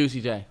niggas.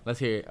 Juicy J, let's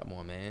hear it. Come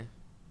on, man.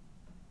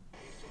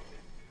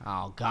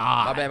 Oh,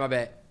 God. My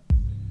bad.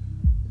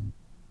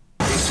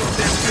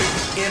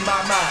 In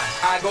my mind,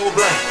 I go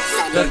blank.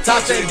 The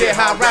top 10 get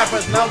high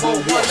rappers, #1.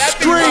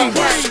 Scream.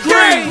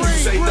 You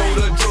say no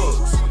to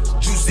drugs.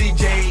 Juicy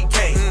JK.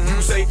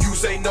 You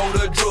say no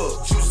to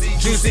drugs.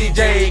 Juicy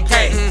JK.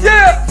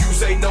 Yeah. You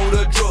say no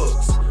to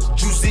drugs.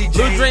 Juicy JK.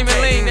 Blue Dream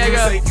and Lean,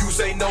 nigga. You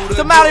say no to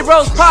The Mallory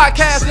Bros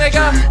podcast,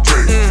 nigga.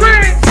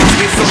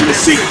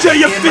 Juicy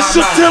J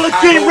official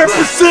Telegram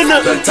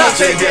representative. The top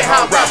 10 get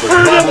high rappers,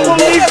 Heard up on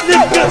these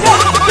niggas.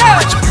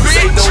 You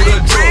say no to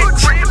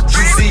drugs.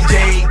 Juicy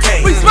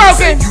JK. We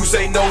smoking. You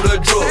say no to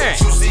drugs.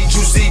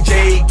 Juicy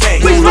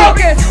JK. We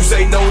smoking. You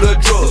say no to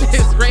drugs.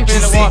 Screaming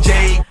in the Juicy wall.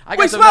 J. I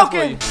We got some else for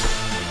smoking. you.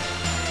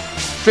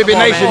 Tribute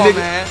Come on, Nation, man. nigga.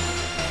 Man.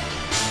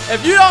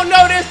 If you don't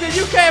know this, then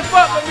you can't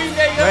fuck with me,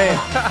 nigga.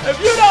 If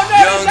you don't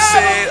know Young this,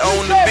 said album,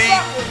 on you the can't beat.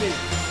 fuck with me.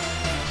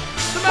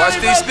 Watch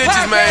these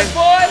snitches, man.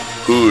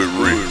 Hood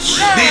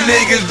rich. These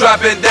niggas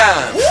dropping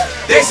dimes.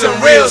 They some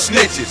real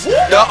snitches.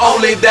 The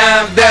only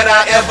dime that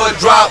I ever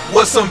dropped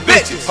was some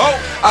bitches.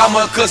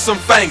 I'ma cut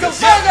some fingers.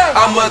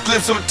 I'ma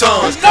clip some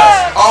tongues.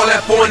 All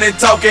that pointing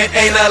talking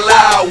ain't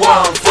allowed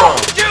where I'm from.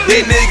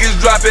 These niggas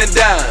dropping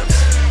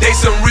dimes. They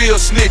some real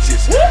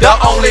snitches. The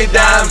only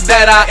dimes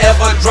that I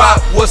ever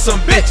dropped was some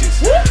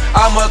bitches.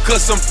 I'ma cut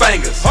some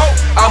fingers.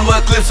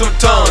 I'ma clip some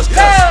tongues.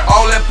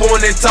 All that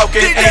pointing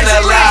talking ain't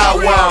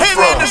allowed where I'm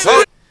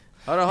from.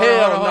 Hold on.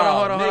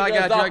 I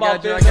got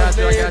you.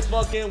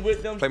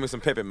 Play me some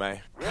pimpin',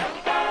 man.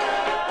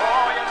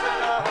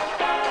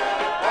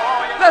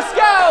 Let's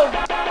go.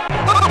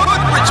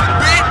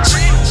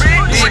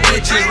 These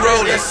bitches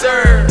rolling,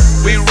 sir.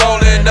 We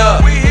rolling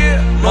up.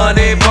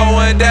 Money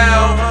blowing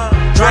down.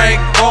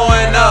 Drink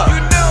going up.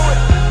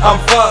 I'm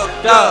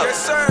fucked up.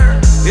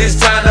 It's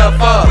time to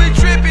fuck.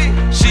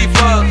 She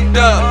fucked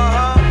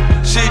up.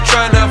 She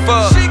tryna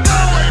fuck.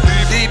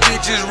 These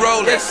bitches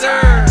rolling.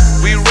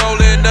 We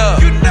rolling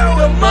up.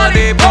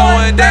 Money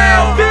blowing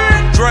down.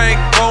 Drink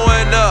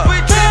going up.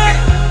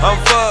 I'm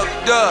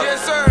fucked up.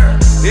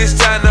 It's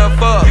time to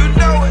fuck.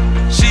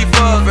 She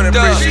fucked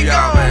up.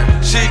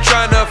 She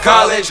tryna fuck.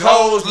 College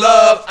hoes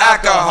love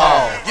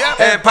alcohol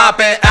and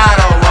poppin' out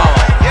on wrong.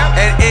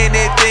 And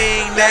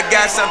anything that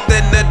got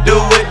something to do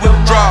with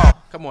withdrawal.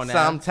 Come on now. So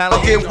I'm telling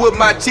Fucking you. with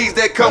my cheese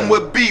that come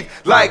with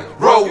beef like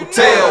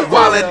Rotel.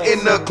 Wallet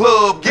in the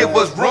club, give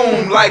us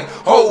room like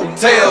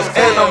hotels.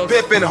 And I'm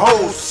pimping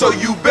hoes, so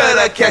you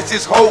better catch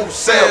this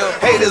wholesale.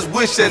 Haters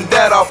wishing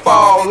that I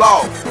fall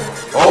off.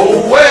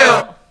 Oh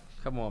well.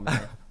 Come on,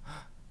 man.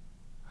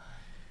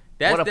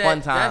 What a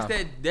fun time.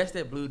 That's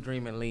that Blue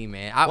Dream and Lean,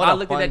 man. What I a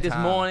looked at fun that this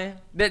time. morning.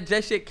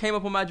 That shit came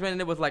up on my joint and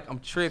it was like, I'm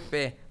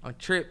tripping.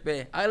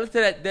 I looked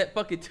at that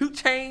fucking 2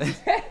 Chainz.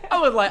 I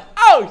was like,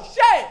 oh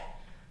shit.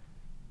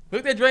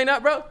 Look that drain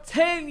up, bro.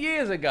 10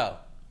 years ago.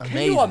 Amazing.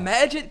 Can you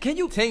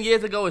imagine? 10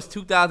 years ago is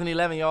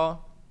 2011, y'all.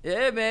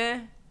 Yeah,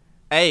 man.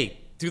 Hey,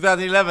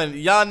 2011,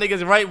 y'all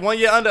niggas right 1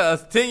 year under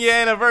us, 10-year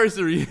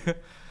anniversary.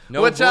 No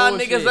what y'all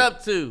bullshit. niggas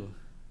up to?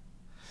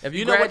 If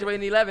you know what-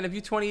 graduated in 11, if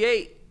you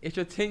 28, it's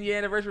your 10-year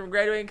anniversary from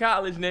graduating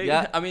college, nigga.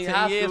 Yeah, I mean, 10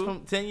 high years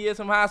school. 10 years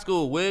from high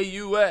school. Where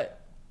you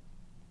at?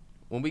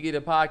 When we get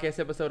a podcast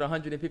episode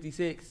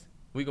 156,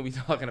 we gonna be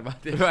talking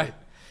about this. Right.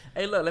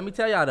 Hey, look, let me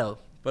tell y'all though.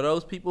 For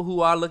those people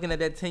who are looking at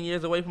that 10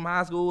 years away from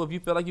high school, if you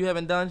feel like you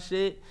haven't done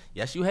shit,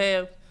 yes, you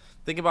have.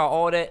 Think about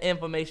all that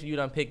information you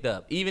done picked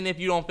up. Even if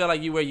you don't feel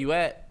like you where you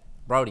at,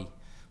 Brody,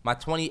 my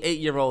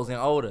 28-year-olds and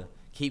older,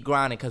 keep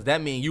grinding because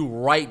that means you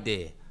right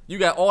there. You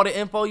got all the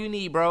info you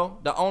need, bro.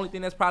 The only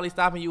thing that's probably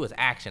stopping you is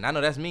action. I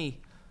know that's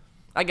me.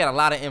 I got a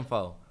lot of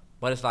info,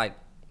 but it's like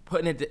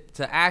putting it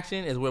to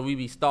action is where we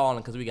be stalling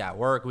because we got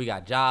work, we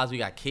got jobs, we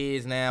got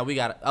kids now, we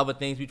got other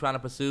things we trying to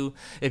pursue.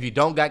 If you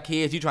don't got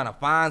kids, you trying to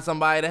find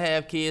somebody to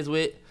have kids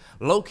with.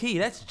 Low key,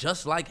 that's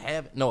just like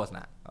having. No, it's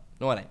not.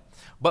 No, it ain't.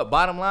 But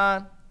bottom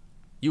line,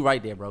 you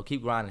right there, bro.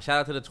 Keep grinding. Shout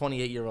out to the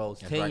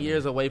 28-year-olds. 10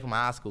 years away from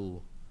high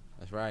school.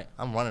 That's right.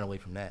 I'm running away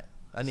from that.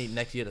 I need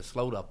next year to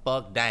slow the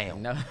fuck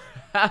down. No.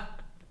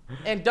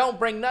 And don't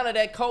bring none of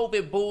that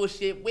COVID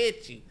bullshit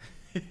with you.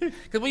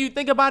 Because when you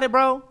think about it,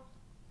 bro,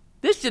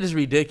 this shit is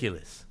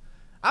ridiculous.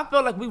 I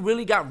feel like we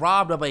really got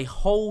robbed of a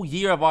whole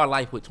year of our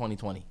life with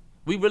 2020.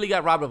 We really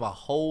got robbed of a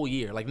whole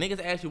year. Like,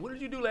 niggas ask you, what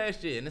did you do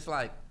last year? And it's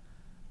like,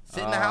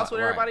 sit in the house with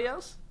right. everybody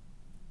else?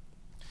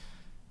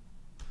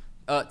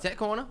 Tech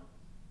Corner?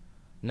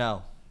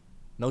 No.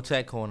 No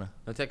tech corner.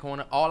 No Tech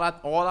Corner. All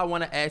I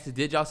want to ask is,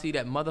 did y'all see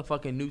that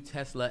motherfucking new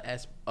Tesla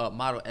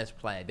Model S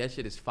Plaid? That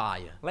shit is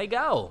fire. Let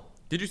go.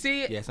 Did you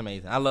see it? Yeah, it's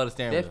amazing. I love the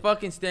steering That wheel.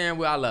 fucking steering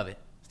wheel, I love it.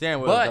 Steering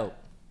wheel is But dope.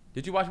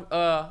 did you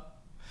watch?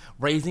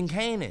 Raising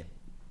Canaan.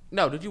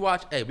 No, did you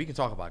watch? Hey, we can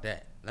talk about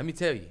that. Let me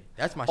tell you,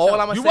 that's my show. All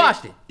I'm gonna You say,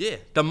 watched it? Yeah.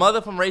 The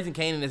mother from Raising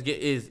Canaan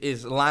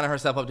is lining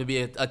herself up to be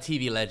a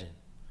TV legend.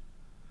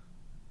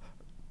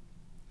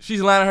 She's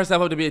lining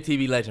herself up to be a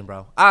TV legend,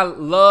 bro. I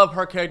love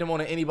her character more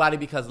than anybody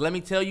because let me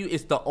tell you,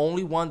 it's the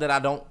only one that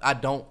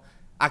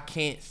I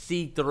can't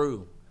see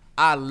through.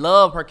 I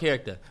love her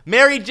character.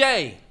 Mary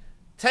J,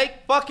 take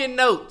fucking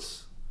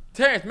notes.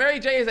 Terrance, Mary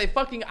J is a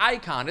fucking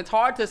icon. It's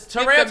hard to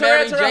skip Terrell, the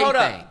Mary Terrell, J hold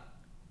thing. up.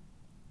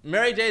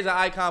 Mary J is an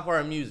icon for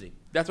her music.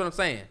 That's what I'm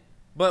saying.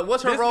 But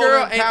what's her This role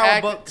girl in ain't Power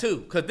act- Book 2?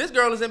 Because this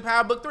girl is in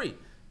Power Book 3.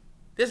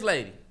 This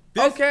lady.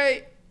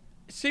 Okay,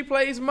 she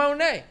plays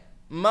Monet.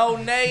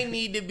 Monet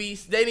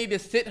they need to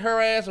sit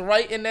her ass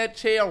right in that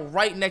chair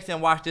right next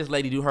and watch this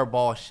lady do her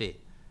ball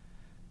shit.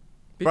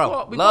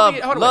 Bro,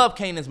 love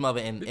Kanan's mother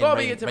and Before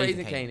we get to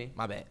Raising Kanan,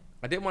 my bad.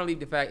 I didn't want to leave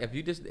the fact, if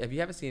you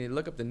haven't seen it,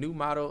 look up the new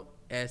Model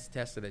S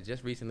Tesla that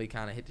just recently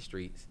kind of hit the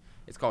streets.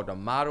 It's called the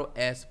Model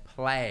S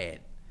Plaid.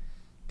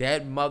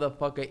 That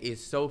motherfucker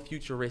is so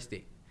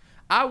futuristic.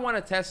 I want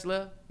a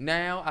Tesla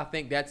now. I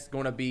think that's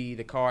going to be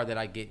the car that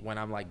I get when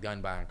I'm like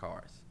done buying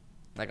cars.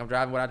 Like, I'm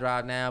driving what I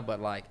drive now, but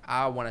like,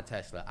 I want a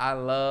Tesla. I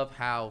love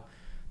how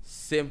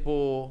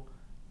simple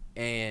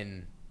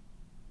and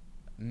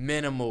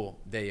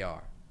minimal they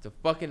are. It's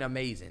fucking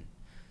amazing.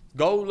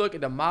 Go look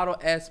at the Model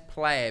S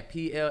Plaid,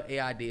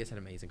 Plaid. It's an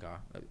amazing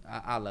car.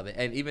 I love it.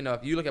 And even though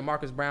if you look at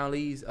Marcus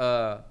Brownlee's,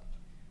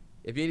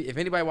 if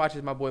anybody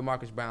watches my boy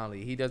Marcus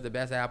Brownlee, he does the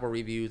best Apple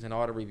reviews and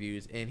all the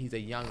reviews, and he's a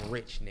young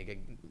rich nigga,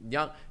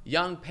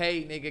 young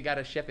paid nigga, got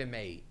a chef and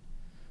maid,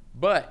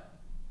 but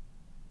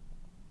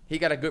he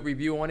got a good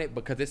review on it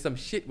because there's some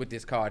shit with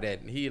this car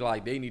that he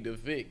like they need to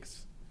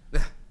fix.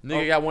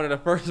 Nigga got one of the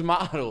first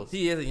models.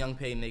 He is a young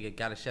paid nigga,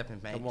 got a chef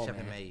and maid. Come on, chef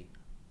and man. maid.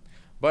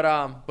 But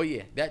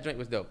yeah, that drink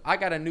was dope. I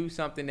got a new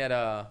something that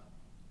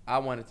I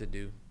wanted to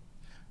do.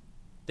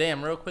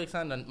 Damn, real quick,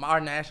 son. My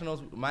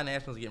Nationals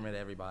getting rid of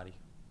everybody.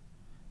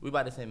 We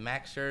about to send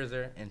Max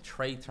Scherzer and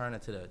Trey Turner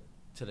to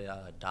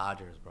the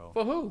Dodgers, bro.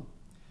 For who?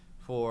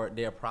 For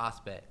their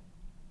prospect.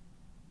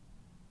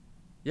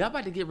 Y'all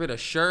about to get rid of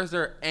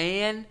Scherzer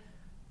and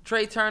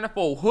Trey Turner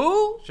for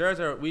who?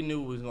 Scherzer, we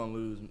knew we was gonna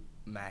lose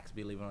Max,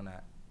 believe it or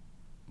not,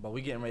 but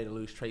we getting ready to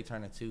lose Trey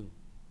Turner too.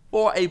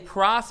 For a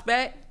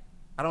prospect?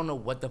 I don't know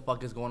what the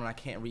fuck is going on. I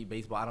can't read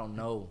baseball. I don't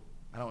know.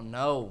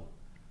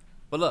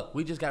 But look,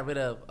 we just got rid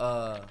of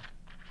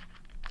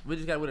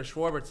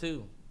Schwarber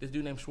too. This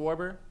dude named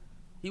Schwarber,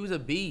 he was a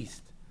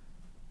beast.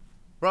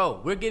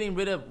 Bro, we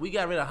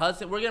got rid of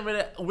Hudson. We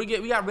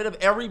got rid of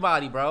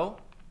everybody, bro.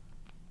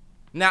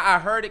 Now I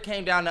heard it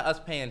came down to us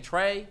paying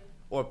Trey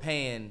or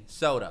paying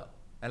Soto.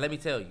 And let me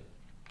tell you,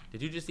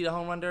 did you just see the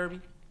home run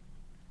derby?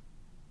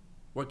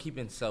 We're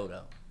keeping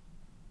Soto.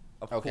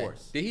 Of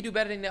course. Did he do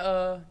better than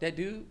that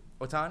dude?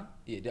 Otani?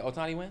 Yeah, did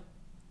Otani win?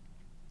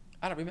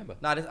 I don't remember.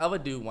 Nah, this other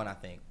dude won, I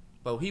think.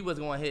 But he was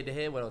going head to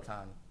head with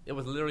Otani. It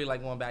was literally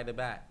like going back to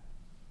back.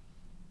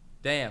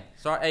 Damn.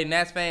 Sorry, hey,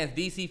 Nats fans,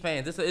 DC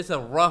fans, it's a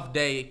rough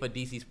day for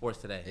DC sports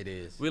today. It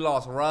is. We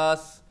lost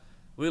Russ.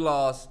 We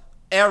lost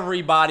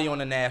everybody on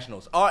the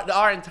Nationals.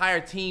 Our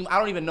entire team, I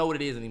don't even know what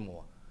it is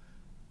anymore.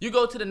 You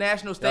go to the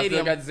National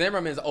Stadium. Got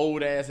Zimmerman's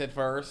old ass at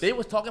first. They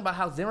was talking about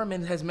how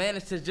Zimmerman has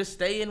managed to just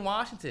stay in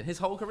Washington his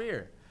whole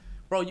career.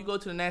 Bro, you go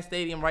to the Nats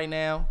Stadium right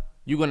now,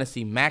 you're going to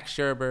see Max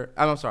Scherzer.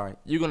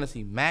 You're going to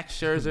see Max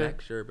Scherzer.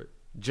 Max Scherzer.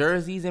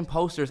 Jerseys and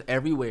posters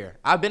everywhere.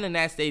 I've been in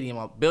that stadium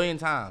a billion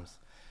times.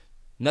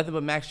 Nothing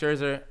but Max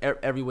Scherzer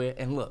everywhere.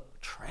 And look,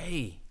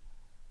 Trey.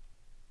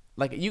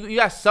 Like, you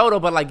got Soto,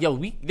 but like, yo,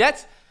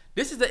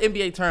 this is the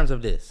NBA terms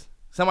of this.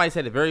 Somebody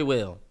said it very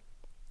well.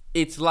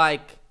 It's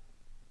like,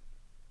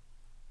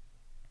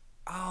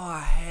 I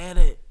had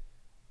it.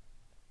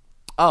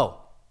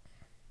 Oh.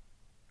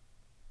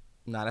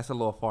 Nah, that's a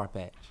little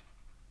far-fetched.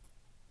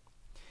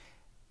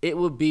 It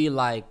would be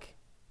like,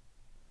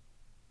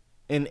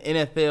 in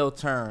NFL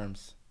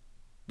terms,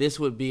 this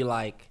would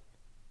literally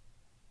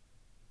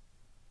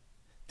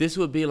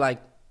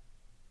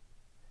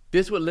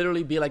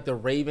be like the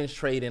Ravens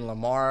trade in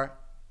Lamar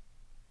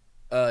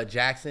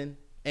Jackson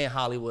and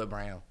Hollywood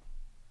Brown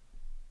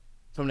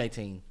from their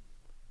team.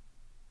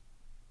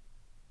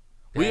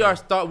 We are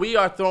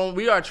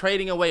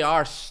trading away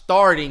our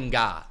starting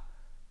guy.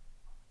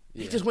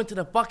 Yeah. He just went to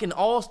the fucking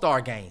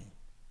All-Star game.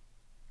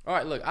 All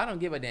right, look, I don't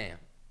give a damn.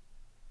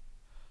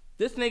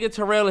 This nigga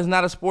Terrell is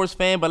not a sports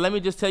fan, but let me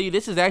just tell you,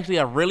 this is actually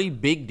a really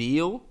big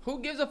deal. Who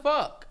gives a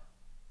fuck?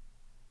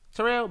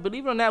 Terrell,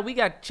 believe it or not, we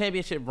got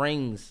championship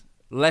rings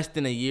less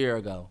than a year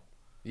ago.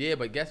 Yeah,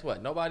 but guess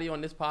what? Nobody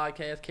on this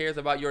podcast cares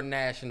about your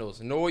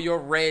Nationals, nor your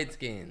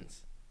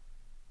Redskins.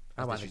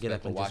 I'm about to get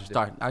up and just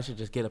start. I should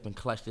just get up and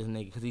clutch this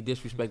nigga because he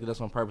disrespected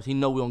us on purpose. He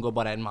know we don't go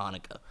by that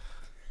Monica.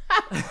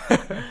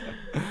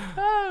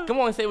 Come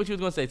on and say what you was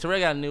going to say.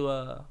 Terrell got a new...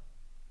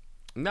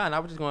 No, I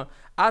was just going.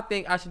 I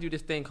think I should do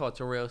this thing called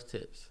Terrell's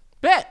Tips.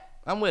 Bet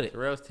I'm with it.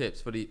 Terrell's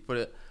Tips for these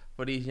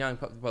young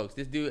folks.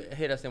 This dude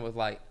hit us and was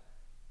like,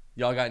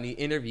 "Y'all got any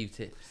interview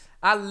tips?"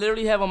 I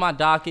literally have on my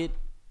docket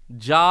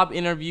job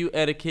interview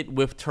etiquette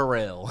with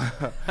Terrell,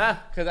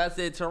 because I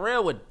said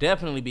Terrell would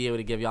definitely be able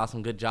to give y'all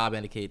some good job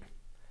etiquette.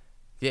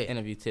 Yeah,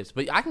 interview tips.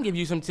 But I can give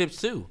you some tips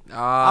too.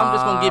 I'm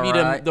just gonna give you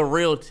the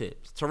real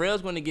tips.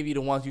 Terrell's going to give you the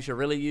ones you should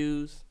really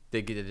use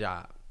to get a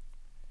job.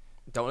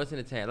 Don't listen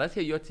to Terrance. Let's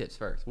hear your tips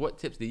first. What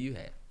tips do you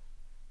have?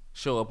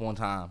 Show up on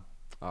time.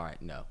 All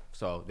right, no.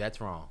 So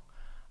that's wrong.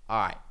 All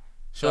right.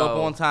 Show up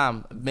on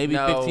time. Maybe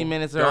 15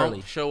 minutes early.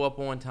 Don't show up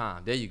on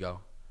time. There you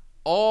go.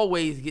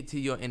 Always get to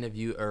your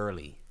interview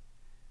early.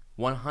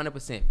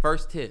 100%.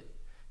 First tip,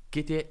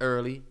 get there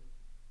early.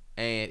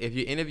 And if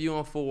you're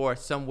interviewing for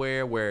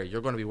somewhere where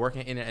you're going to be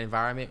working in an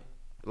environment,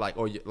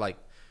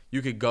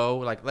 you could go,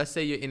 like, let's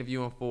say you're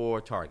interviewing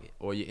for Target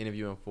or you're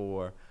interviewing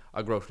for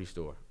a grocery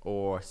store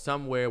or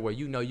somewhere where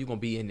you know you're going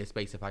to be in this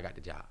space if I got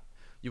the job.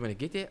 You're going to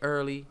get there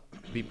early,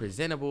 be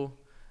presentable,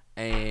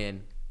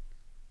 and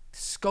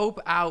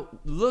scope out,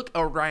 look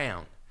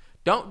around.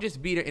 Don't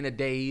just be there in a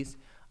daze,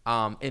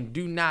 and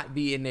do not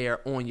be in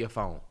there on your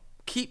phone.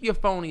 Keep your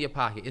phone in your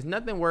pocket. It's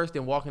nothing worse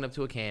than walking up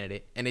to a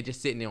candidate and they're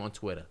just sitting there on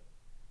Twitter.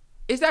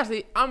 It's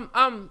actually,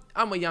 I'm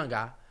a young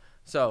guy,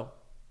 so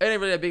it ain't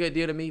really that big a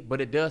deal to me,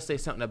 but it does say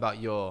something about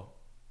your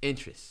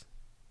interests.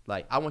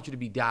 Like, I want you to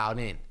be dialed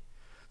in.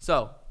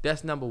 So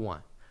that's number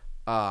one.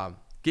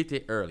 Get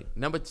there early.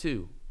 Number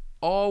two,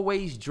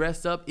 always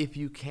dress up if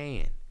you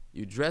can.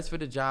 You dress for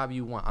the job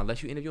you want,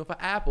 unless you're interviewing for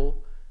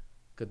Apple,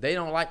 because they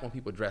don't like when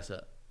people dress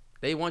up.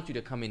 They want you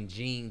to come in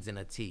jeans and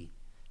a tee.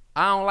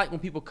 I don't like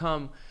when people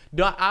come.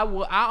 I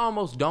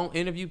almost don't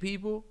interview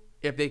people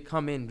if they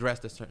come in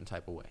dressed a certain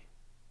type of way.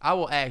 I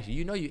will ask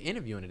you, you're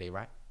interviewing today,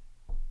 right?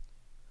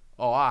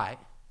 Oh, all right.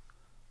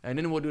 And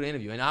then we'll do the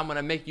interview. And I'm going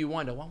to make you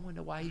wonder, I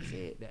wonder why he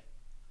said that.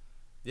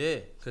 Yeah,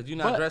 because you're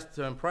not dressed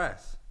to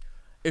impress.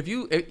 It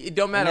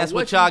don't matter. And that's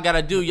what y'all got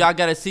to do. Y'all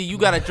got to see, you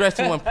got to dress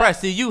to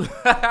impress. See, you.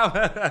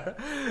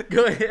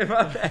 Go ahead,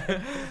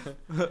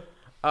 my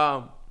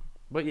bad.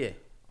 But yeah,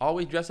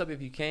 always dress up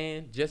if you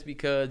can, just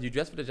because you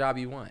dress for the job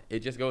you want. It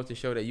just goes to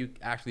show that you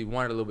actually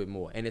want it a little bit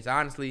more. And it's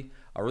honestly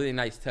a really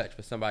nice touch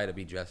for somebody to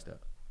be dressed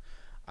up.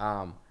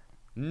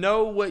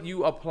 Know what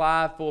you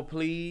applied for,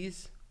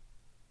 please.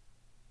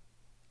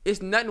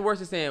 It's nothing worse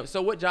than saying,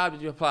 so what job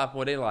did you apply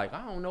for? They're like,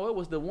 I don't know. It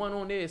was the one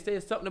on there that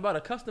said something about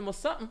a customer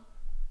something.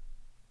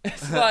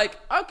 It's like,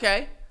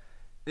 okay.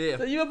 Yeah.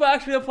 So you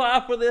actually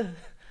applied for this.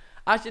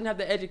 I shouldn't have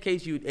to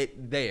educate you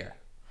there.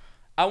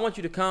 I want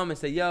you to come and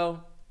say,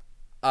 yo,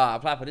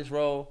 apply for this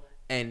role,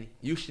 and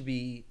you should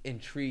be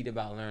intrigued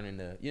about learning you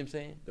know what I'm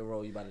saying? The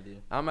role you about to do.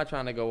 I'm not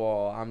trying to go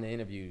all, I'm the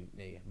interview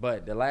nigga.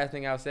 But the last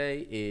thing I'll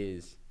say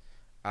is,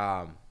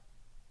 you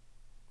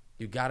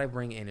gotta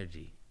bring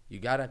energy. You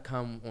gotta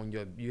come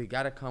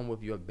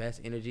with your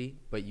best energy,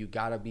 but you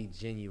gotta be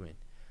genuine.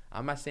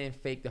 I'm not saying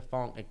fake the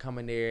funk and come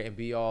in there and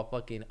be all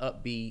fucking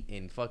upbeat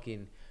and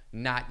fucking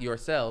not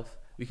yourself,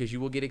 because you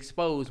will get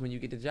exposed when you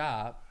get the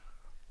job.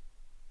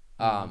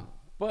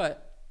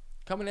 But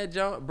come in that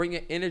jump, bring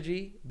your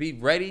energy, be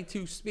ready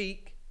to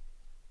speak,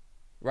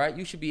 right?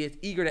 You should be as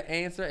eager to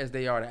answer as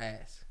they are to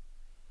ask.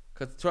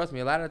 Because trust me,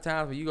 a lot of the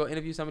times when you go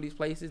interview some of these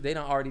places, they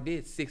done already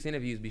did 6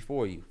 interviews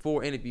before you,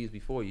 4 interviews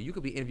before you. You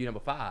could be interview number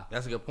 5.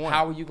 That's a good point.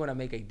 How are you going to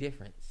make a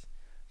difference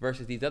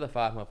versus these other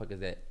 5 motherfuckers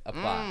that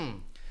apply?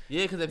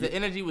 Yeah, because if the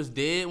energy was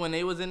dead when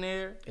they was in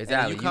there,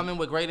 exactly. And you come in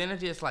with great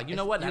energy, it's like, you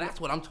know what? Now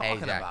that's what I'm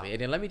talking about. And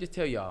then let me just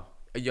tell y'all,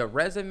 your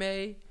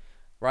resume,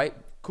 right?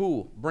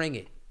 Cool, bring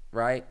it,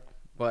 right?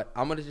 But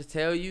I'm going to just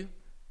tell you,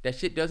 that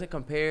shit doesn't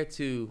compare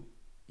to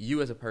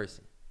you as a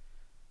person.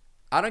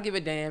 I don't give a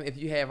damn if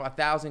you have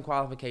 1,000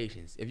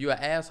 qualifications. If you're an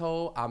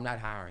asshole, I'm not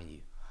hiring you.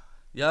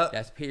 Yep.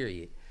 That's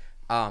period.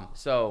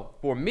 So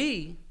for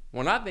me,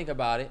 when I think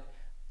about it,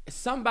 it's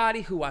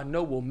somebody who I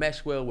know will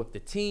mesh well with the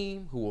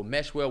team, who will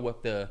mesh well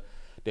with the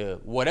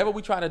whatever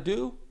we try to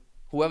do,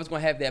 whoever's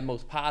going to have that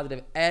most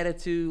positive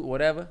attitude,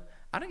 whatever.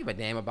 I don't give a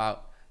damn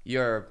about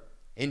your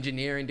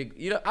engineering.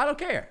 I don't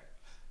care.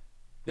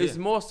 It's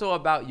more so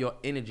about your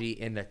energy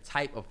and the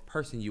type of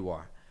person you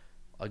are.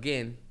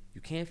 Again,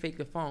 you can't fake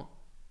the funk.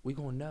 We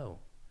gonna know,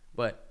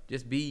 but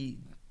just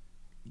be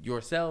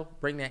yourself.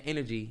 Bring that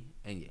energy,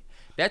 and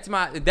that's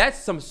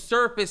some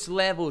surface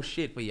level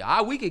shit for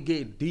y'all. We could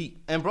get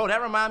deep. And bro,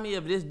 that remind me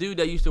of this dude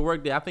that used to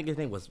work there. I forget his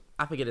name.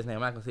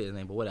 I'm not gonna say his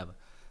name, but whatever.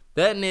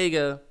 That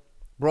nigga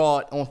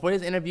brought on for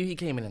his interview. He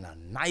came in a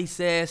nice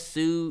ass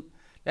suit.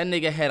 That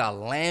nigga had a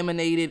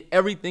laminated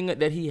everything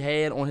that he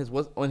had on his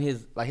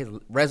like his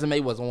resume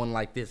was on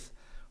like this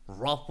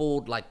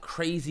ruffled, like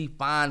crazy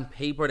fine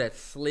paper that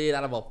slid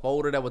out of a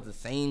folder that was the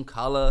same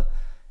color.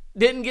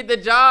 Didn't get the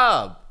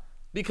job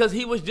because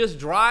he was just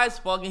dry as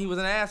fuck and he was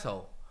an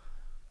asshole.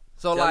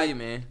 So Tell like, you,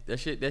 man, that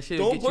shit don't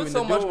get put you in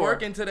so the much door.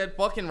 work into that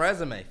fucking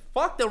resume.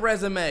 Fuck the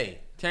resume.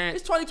 Terrance,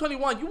 It's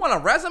 2021. You want a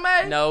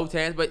resume? No,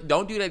 Terrance, but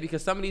don't do that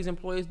because some of these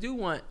employers do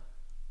want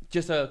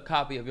just a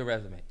copy of your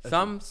resume.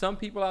 Some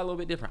people are a little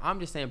bit different. I'm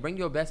just saying, bring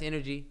your best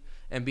energy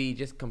and be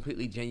just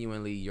completely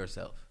genuinely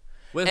yourself.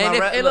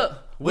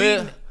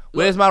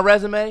 Where's my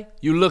resume?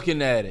 You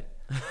looking at it.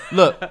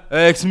 Look,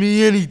 ask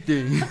me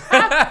anything.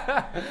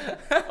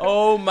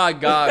 Oh my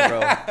God, bro.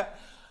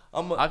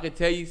 I could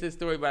tell you this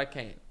story, but I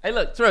can't. Hey,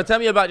 look, Terrell, tell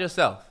me about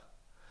yourself.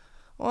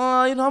 Well,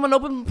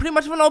 I'm pretty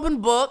much of an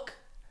open book.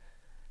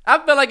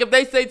 I feel like if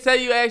they tell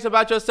you ask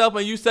about yourself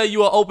and you say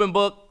you an open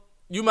book,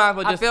 you might as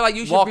well just I feel like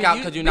you should walk out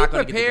because you're not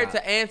going to get the prepared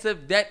job. to answer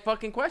that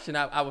fucking question.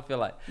 I would feel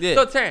like. Yeah.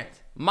 So Terrance,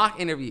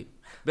 mock interview.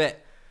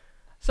 Bet.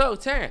 So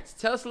Terrance,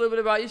 tell us a little bit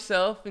about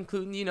yourself,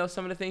 including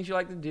some of the things you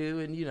like to do,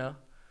 and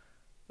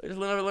just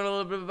learn a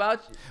little bit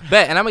about you.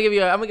 Bet, and I'm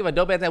gonna give a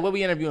dope ass name. What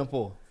we interviewing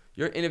for?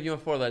 You're interviewing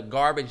for the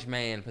garbage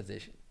man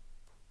position.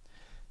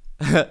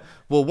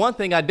 Well, one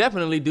thing I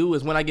definitely do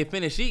is when I get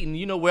finished eating,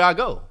 you know where I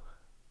go,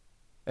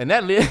 and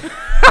that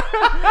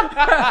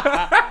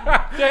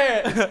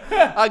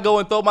I go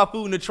and throw my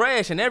food in the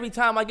trash, and every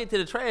time I get to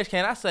the trash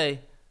can, I say,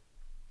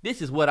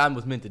 "This is what I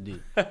was meant to do."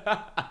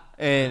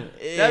 And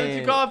that's what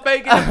you call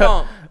faking the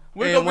funk.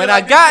 And when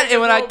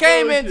I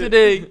came in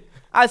today,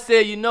 I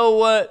said, "You know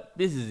what?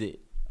 This is it."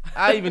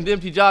 I even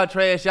emptied y'all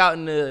trash out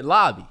in the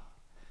lobby.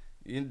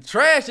 And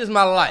trash is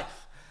my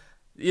life.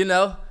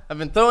 I've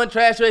been throwing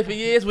trash away for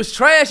years. Was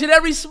trash in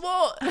every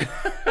sport.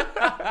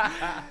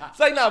 It's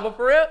like, no, but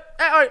for real,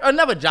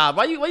 another job.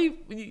 Why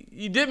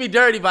you did me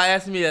dirty by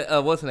asking me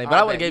what's the name? But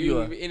I would have gave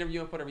you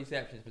interviewing for the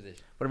receptionist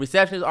position. For the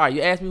receptionist, all right.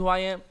 You asked me who I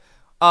am.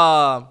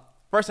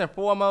 First and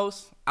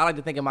foremost, I like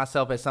to think of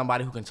myself as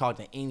somebody who can talk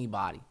to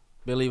anybody.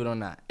 Believe it or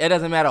not, it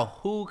doesn't matter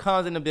who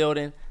comes in the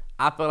building.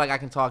 I feel like I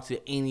can talk to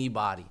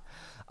anybody.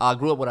 I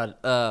grew up with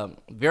a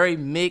very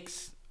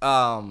mixed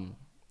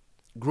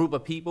group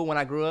of people when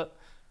I grew up.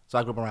 So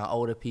I grew up around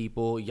older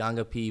people,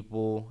 younger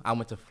people. I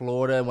went to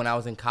Florida when I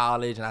was in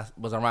college, and I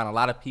was around a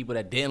lot of people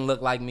that didn't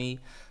look like me.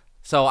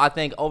 So I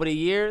think over the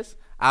years,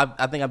 I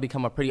think I've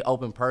become a pretty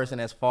open person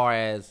as far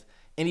as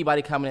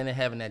anybody coming in and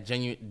having that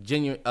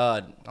genuine.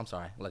 I'm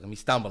sorry, look at me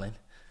stumbling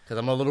because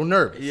I'm a little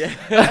nervous. Yeah.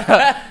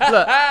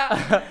 Look,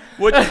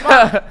 which is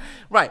fine.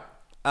 Right.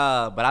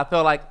 But I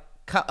feel like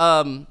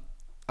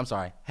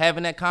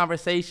having that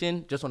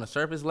conversation just on a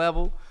surface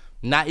level,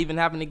 not even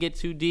having to get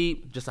too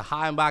deep, just a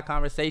high and by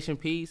conversation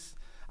piece.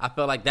 I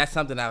feel like that's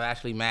something I've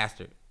actually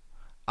mastered.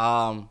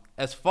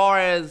 As far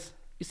as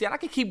you see, I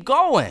can keep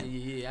going.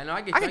 Yeah, I know.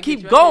 I can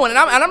keep going, and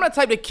I'm not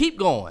the type to keep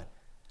going.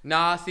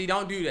 Nah, see,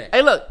 don't do that.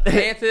 Hey, look.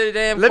 Answer the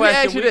damn Let question. me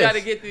ask you we this.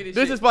 gotta get through this shit.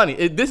 This is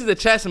funny. This is a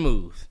chess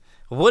move.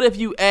 What if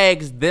you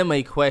asked them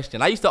a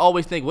question? I used to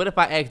always think, what if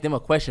I asked them a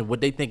question? Would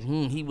they think,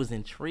 he was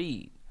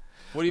intrigued?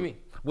 What do you mean?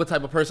 What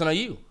type of person are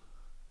you?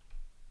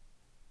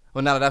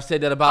 Well, now that I've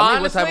said that about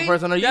me, what type of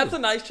person are you? That's a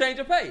nice change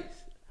of pace.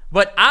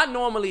 But I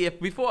normally,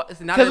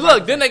 because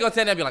look, then they gonna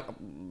stand there and be like,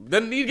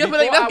 then you guess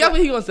what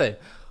he gonna say?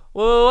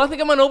 Well, I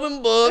think I'm an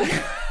open book.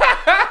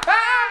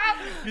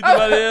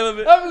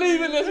 I'm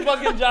leaving this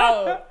fucking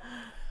job.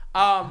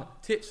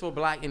 tips for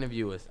black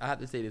interviewers. I have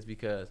to say this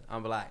because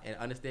I'm black and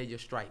understand your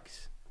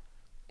strikes.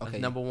 That's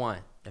number one.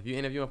 If you're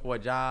interviewing for a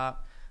job,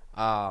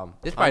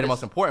 this is probably the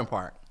most important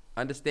part.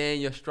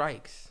 Understand your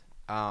strikes.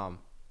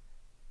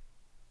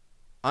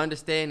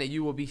 Understand that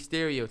you will be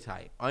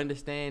stereotyped.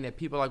 Understand that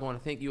people are going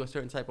to think you a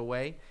certain type of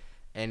way,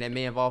 and that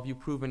may involve you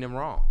proving them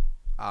wrong.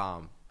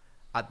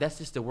 That's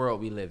just the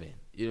world we live in.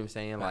 You know what I'm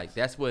saying? Like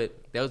that's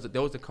what those are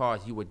the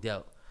cards you were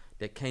dealt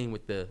that came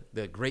with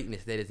the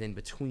greatness that is in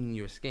between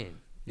your skin.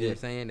 You know what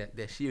I'm saying?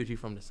 That shields you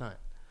from the sun.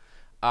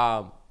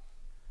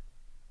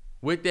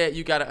 With that,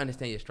 you got to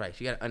understand your strikes.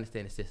 You got to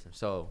understand the system.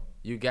 So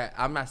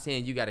I'm not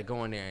saying you got to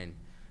go in there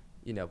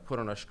and, put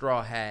on a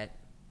straw hat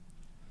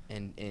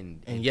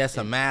and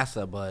a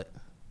massa, but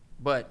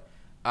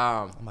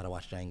I'm about to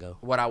watch Django.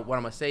 What I'm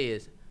gonna say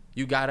is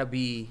you gotta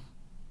be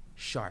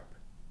sharp.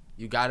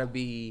 You gotta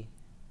be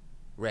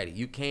ready.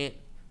 You can't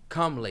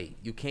come late.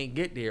 You can't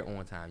get there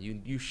on time.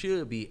 You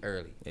should be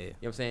early. Yeah. You know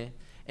what I'm saying?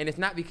 And it's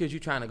not because you're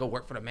trying to go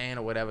work for the man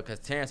or whatever, because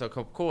Terrance, of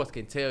course,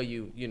 can tell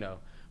you,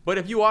 But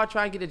if you are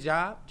trying to get a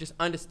job, just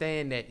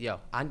understand that,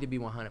 I need to be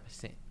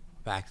 100%.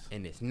 Facts.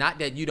 In this. Not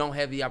that you don't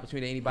have the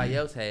opportunity anybody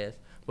else has,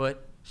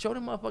 but show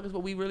them motherfuckers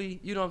what we really,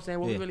 we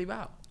really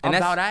about. I'm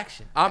about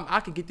action.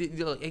 I can get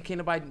the, ain't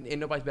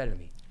nobody's better than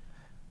me.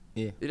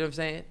 Yeah. You know what I'm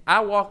saying?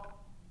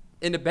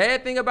 And the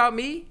bad thing about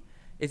me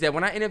is that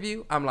when I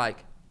interview, I'm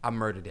like, I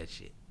murdered that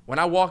shit. When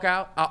I walk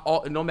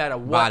out, no matter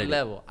what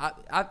level,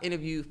 I've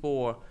interviewed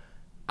for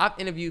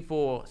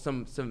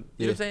some, you know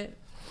what I'm saying?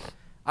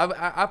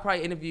 I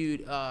probably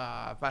interviewed, if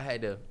I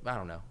had to, I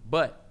don't know.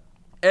 But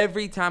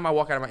every time I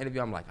walk out of my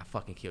interview, I'm like, I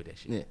fucking killed that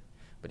shit. Yeah.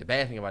 But the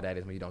bad thing about that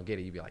is when you don't get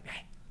it, you be like,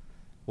 dang.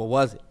 What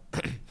was it?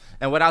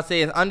 And what I'll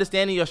say is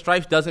understanding your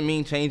stripes doesn't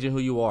mean changing who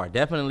you are.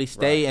 Definitely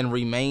stay and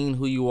remain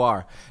who you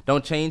are.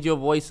 Don't change your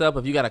voice up.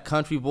 If you got a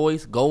country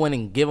voice, go in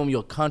and give them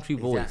your country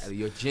voice.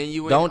 Your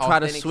genuine, don't try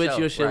to switch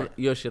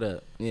your shit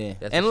up. Yeah.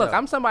 And look,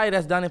 I'm somebody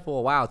that's done it for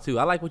a while too.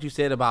 I like what you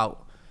said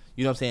about,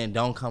 you know what I'm saying,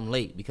 don't come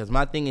late. Because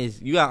my thing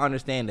is, you got to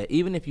understand that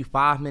even if you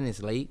 5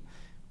 minutes late,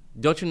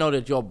 don't you know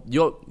that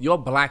your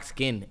black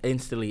skin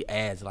instantly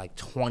adds like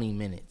 20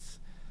 minutes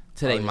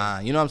to their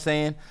mind. You know what I'm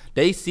saying?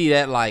 They see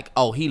that like,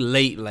 oh, he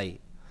late.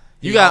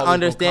 You got to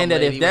understand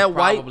that if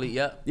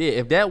that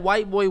if that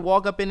white boy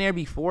walk up in there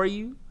before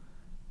you,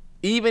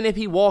 even if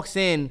he walks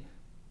in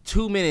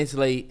 2 minutes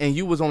late and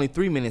you was only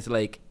 3 minutes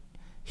late,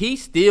 he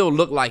still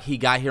looked like he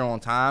got here on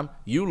time.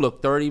 You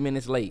look 30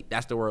 minutes late.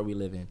 That's the world we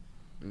live in.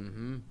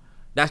 Mm-hmm.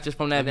 That's just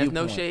from that viewpoint.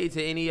 There's no shade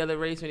to any other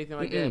race or anything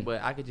like that,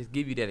 but I could just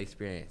give you that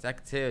experience. I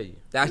could tell you.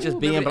 That's just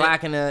being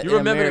black in America. You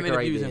remember them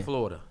interviews in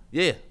Florida?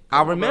 Yeah,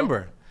 I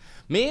remember.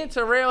 Me and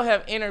Terrell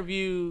have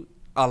interviewed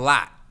a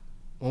lot.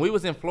 When we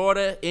was in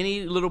Florida,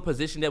 any little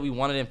position that we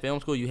wanted in film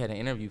school, you had an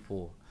interview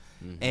for.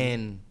 Mm-hmm.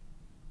 And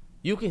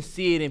you can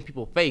see it in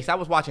people's face. I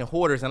was watching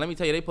Hoarders, and let me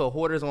tell you, they put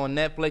Hoarders on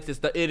Netflix.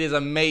 It is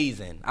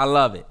amazing. I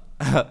love it.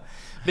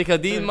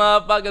 Because these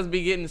motherfuckers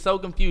be getting so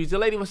confused. The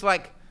lady was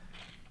like,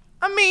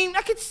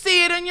 I could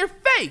see it in your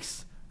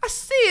face. I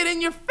see it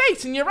in your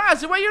face, in your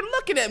eyes, the way you're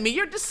looking at me.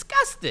 You're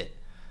disgusted.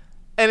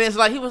 And it's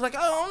like, he was like,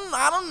 oh,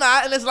 I'm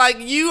not. And it's like,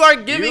 you are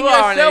giving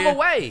yourself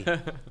away.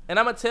 And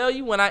I'm going to tell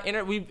you,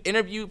 when we've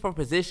interviewed for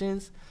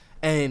positions,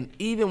 and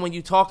even when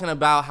you're talking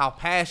about how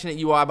passionate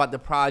you are about the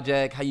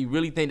project, how you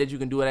really think that you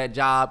can do that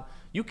job,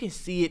 you can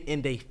see it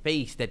in their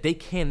face that they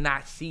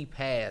cannot see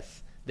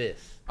past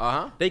this.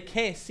 They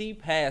can't see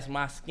past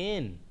my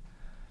skin.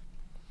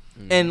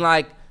 And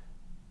like,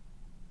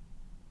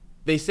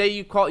 they say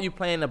you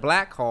playing the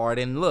black card,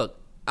 and look,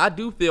 I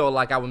do feel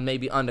like I was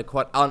maybe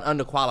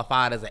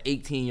underqualified as an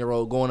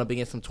 18-year-old going up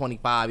against some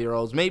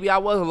 25-year-olds. Maybe I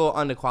was a little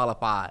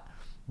underqualified.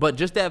 But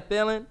just that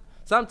feeling,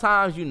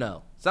 sometimes you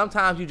know.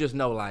 Sometimes you just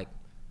know, like,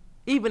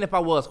 even if I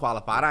was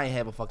qualified, I ain't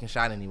have a fucking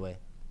shot anyway.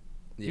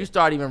 Yeah. You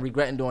start even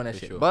regretting doing that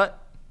shit. Sure.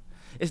 But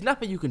it's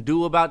nothing you can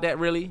do about that,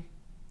 really.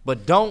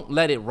 But don't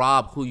let it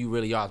rob who you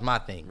really are is my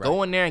thing. Right.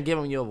 Go in there and give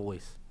them your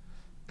voice.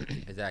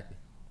 Exactly.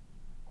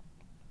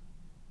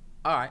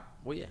 All right.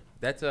 Well, yeah.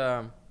 That's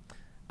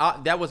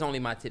that was only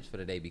my tips for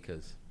the day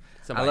because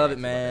I love it,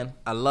 man.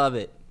 I love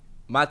it.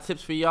 My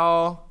tips for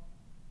y'all: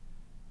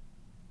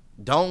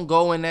 don't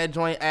go in that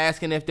joint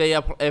asking if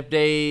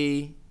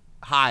they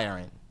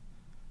hiring.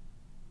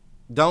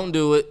 Don't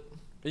do it.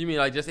 You mean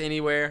like just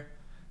anywhere?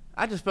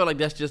 I just feel like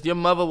that's just your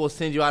mother will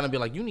send you out and be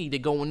like, you need to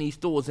go in these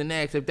stores and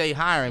ask if they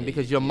hiring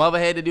because your mother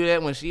had to do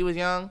that when she was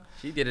young.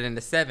 She did it in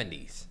the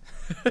 70s.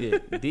 Yeah.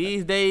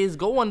 These days,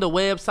 go on the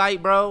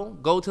website, bro.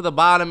 Go to the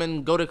bottom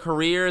and go to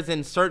careers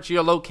and search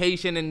your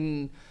location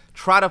and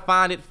try to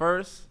find it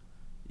first.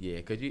 Yeah,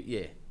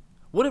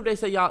 What if they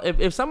say, y'all,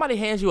 if somebody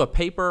hands you a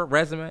paper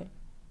resume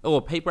or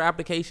a paper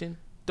application,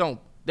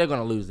 they're going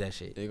to lose that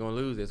shit. They're going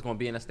to lose it. It's going to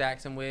be in a stack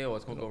somewhere or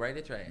it's going to go right in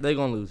the trash. They're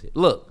going to lose it.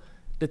 Look,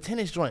 the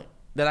tennis joint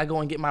that I go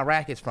and get my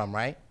rackets from,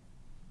 right?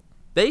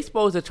 They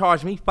supposed to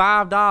charge me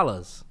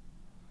 $5.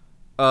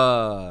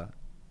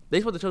 They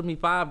supposed to charge me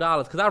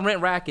 $5 because I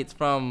rent rackets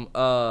from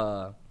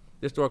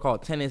this store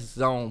called Tennis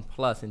Zone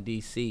Plus in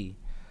D.C.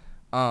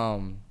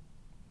 They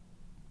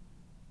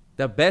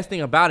the best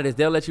thing about it is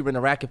they'll let you rent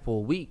a racket for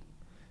a week.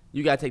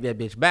 You got to take that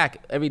bitch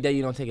back. Every day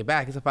you don't take it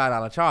back, it's a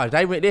 $5 charge.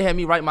 They had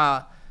me write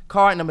my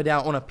card number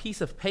down on a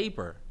piece of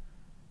paper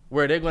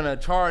where they're going to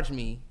charge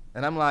me.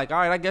 And I'm like, all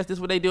right, I guess this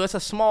is what they do. It's a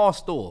small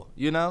store,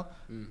 you know?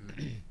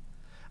 Mm-hmm.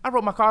 I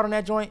wrote my card on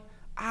that joint.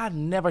 I've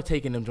never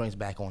taken them joints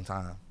back on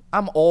time.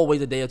 I'm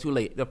always a day or two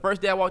late. The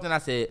first day I walked in, I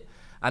said,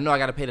 I know I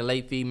got to pay the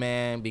late fee,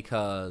 man,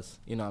 because,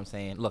 you know what I'm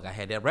saying? Look, I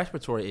had that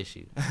respiratory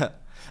issue.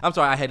 I'm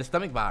sorry, I had the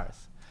stomach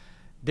virus.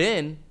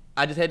 Then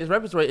I just had this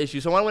respiratory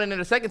issue. So when I went in there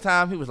the second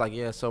time, he was like,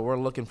 yeah, so we're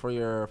looking for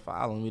your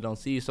file and we don't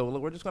see you. So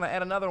look, we're just going to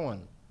add another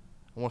one.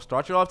 I'm going to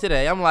start you off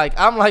today. I'm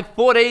like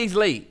 4 days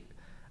late.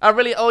 I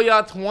really owe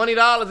y'all $20 in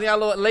y'all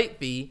little late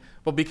fee,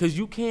 but because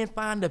you can't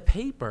find the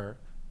paper,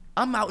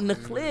 I'm out in the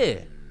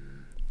clear.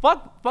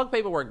 Fuck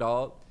paperwork,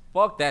 dog.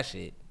 Fuck that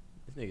shit.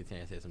 This nigga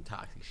Terrance said some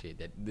toxic shit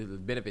that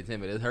benefits him,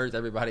 but it hurts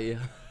everybody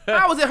else.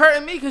 How was it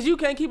hurting me? Because you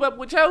can't keep up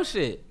with your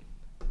shit.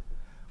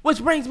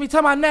 Which brings me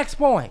to my next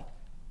point.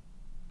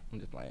 I'm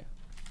just playing.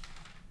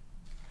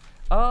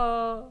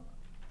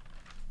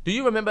 Do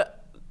you remember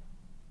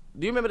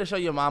the show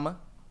Your Mama?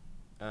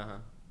 Uh-huh.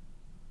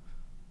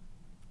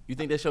 You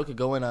think that show could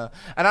go in and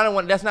I don't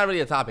want, that's not really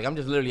a topic. I'm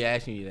just literally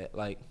asking you that.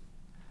 Like,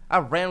 I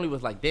randomly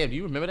was like, damn, do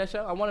you remember that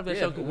show? I wonder if that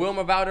show could.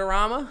 Wilma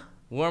Valderrama?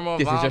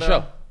 This is your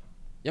show.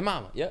 Your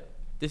mama, yep.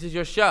 This is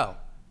your show.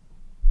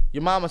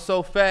 Your mama's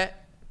so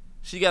fat,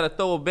 she gotta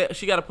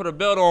put her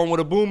belt on with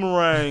a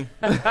boomerang.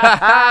 But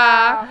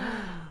I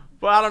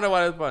don't know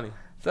why that's funny.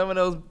 Some of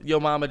those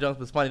Your Mama jumps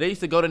was funny. They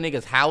used to go to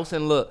niggas' house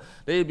and look.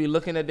 They'd be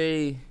looking at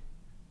they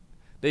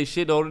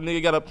shit. Oh, the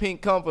nigga got a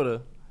pink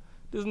comforter.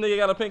 This nigga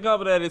got a pink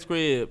comforter at his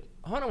crib.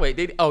 Hold on, wait.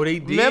 They did.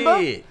 Remember?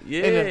 Yeah.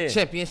 In the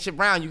championship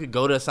round, you could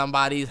go to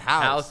somebody's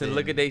house and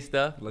look at their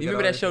stuff. You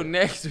remember that show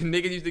Next when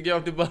niggas used to get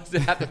off the bus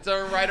and have to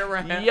turn right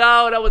around?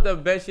 Yo, that was the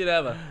best shit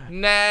ever.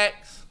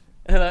 Next.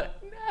 And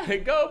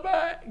like, go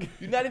back.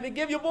 You not even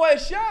give your boy a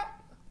shot?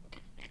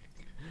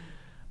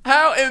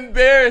 How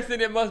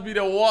embarrassing it must be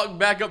to walk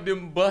back up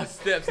them bus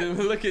steps and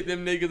look at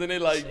them niggas and they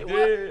like,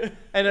 damn.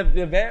 And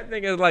the bad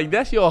thing is, like,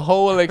 that's your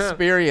whole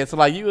experience.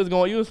 Like, you was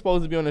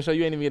supposed to be on the show.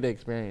 You ain't even get to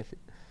experience it.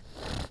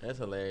 That's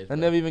hilarious. I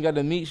never even got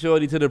to meet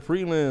Shorty to the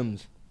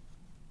prelims.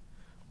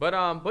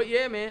 But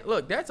yeah, man.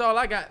 Look, that's all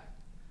I got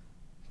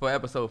for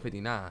episode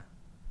 59.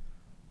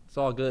 It's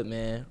all good,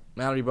 man.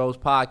 Mallory Bros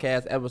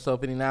podcast, episode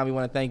 59. We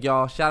want to thank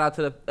y'all. Shout out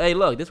to the. Hey,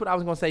 look, this is what I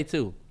was gonna say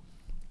too.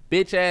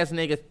 Bitch ass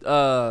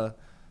niggas.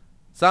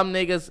 Some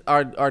niggas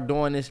are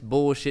doing this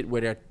bullshit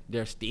where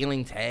they're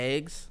stealing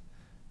tags.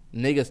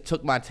 Niggas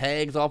took my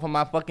tags off of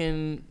my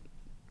fucking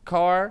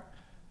car.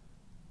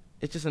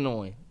 It's just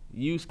annoying.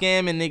 You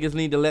scamming niggas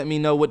need to let me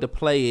know what the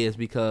play is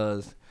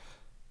because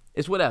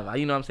it's whatever.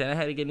 You know what I'm saying? I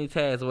had to get new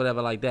tags or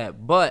whatever like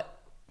that. But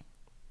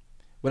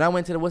when I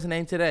went to what's the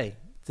name today?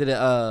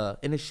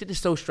 And this shit is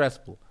so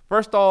stressful.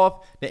 First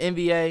off, the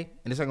NBA,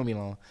 and it's not gonna be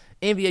long.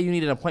 NBA, you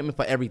need an appointment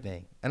for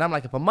everything. And I'm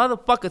like, if a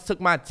motherfucker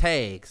took my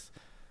tags,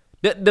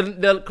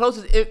 the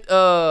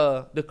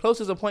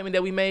closest appointment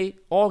that we made,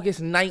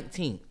 August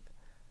 19th.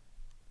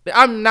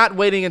 I'm not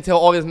waiting until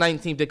August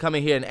 19th to come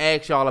in here and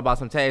ask y'all about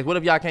some tags. What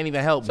if y'all can't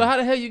even help me? So how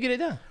the hell you get it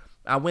done?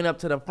 I went up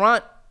to the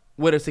front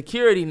where the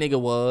security nigga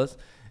was,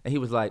 and he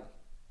was like,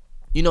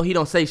 you know, he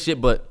don't say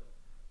shit, but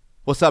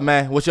what's up,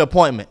 man? What's your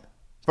appointment?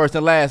 First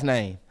and last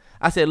name.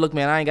 I said, look,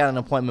 man, I ain't got an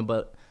appointment,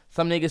 but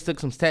some niggas took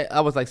some tags.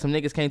 I was like, some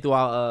niggas came through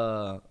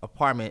our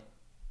apartment,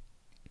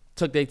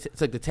 took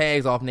the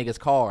tags off niggas'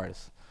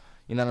 cars.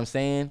 You know what I'm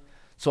saying?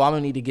 So I'm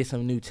going to need to get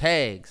some new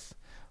tags.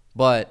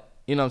 But,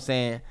 you know what I'm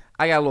saying?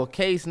 I got a little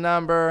case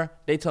number.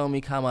 They told me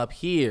come up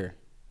here.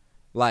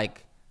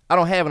 Like, I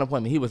don't have an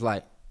appointment. He was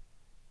like,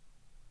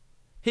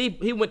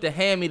 he went to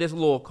hand me this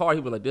little card.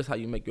 He was like, this is how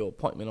you make your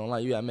appointment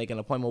online. You got to make an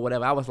appointment or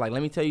whatever. I was like,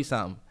 let me tell you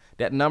something.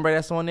 That number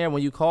that's on there,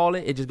 when you call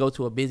it, it just goes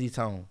to a busy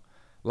tone.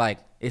 Like,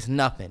 it's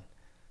nothing.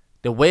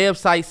 The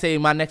website say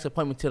my next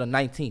appointment till the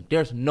 19th.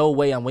 There's no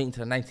way I'm waiting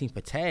till the 19th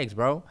for tags,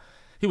 bro.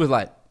 He was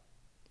like,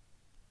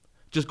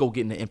 just go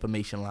get in the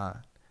information line.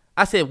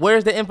 I said,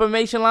 where's the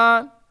information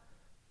line?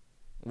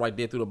 Right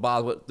there through the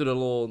bars, through the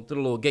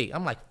little gate.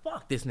 I'm like,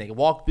 fuck this nigga.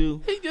 Walk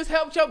through. He just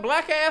helped your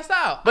black ass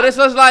out. But it's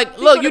just like,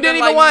 look, you didn't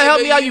even want to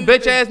help me out, you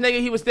bitch ass nigga.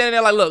 He was standing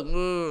there like, look,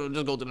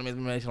 just go to the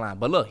information line.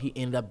 But look, he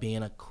ended up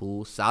being a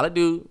cool, solid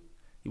dude.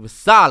 He was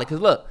solid. Because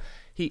look,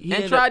 he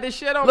tried this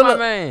shit on my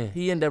man.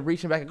 He ended up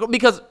reaching back.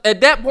 Because at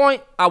that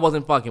point, I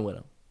wasn't fucking with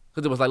him.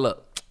 Because it was like,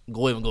 look,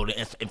 go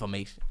to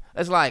information.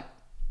 It's like,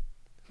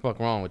 fuck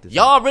wrong with this?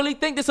 Y'all really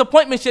think this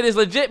appointment shit is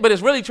legit, but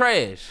it's really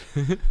trash.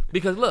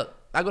 Because look,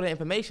 I go to the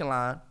information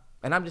line,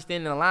 and I'm just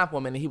standing in the line for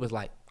a minute, and he was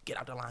like, get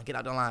out the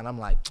line. I'm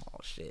like, oh,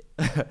 shit.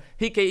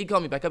 He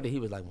called me back up there. He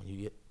was like, when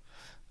you get...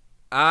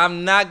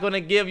 I'm not going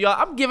to give y'all...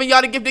 I'm giving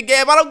y'all the gift of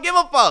gab. I don't give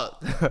a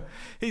fuck.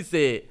 He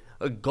said,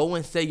 go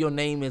and say your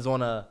name is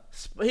on a...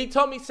 He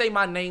told me say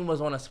my name was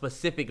on a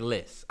specific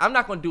list. I'm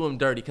not going to do him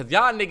dirty, because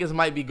y'all niggas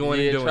might be going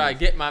and doing try to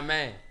get my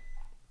man.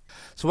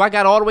 So I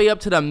got all the way up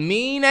to the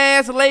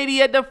mean-ass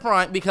lady at the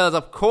front, because,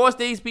 of course,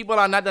 these people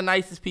are not the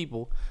nicest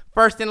people.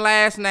 First and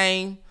last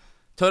name.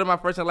 told her my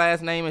first and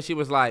last name, and she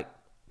was like,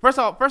 first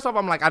off,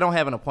 I'm like, I don't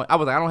have an appointment. I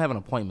was like, I don't have an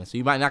appointment, so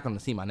you might not going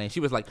to see my name. She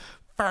was like,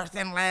 first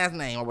and last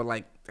name. I was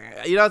like,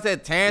 you know what I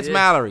said? Terrance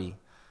Mallory.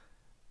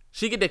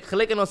 She get to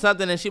clicking on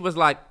something, and she was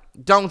like,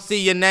 don't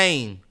see your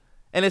name.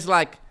 And it's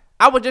like,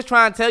 I was just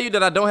trying to tell you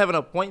that I don't have an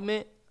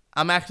appointment.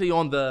 I'm actually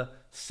on the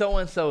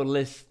so-and-so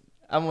list.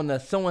 I'm on the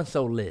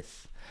so-and-so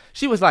list.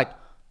 She was like,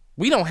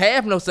 we don't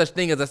have no such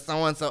thing as a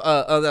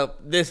so-and-so,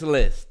 this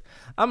list.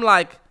 I'm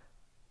like,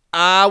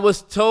 I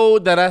was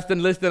told that that's the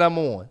list that I'm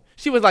on.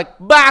 She was like,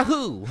 by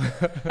who?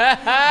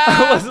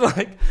 I was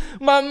like,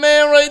 my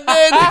man right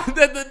there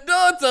that the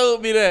door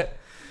told me that.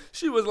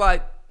 She was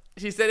like,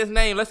 she said his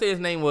name. Let's say his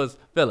name was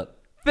Philip.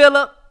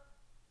 Philip,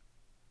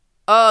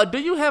 do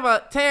you have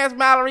a Terrance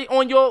Mallory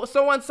on your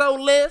so-and-so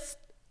list?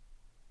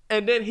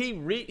 And then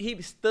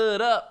he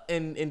stood up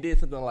and did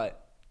something like,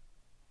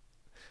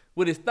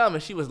 with his thumb,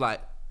 and she was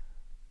like,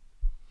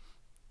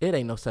 it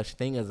ain't no such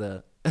thing as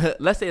a,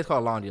 let's say it's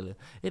called a laundry list.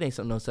 It ain't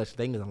no such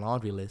thing as a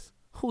laundry list.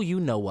 Who you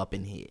know up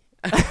in here?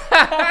 I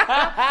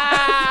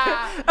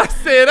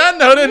said, I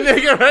know the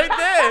nigga right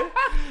there.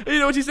 You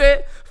know what she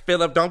said?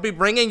 Philip, don't be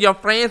bringing your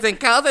friends and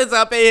cousins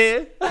up in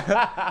here.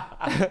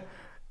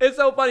 It's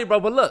so funny, bro.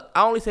 But look,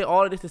 I only say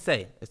all of this to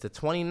say, it's the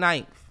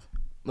 29th.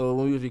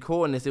 When we was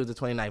recording this, it was the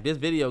 29th. This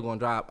video gonna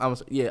drop. I'm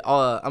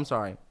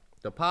sorry.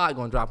 The pod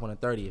gonna drop on the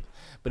 30th.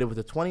 But it was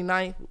the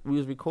 29th. We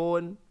was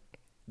recording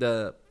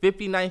the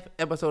 59th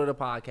episode of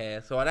the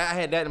podcast. So I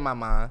had that in my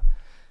mind.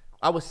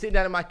 I was sitting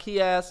down in my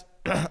kiosk.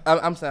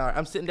 I'm sorry.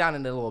 I'm sitting down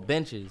in the little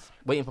benches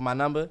waiting for my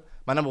number.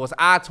 My number was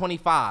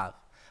I-25.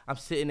 I'm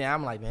sitting there.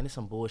 I'm like, man, this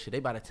some bullshit. They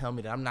about to tell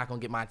me that I'm not going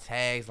to get my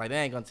tags. Like, they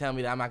ain't going to tell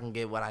me that I'm not going to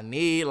get what I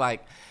need.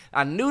 Like,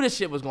 I knew this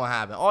shit was going to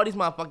happen. All these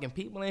motherfucking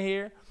people in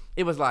here.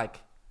 It was like,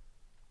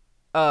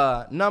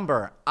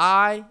 number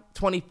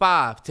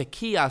I-25 to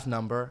kiosk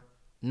number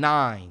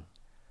 9.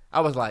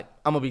 I was like,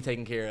 I'm going to be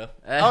taken care of.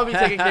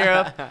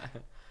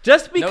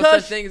 Just because. No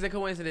such thing as a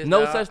coincidence,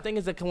 No dog. such thing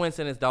as a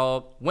coincidence,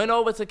 dog. Went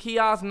over to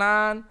kiosk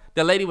 9.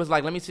 The lady was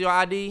like, let me see your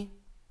ID.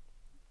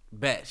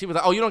 Bet. She was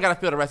like, oh, you don't got to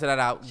fill the rest of that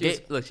out.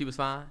 She was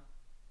fine.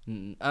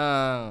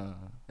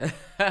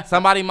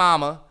 Somebody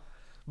mama.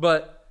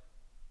 But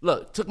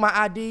look, took my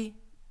ID,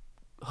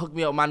 hooked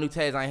me up with my new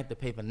tags. I ain't have to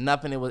pay for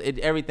nothing.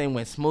 Everything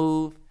went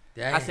smooth.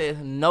 Damn. I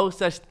said, no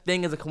such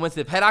thing as a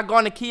coincidence. Had I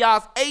gone to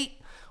kiosk 8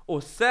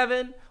 or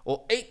 7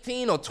 or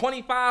 18 or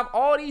 25,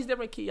 all these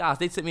different kiosks,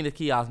 they sent me to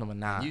kiosk number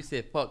 9. You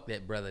said fuck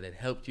that brother that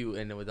helped you,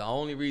 and it was the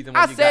only reason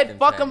why I said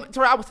fuck him.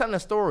 Terrell, I was telling a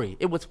story.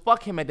 It was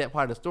fuck him at that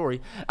part of the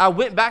story. I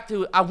went back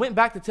to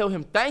tell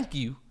him thank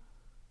you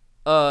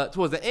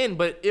towards the end,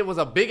 but it was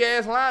a big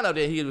ass line up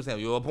there. He was saying,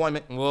 your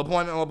appointment.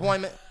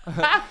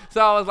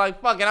 So I was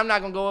like, fuck it, I'm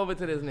not gonna go over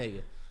to this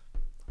nigga.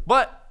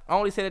 But I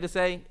only said it to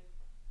say,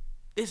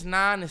 this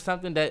 9 is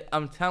something that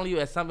I'm telling you,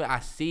 it's something I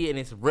see, and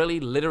it's really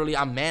literally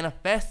I'm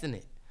manifesting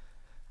it.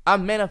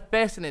 I'm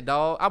manifesting it,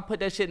 dog. I put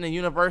that shit in the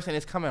universe, and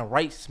it's coming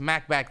right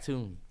smack back to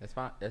me. That's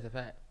fine. That's a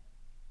fact.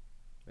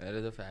 That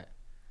is a fact.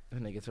 This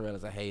nigga Terrell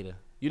is a hater.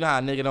 You know how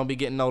a nigga don't be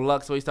getting no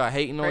luck, so he start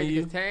hating on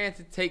you? Terrance,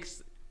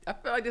 I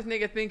feel like this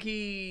nigga think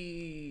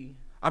he...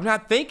 I'm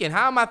not thinking.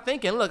 How am I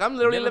thinking? Look, I'm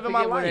literally living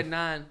my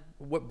life.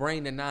 What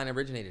brain the 9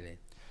 originated in.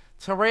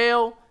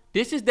 Terrell,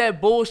 this is that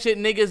bullshit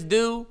niggas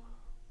do.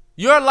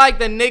 You're like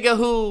the nigga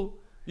who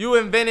you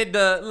invented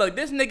look,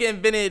 this nigga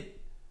invented,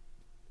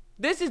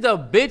 this is the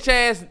bitch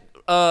ass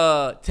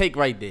take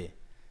right there.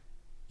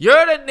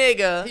 You're the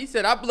nigga. He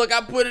said, I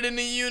put it in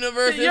the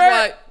universe.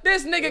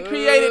 This nigga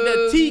created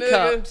the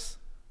teacups.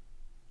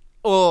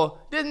 Or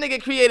this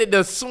nigga created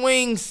the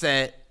swing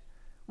set.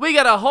 We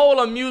got a whole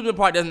amusement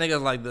park. This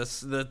nigga's like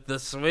the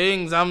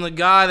swings. I'm the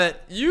guy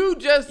that you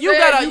just you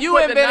said you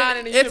put invented. the 9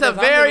 in the It's universe.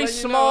 a very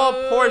small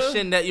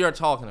portion that you're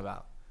talking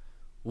about.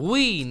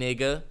 We,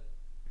 nigga.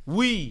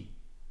 We.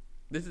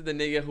 This is the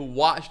nigga who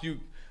watched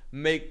you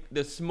make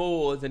the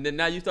s'mores, and then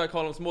now you start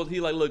calling them s'mores. He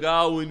like, look,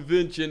 our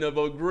invention of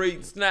a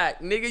great snack.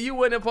 Nigga, you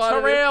wasn't a part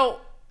of it. Terrell,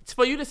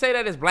 for you to say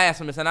that is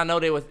blasphemous, and I know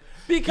they was.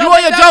 Because you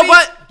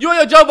on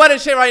your Joe Budden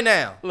shit right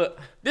now. Look.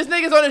 This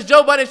nigga's on his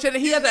Joe Budden shit,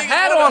 and he has a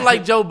hat on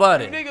like Joe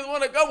Budden. You niggas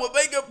want to go with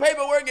makeup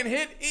paperwork and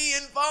hit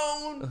Ian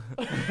phone.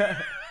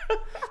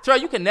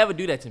 Terrell, you can never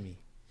do that to me.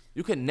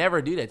 You could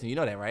never do that to me. You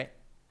know that, right?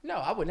 No,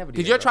 I would never do that.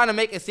 Because you're trying to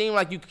make it seem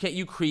like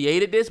you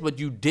created this, but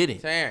you didn't.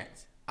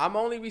 Terrance, I'm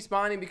only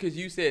responding because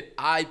you said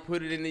I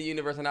put it in the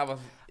universe, and I'm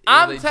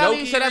telling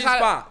you, so that's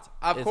response.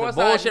 Of It's course, a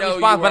bullshit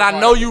response, but I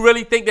know you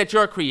really think that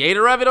you're a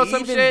creator of it or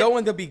some shit. Even though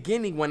in the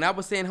beginning, when I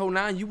was saying whole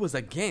 9, you was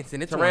against,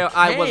 and it's Terrell,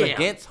 I was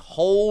against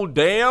whole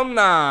damn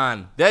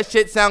 9. That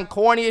shit sound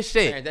corny as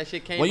shit. Terrance, that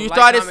shit came when from you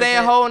started Like,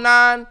 saying whole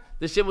 9,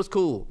 the shit was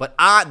cool. But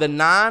the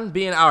 9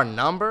 being our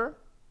number,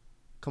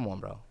 come on,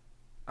 bro.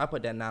 I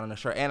put that 9 on the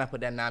shirt, and I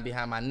put that 9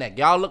 behind my neck.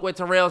 Y'all look where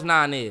Terrell's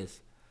 9 is.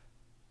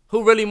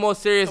 Who really more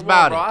serious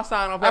about it?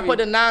 I put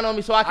the 9 on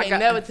me, so I can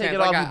never take it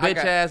off, you bitch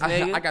ass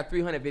nigga. I got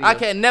 300 videos. I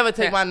can never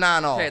take my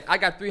 9 off. I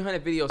got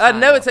 300 videos. I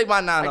never take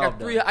my 9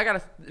 off. I got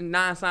a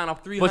 9 sign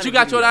off 300. But you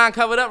got your 9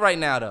 covered up right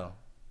now, though.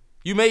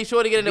 You made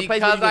sure to get in the place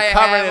where you Because I was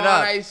covering have it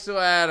up. on a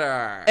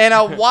sweater. And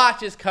a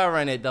watch is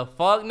covering it. The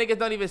fuck? Niggas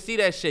don't even see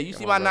that shit. You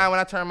see my on, bro. 9 when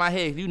I turn my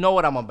head. You know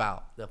what I'm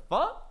about. The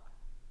fuck?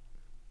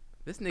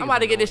 This nigga I'm about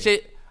to get this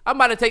shit. I'm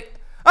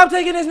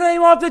taking his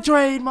name off the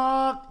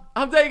trademark.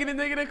 I'm taking this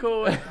nigga to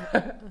court.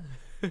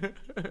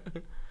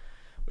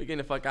 We getting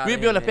the fuck out of here.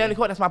 We'll be on the family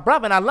court. That's my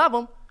brother and I love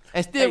him.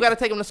 And still got to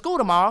take him to school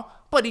tomorrow.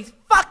 But he's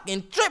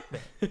fucking tripping.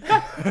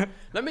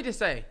 Let me just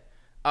say.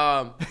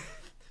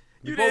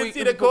 You didn't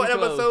see the court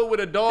episode where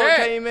the dog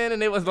came in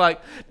and it was like,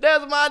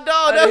 that's my dog,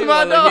 Oh, that's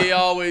my dog. He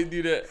always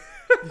do that.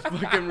 It's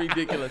fucking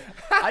ridiculous.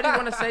 I just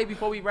want to say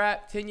before we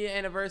wrap, 10-year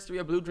anniversary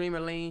of Blue Dreamer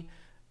Lean.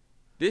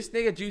 This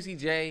nigga Juicy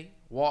J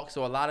walks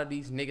so a lot of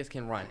these niggas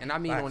can run. And I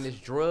mean on this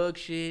drug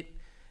shit.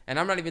 And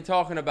I'm not even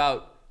talking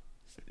about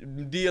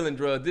dealing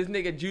drugs. This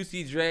nigga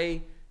Juicy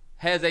J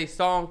has a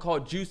song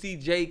called Juicy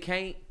J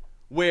Can't,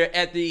 where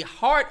at the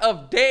heart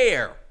of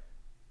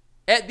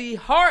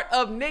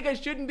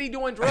niggas shouldn't be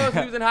doing drugs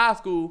when he was in high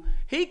school,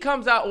 he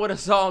comes out with a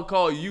song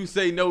called You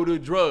Say No to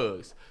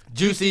Drugs.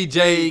 Juicy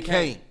J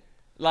can't.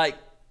 Like,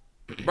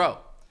 bro,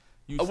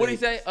 what do he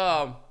say?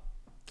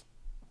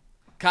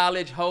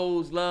 College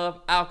hoes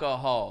love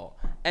alcohol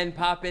and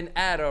popping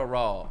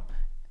Adderall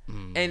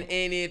and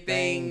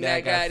anything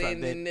that got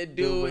anything to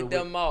do with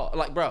them all.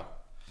 Like, bro,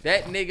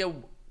 that nigga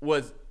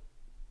was,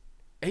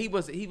 it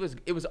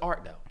was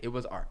art though. It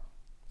was art.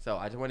 So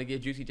I just want to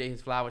give Juicy J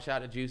his flowers.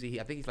 Shout out to Juicy.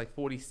 I think he's like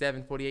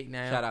 47, 48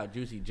 now. Shout out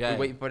Juicy J. We're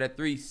waiting for that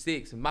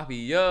 3-6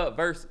 Mafia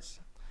versus.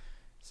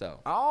 So.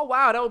 Oh,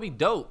 wow. That would be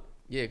dope.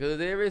 Yeah, because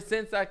ever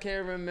since I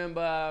can't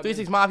remember.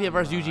 3-6 Mafia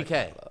versus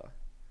UGK.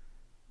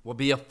 Would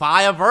be a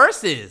fire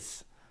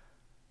versus.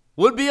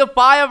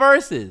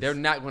 They're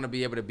not going to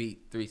be able to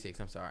beat 3-6.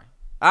 I'm sorry.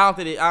 I don't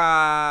think it.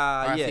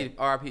 Yeah.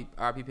 RP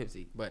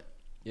Pipsy. But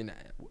you're not.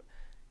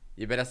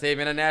 You better save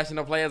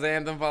International Players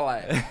Anthem for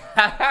life.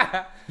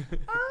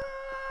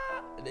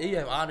 You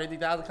have Andre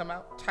 3000 come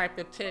out, type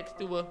the text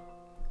through a.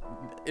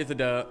 It's a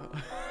dub.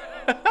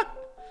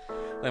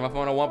 Like my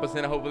phone on 1%,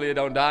 and hopefully it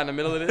don't die in the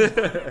middle of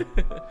this.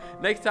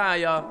 Next time,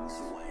 y'all.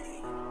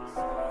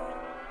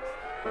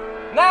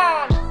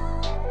 Nah.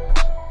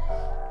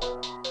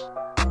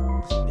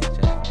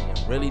 Bitch ass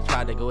nigga really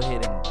tried to go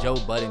ahead and Joe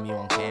Budden me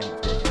on camera.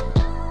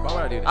 Why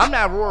would I do that? I'm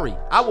not Rory.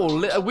 I will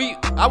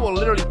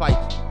literally fight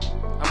you.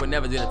 I would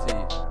never do that to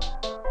you.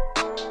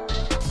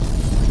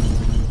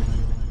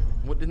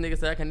 What this nigga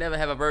said, I can never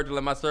have a Virgil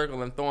in my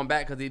circle and throw him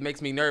back because he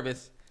makes me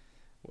nervous.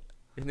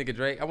 This nigga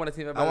Drake, I want to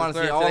see my brothers I want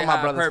to see flourish. all They my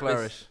have brothers purpose.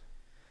 flourish.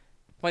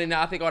 Funny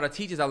now, I think all the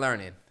teachers are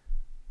learning.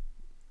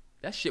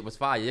 That shit was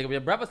fire.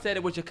 Your brother said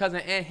it was your cousin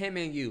and him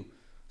and you.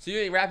 So you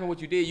ain't rapping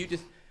what you did. You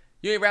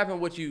ain't rapping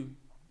what you.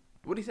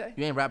 What'd he say?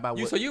 You ain't rap about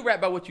what. So you rap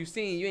about what you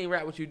seen. You ain't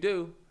rap what you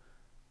do.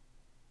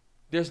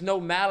 There's no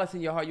malice in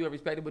your heart. You a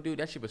respectable dude.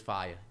 That shit was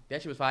fire.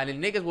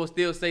 And niggas will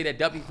still say that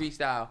Duppy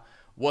Freestyle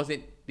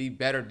wasn't the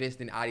better diss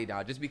than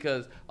Adidon just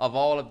because of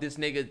all of this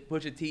nigga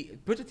Pusha T.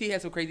 Pusha T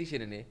had some crazy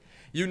shit in there.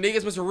 You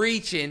niggas was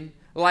reaching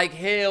like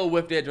hell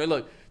with that joint.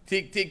 Look,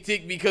 tick, tick,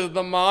 tick because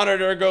the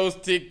monitor goes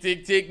tick,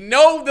 tick, tick.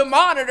 No, the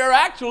monitor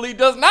actually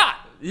does not.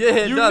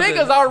 Yeah, you doesn't.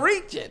 niggas are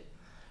reaching.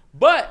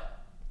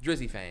 But,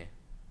 Drizzy fan.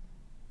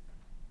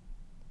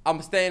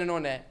 I'm standing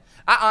on that.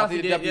 I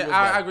honestly did. Yeah,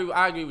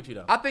 I agree with you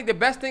though. I think the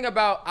best thing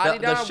about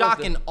Adidon the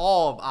shock and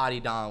awe of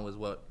Adidon was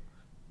what.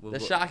 The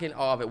shock and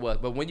awe of it was.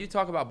 But when you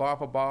talk about bar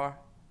for bar,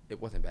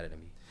 it wasn't better than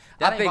me.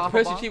 That I think ain't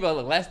bar for bar? Pusha T,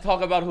 look, let's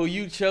talk about who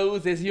you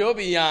chose as your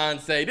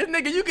Beyonce. This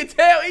nigga, you can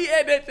tell he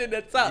had that shit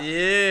at the top.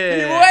 Yeah.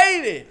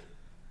 He waited.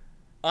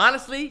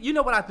 Honestly, you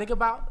know what I think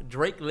about?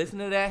 Drake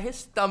listening to that, his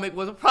stomach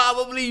was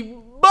probably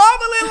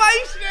bubbling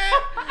like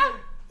shit.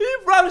 He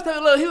was probably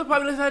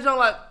listening to that joint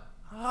like,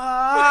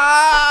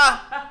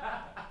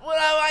 what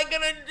am I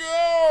gonna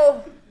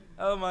do?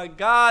 Oh my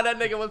God, that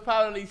nigga was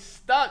probably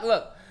stuck.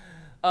 Look,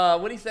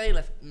 what he say?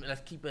 Let's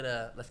keep it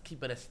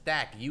a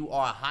stack. You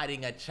are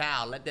hiding a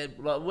child. Let that.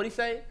 What he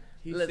say?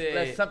 He said, said,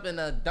 let's something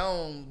a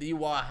dome.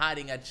 You are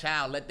hiding a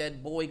child. Let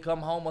that boy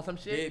come home or some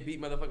shit.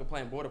 Deadbeat motherfucker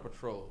playing Border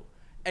Patrol.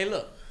 Hey,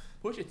 look,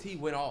 Pusha T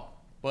went off,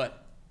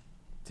 but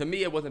to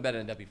me it wasn't better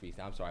than Duppy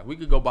Freestyle. I'm sorry. We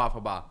could go bar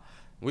for bar.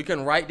 We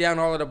can write down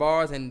all of the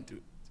bars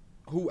and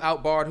who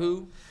outbarred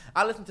who.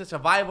 I listened to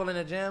Survival in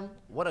the Gym.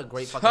 What a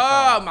great fucking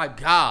song. Oh my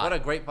God. What a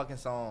great fucking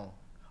song.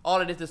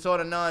 All of this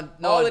disorder, no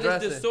all addressing.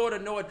 of this disorder,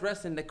 no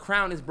addressing. The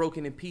crown is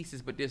broken in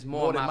pieces, but there's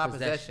more than in my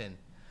possession.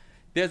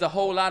 There's a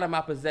whole lot of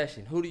my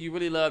possession. Who do you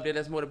really love?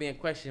 That's more to be in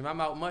question. My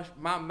mount.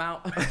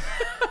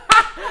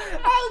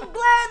 I'm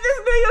glad this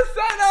nigga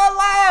said no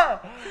lie.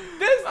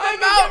 This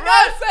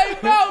nigga say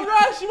Mount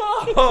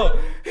Rushmore.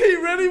 He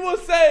really will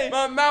say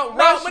my Mount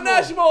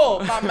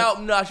Rushmore. My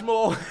Mount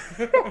Rushmore.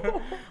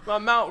 My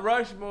Mount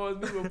Rushmore is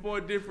me with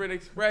 4 different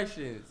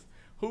expressions.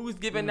 Who's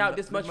giving out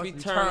this much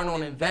return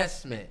on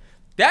investment?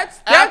 That's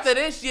after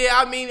this year.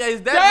 I mean,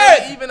 is that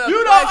really even a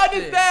you question? don't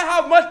understand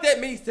how much that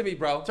means to me,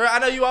 bro. Sir, I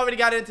know you already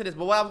got into this,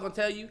 but what I was gonna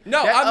tell you?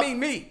 No, I mean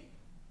me.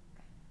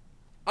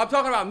 I'm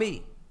talking about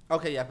me.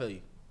 Okay, yeah, I feel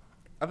you.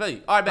 All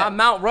right, my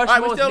Mount Rushmore.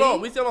 All right,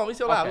 we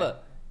still on. Look,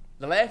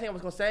 the last thing I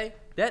was gonna say,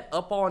 that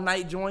Up All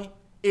Night joint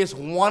is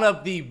one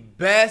of the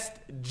best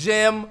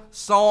gym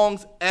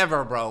songs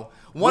ever, bro.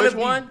 Which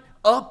one?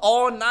 Up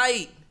All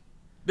Night.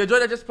 The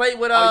joint I just played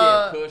with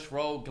Kush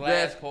Roll,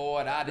 Glass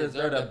Poured, I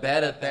deserve a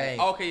better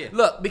thing. Okay, yeah.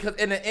 Look, because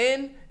in the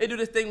end, they do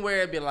this thing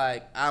where it be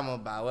like, I'm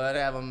about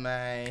whatever,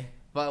 man.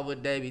 But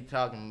what they be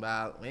talking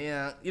about,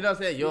 yeah, you know what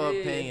I'm saying? Your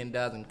opinion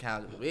doesn't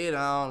count. We the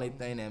only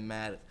thing that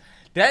matters.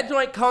 That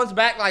joint comes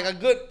back like a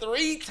good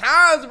 3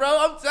 times, bro.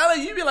 I'm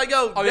telling you, you be like,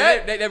 yo,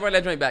 they run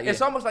that joint back.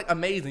 It's almost like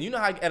amazing. You know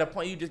how at a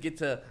point you just get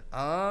to,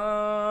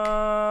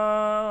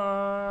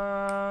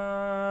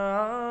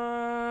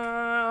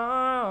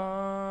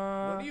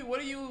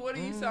 What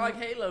do you sound like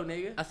Halo,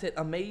 nigga? I said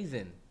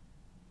amazing.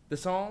 The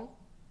song,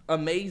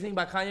 Amazing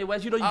by Kanye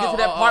West. You know, you get to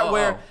that part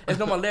where it's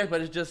no more lyrics,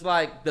 but it's just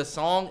like the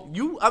song.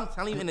 I'm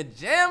telling you, in the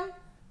gym,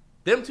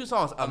 them 2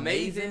 songs,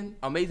 Amazing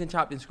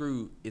Chopped and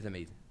Screwed is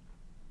amazing.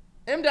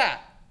 M.Dot.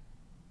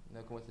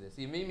 No coincidence.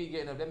 See, Mimi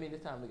getting up, that means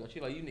it's time to go. She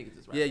like, you niggas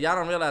is right. Yeah, y'all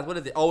don't realize, what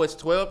is it? Oh, it's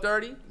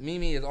 12:30?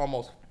 Mimi is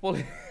almost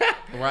fully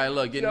Right,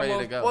 look, getting ready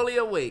to go. Fully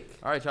awake.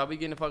 All right, y'all, we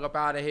getting the fuck up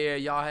out of here.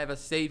 Y'all have a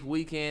safe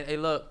weekend. Hey,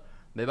 look,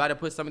 they about to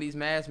put some of these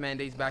mask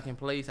mandates back in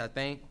place, I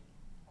think,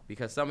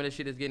 because some of this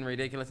shit is getting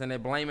ridiculous, and they're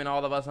blaming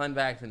all of us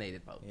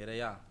unvaccinated folks. Yeah,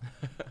 they are.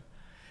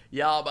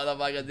 Y'all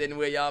motherfuckers didn't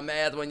wear y'all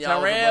masks when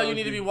y'all Terrell, you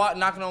need to be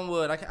knocking on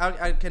wood.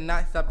 I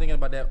cannot stop thinking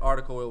about that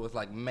article where it was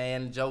like,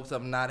 man, jokes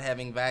of not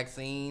having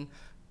vaccine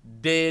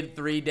did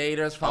 3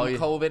 daters from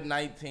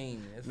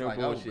COVID-19. It's no like,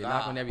 bullshit. Oh,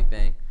 Knock on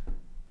everything.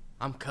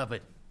 I'm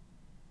covered.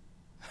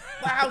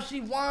 Wow,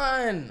 she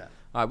won.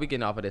 All right, we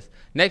getting off of this.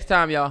 Next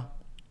time, y'all.